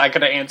Newlyweds. I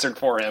could have answered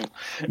for him.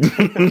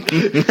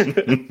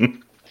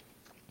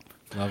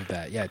 Love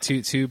that. Yeah,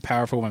 two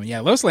powerful women.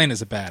 Yeah, Lois Lane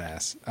is a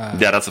badass.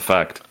 Yeah, that's a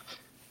fact.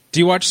 Do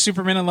you watch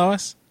Superman and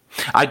Lois?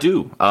 I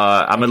do.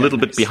 I'm a little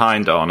bit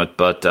behind on it,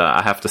 but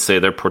I have to say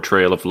their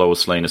portrayal of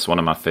Lois Lane is one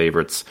of my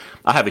favorites.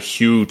 I have a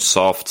huge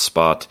soft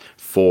spot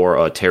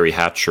for Terry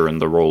Hatcher in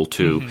the role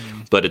too,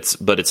 but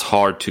it's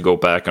hard to go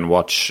back and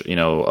watch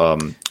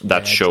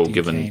that show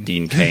given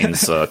Dean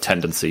Cain's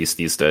tendencies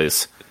these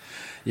days.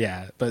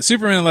 Yeah, but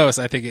Superman and Lois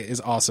I think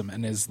is awesome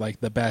and is like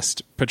the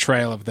best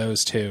portrayal of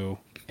those two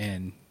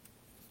in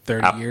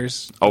 30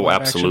 years. Oh,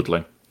 absolutely.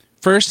 Action.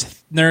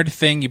 First nerd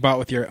thing you bought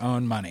with your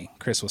own money.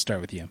 Chris, we'll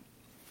start with you.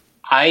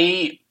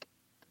 I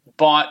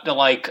bought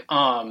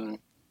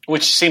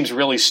which seems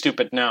really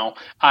stupid now.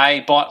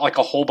 I bought like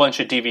a whole bunch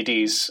of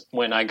DVDs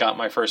when I got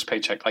my first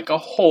paycheck, like a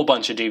whole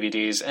bunch of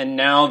DVDs, and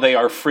now they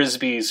are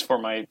Frisbees for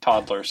my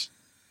toddlers.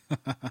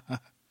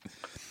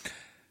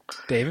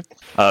 David?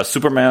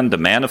 Superman, the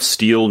Man of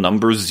Steel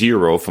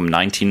 #0 from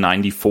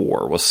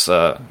 1994 was.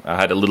 I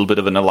had a little bit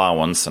of an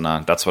allowance, and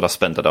that's what I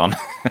spent it on.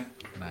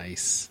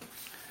 Nice.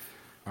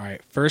 All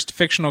right. First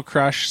fictional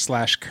crush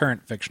 /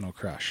 current fictional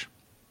crush.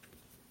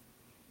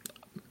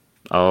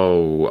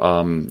 Oh,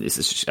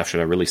 should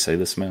I really say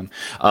this, man?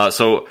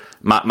 So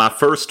my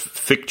first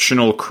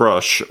fictional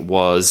crush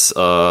was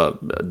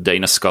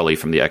Dana Scully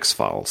from the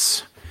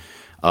X-Files.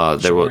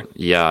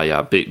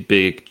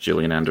 Big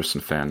Gillian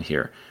Anderson fan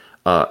here.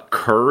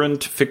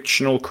 Current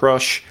fictional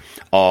crush,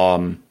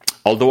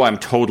 although I'm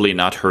totally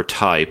not her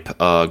type,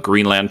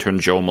 Green Lantern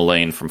Joe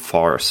Mullane from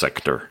Far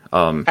Sector.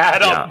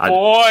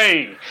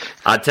 Boy!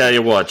 I tell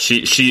you what,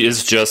 she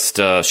is just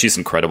she's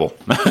incredible.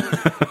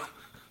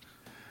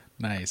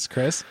 Nice.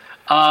 Chris?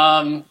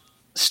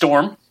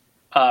 Storm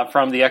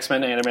from the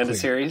X-Men animated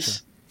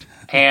series.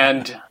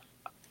 And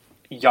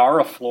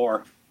Yara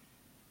Flor.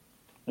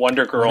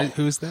 Wonder Girl.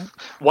 Who's that?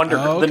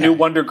 The new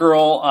Wonder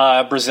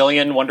Girl,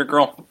 Brazilian Wonder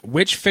Girl.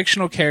 Which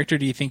fictional character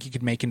do you think you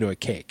could make into a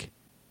cake?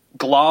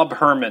 Glob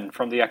Herman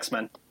from the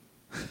X-Men.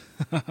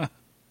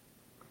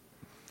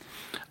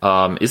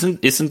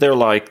 Isn't there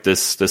like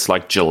this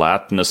like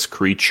gelatinous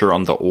creature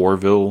on the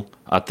Orville?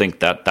 I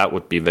think that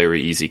would be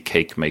very easy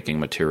cake making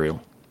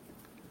material.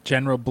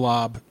 General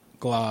Glob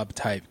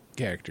type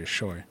character,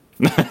 sure.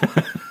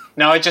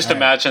 Now I just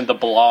imagined the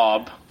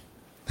Blob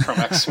from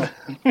X-Men.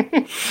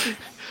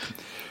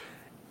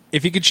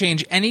 If you could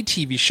change any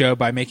TV show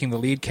by making the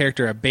lead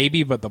character a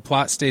baby but the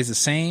plot stays the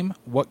same,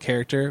 what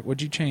character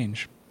would you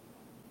change?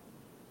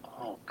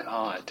 Oh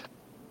God.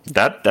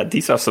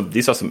 These are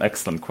some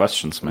excellent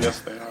questions, man. Yes,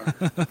 they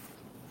are.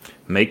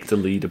 Make the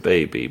lead a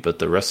baby, but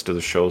the rest of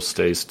the show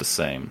stays the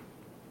same.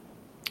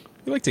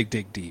 We like to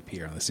dig deep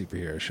here on the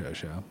Superhero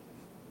Show.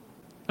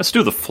 Let's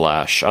do the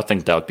Flash. I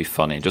think that would be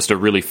funny. Just a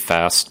really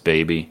fast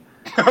baby.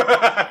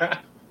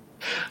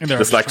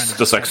 Just like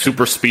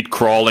super speed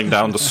crawling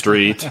down the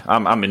street.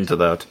 I'm into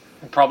that.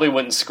 Probably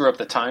wouldn't screw up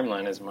the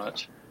timeline as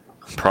much.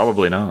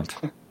 Probably not.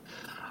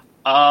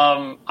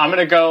 I'm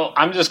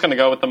just gonna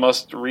go with the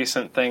most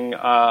recent thing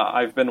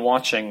I've been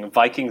watching,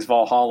 Vikings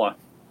Valhalla.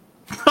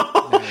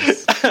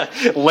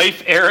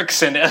 Leif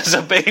Erikson as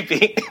a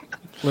baby.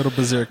 Little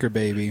berserker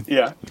baby.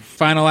 Yeah.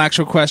 Final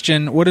actual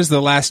question. What is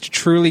the last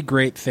truly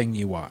great thing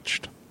you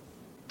watched?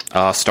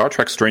 Star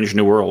Trek Strange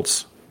New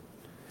Worlds.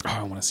 Oh,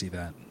 I want to see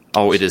that.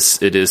 Oh, it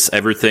is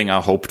everything I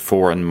hoped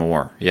for and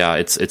more. Yeah,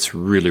 it's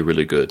really,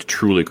 really good.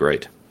 Truly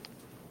great.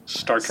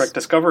 Star Trek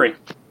Discovery.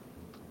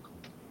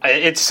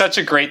 It's such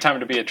a great time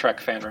to be a Trek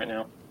fan right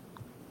now.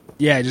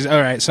 Yeah, all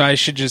right. So I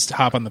should just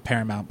hop on the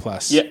Paramount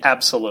Plus. Yeah,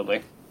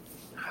 absolutely.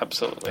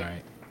 Absolutely. All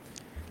right.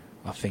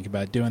 I'll think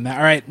about doing that.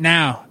 All right,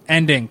 now,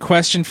 ending.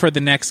 Question for the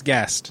next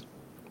guest.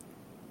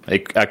 Hey,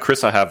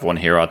 Chris, I have one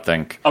here, I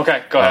think.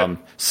 Okay, go ahead.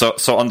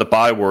 So on the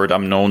Byword,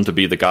 I'm known to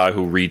be the guy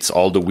who reads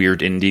all the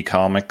weird indie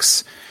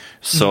comics.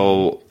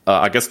 So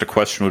I guess the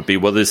question would be,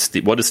 what is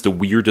the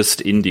weirdest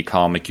indie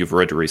comic you've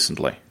read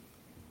recently?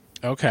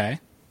 Okay.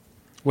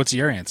 What's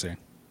your answer?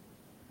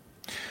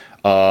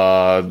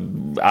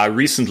 I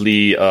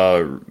recently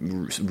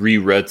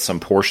reread some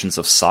portions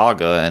of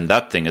Saga, and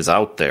that thing is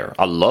out there.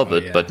 I love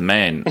it, but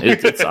man,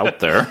 it's out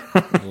there.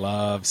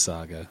 Love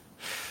Saga.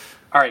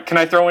 All right, can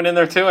I throw one in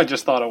there too? I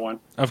just thought of one.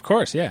 Of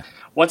course, yeah.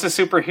 What's a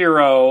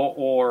superhero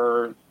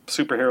or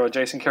superhero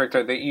adjacent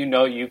character that you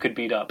know you could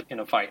beat up in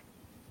a fight?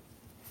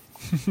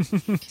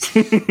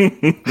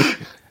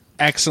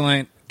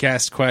 Excellent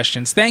guest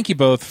questions. Thank you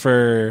both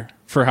for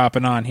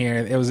hopping on here.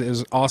 It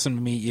was awesome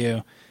to meet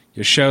you.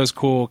 Your show's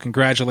cool.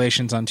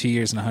 Congratulations on 2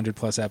 years and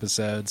 100+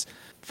 episodes.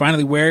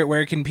 Finally,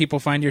 where can people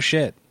find your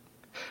shit?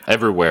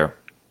 Everywhere.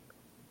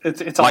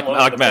 It's all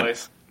over the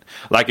place.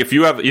 Like if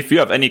you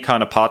have any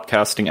kind of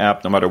podcasting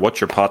app, no matter what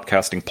your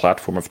podcasting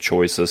platform of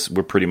choice is,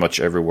 we're pretty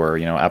much everywhere.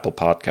 You know, Apple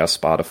Podcasts,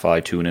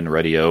 Spotify, TuneIn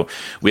Radio.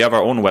 We have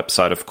our own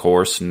website, of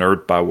course,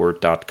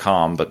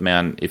 nerdbyword.com. But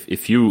man,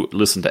 if you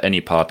listen to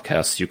any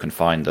podcasts, you can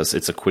find us.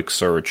 It's a quick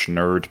search,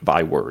 Nerd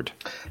by Word.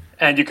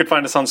 And you can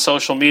find us on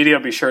social media.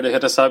 Be sure to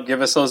hit us up.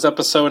 Give us those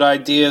episode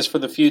ideas for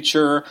the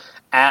future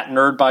at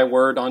Nerd by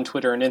Word on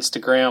Twitter and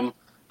Instagram.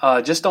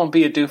 Just don't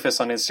be a doofus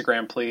on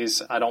Instagram,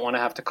 please. I don't want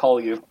to have to call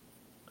you.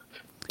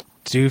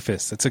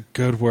 Doofus. That's a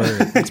good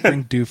word. Let's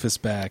bring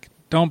doofus back.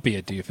 Don't be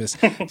a doofus.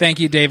 Thank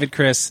you, David,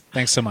 Chris.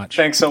 Thanks so much.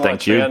 Thanks so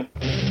much, man.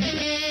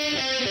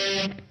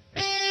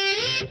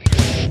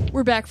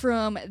 We're back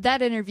from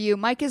that interview.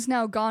 Mike is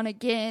now gone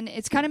again.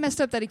 It's kind of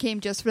messed up that he came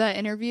just for that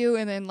interview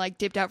and then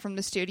dipped out from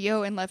the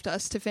studio and left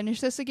us to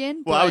finish this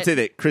again. Well, I would say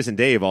that Chris and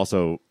Dave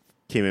also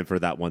came in for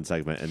that one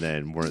segment and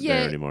then weren't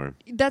there anymore.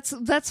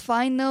 That's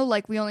fine though.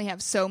 Like we only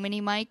have so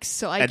many mics,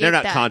 so I and get they're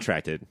not that.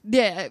 contracted.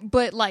 Yeah,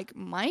 but like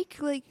Mike,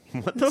 like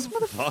What this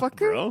the fuck, motherfucker,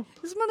 bro?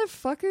 this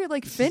motherfucker,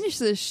 like finish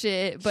this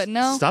shit. But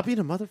no, Stop being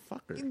a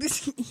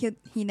motherfucker.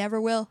 he never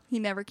will. He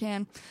never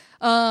can.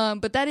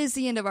 But that is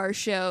the end of our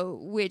show,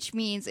 which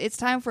means it's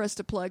time for us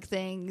to plug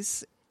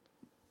things.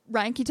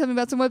 Ryan, can you tell me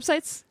about some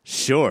websites?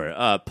 Sure.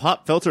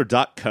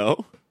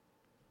 Popfilter.co.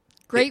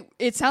 Great.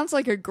 It sounds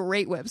like a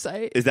great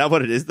website. Is that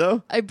what it is,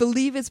 though? I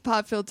believe it's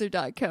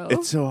popfilter.co.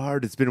 It's so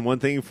hard. It's been one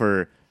thing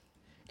for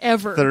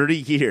Ever. 30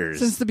 years.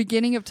 Since the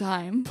beginning of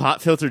time.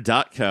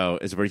 Popfilter.co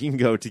is where you can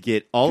go to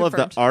get all of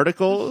Confirmed. the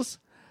articles,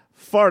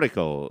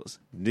 farticles,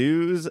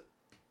 news,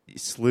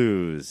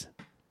 slews,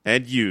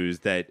 and use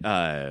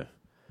that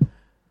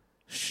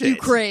shit. You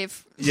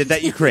crave. Yeah,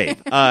 that you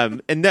crave.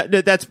 And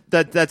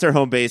that's our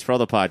home base for all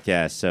the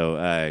podcasts.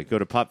 So go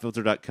to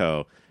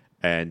popfilter.co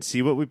and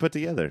see what we put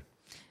together.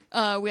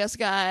 We also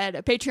got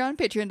a Patreon,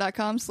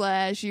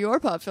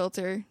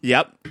 patreon.com/yourpopfilter.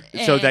 Yep.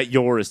 So And- that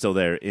your is still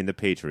there in the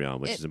Patreon,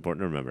 which is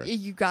important to remember.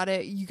 You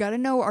gotta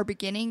know our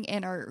beginning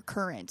and our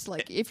current.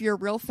 Like, if you're a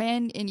real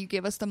fan and you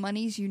give us the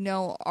monies, you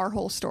know our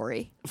whole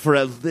story. For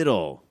a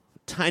little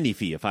tiny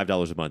fee of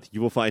 $5 a month,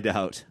 you will find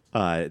out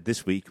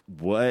this week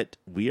what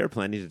we are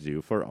planning to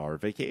do for our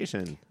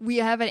vacation. We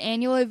have an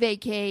annual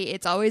vacay.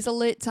 It's always a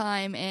lit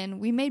time, and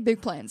we made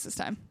big plans this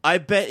time. I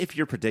bet if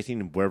you're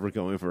predicting where we're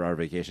going for our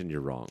vacation,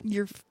 you're wrong.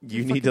 You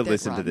need to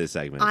listen to this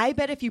segment. I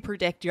bet if you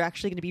predict, you're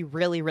actually going to be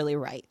really, really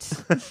right.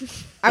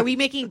 Are we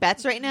making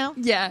bets right now?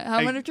 Yeah, how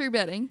much are you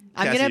betting?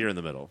 Cassie, you're in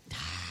the middle.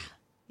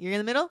 You're in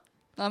the middle?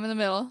 I'm in the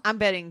middle. I'm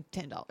betting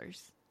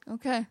 $10.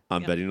 Okay.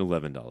 I'm betting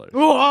 $11.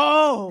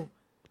 Whoa!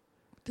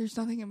 There's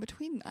nothing in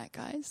between that,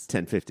 guys.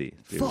 $10.50.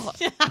 Fuck.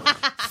 See,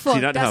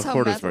 Fuck. not That's how how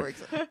quarters math work.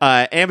 works.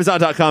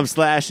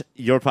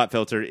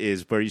 Amazon.com/yourpopfilter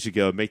is where you should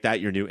go. Make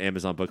that your new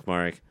Amazon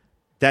bookmark.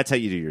 That's how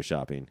you do your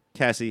shopping.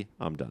 Cassie,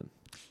 I'm done.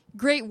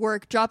 Great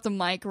work. Drop the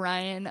mic,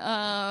 Ryan.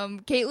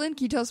 Caitlin, can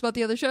you tell us about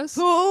the other shows?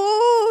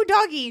 Oh,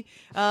 doggy.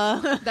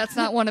 That's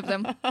not one of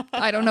them.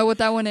 I don't know what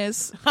that one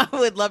is. I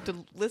would love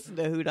to listen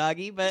to Who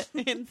Doggy, but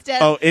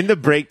instead... Oh, in the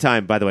break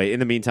time, by the way,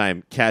 in the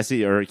meantime,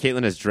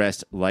 Caitlin is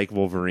dressed like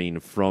Wolverine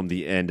from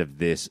the end of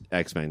this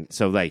X-Men.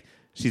 So, like,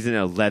 she's in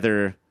a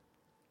leather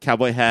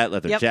cowboy hat,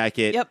 leather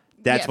jacket. Yep.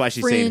 That's Yeah, why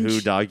she's saying fringe.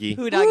 Who Doggy.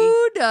 Who Doggy.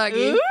 Ooh,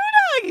 doggy. Ooh,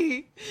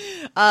 doggy.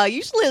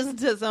 You should listen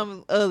to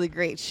some other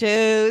great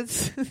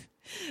shows.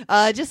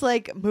 Just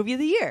like Movie of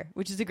the Year,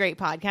 which is a great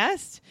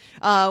podcast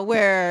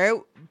where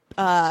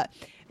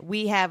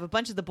we have a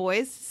bunch of the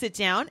boys sit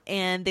down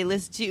and they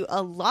listen to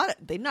a lot of,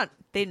 they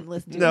didn't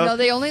listen to No. No,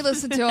 they only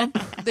listen to him.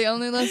 They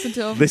only listen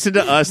to him. Listen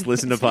to us,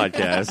 listen to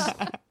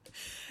podcasts.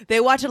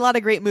 They watch a lot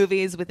of great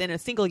movies within a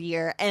single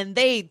year, and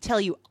they tell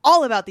you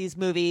all about these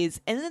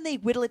movies, and then they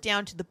whittle it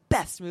down to the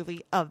best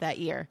movie of that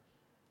year.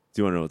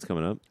 Do you want to know what's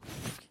coming up?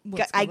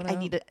 What's I coming up?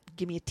 need to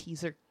give me a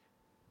teaser.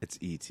 It's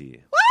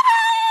E.T. Woo!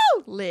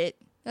 Lit.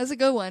 That's a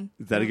good one.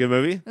 Is that a good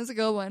movie? That's a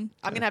good one.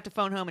 I'm gonna have to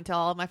phone home and tell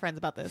all of my friends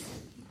about this.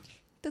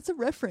 That's a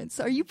reference.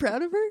 Are you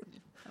proud of her?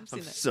 I've seen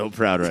I'm that. so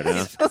proud right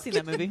now. I've seen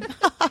that movie.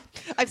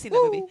 I've seen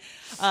that movie.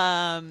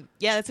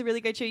 Yeah, that's a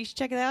really great show. You should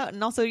check it out.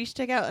 And also, you should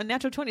check out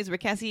Natural 20s, where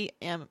Cassie,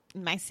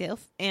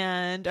 myself,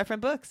 and our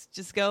friend Books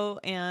just go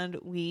and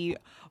we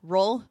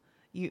roll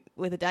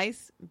with a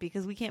dice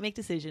because we can't make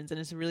decisions. And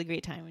it's a really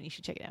great time, and you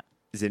should check it out.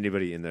 Is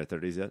anybody in their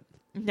 30s yet?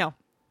 No.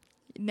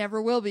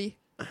 Never will be.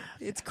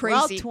 It's We're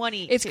all crazy.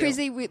 22. It's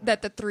crazy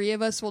that the three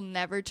of us will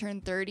never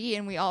turn 30,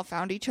 and we all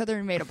found each other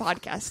and made a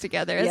podcast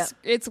together.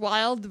 It's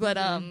wild, but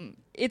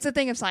it's a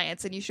thing of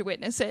science, and you should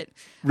witness it.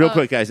 Real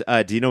quick, guys.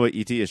 Do you know what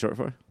E.T. is short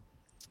for?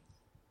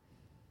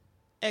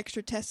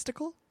 Extra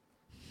testicle.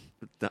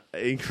 No,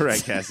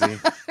 incorrect, Cassie.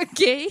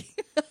 Okay.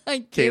 I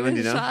gave Caitlin, it do a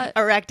you know? shot.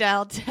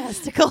 Erectile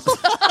testicle.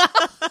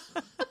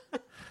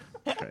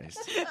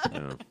 Christ.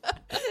 No.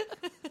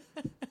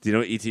 Do you know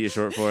what E.T. is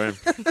short for?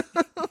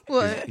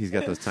 What? He's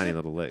got those tiny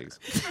little legs.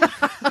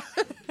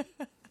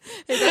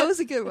 Hey, that was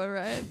a good one,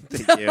 Ryan.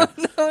 Thank you.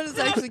 That one was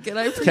actually good.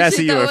 I appreciate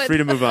Cassie, you that are one. free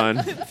to move on.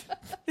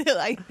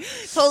 I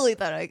totally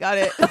thought I got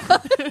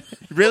it.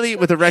 Really?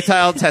 With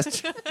erectile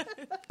test?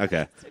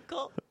 Okay.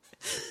 Cool.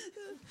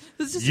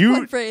 This is just a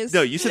fun phrase.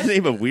 No, you said the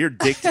name of a weird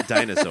dicked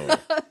dinosaur.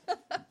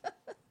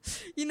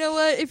 You know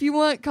what? If you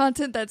want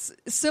content that's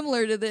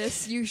similar to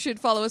this, you should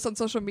follow us on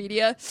social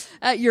media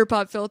at Your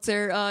Pop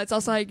Filter. It's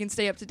also how you can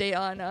stay up to date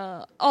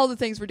on all the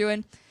things we're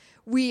doing.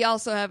 We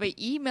also have an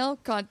email.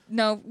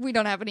 No, we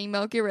don't have an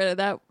email. Get rid of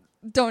that.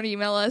 Don't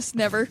email us.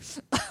 Never.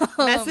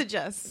 Message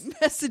us.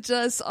 Message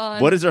us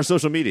on What is our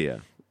social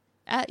media?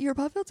 at Your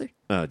Pop Filter.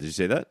 Oh, did you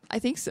say that? I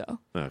think so.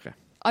 Oh, okay.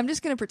 I'm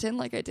just going to pretend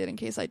like I did in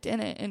case I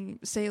didn't and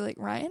say, like,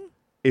 Ryan?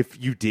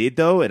 If you did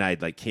though, and I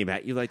like came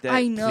at you like that,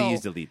 I know.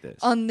 please delete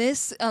this. On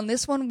this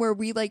one where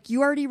we like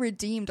you already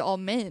redeemed all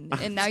men,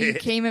 and now you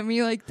came at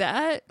me like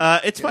that.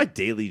 It's my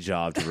daily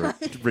job to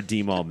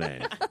redeem all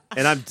men,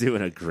 and I'm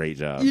doing a great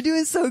job. You're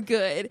doing so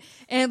good.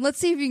 And let's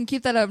see if you can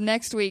keep that up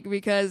next week,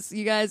 because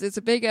you guys, it's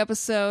a big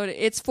episode.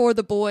 It's for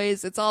the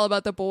boys. It's all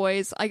about the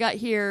boys. I got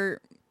here,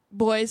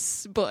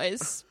 boys.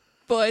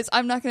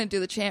 I'm not going to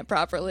do the chant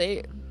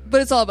properly,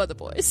 but it's all about the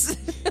boys.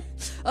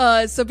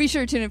 So be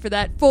sure to tune in for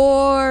that.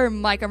 For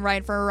Mike, I'm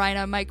Ryan. For Ryan,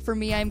 I'm Mike. For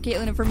me, I'm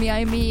Caitlin. And for me,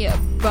 I'm me.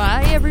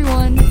 Bye,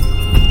 everyone.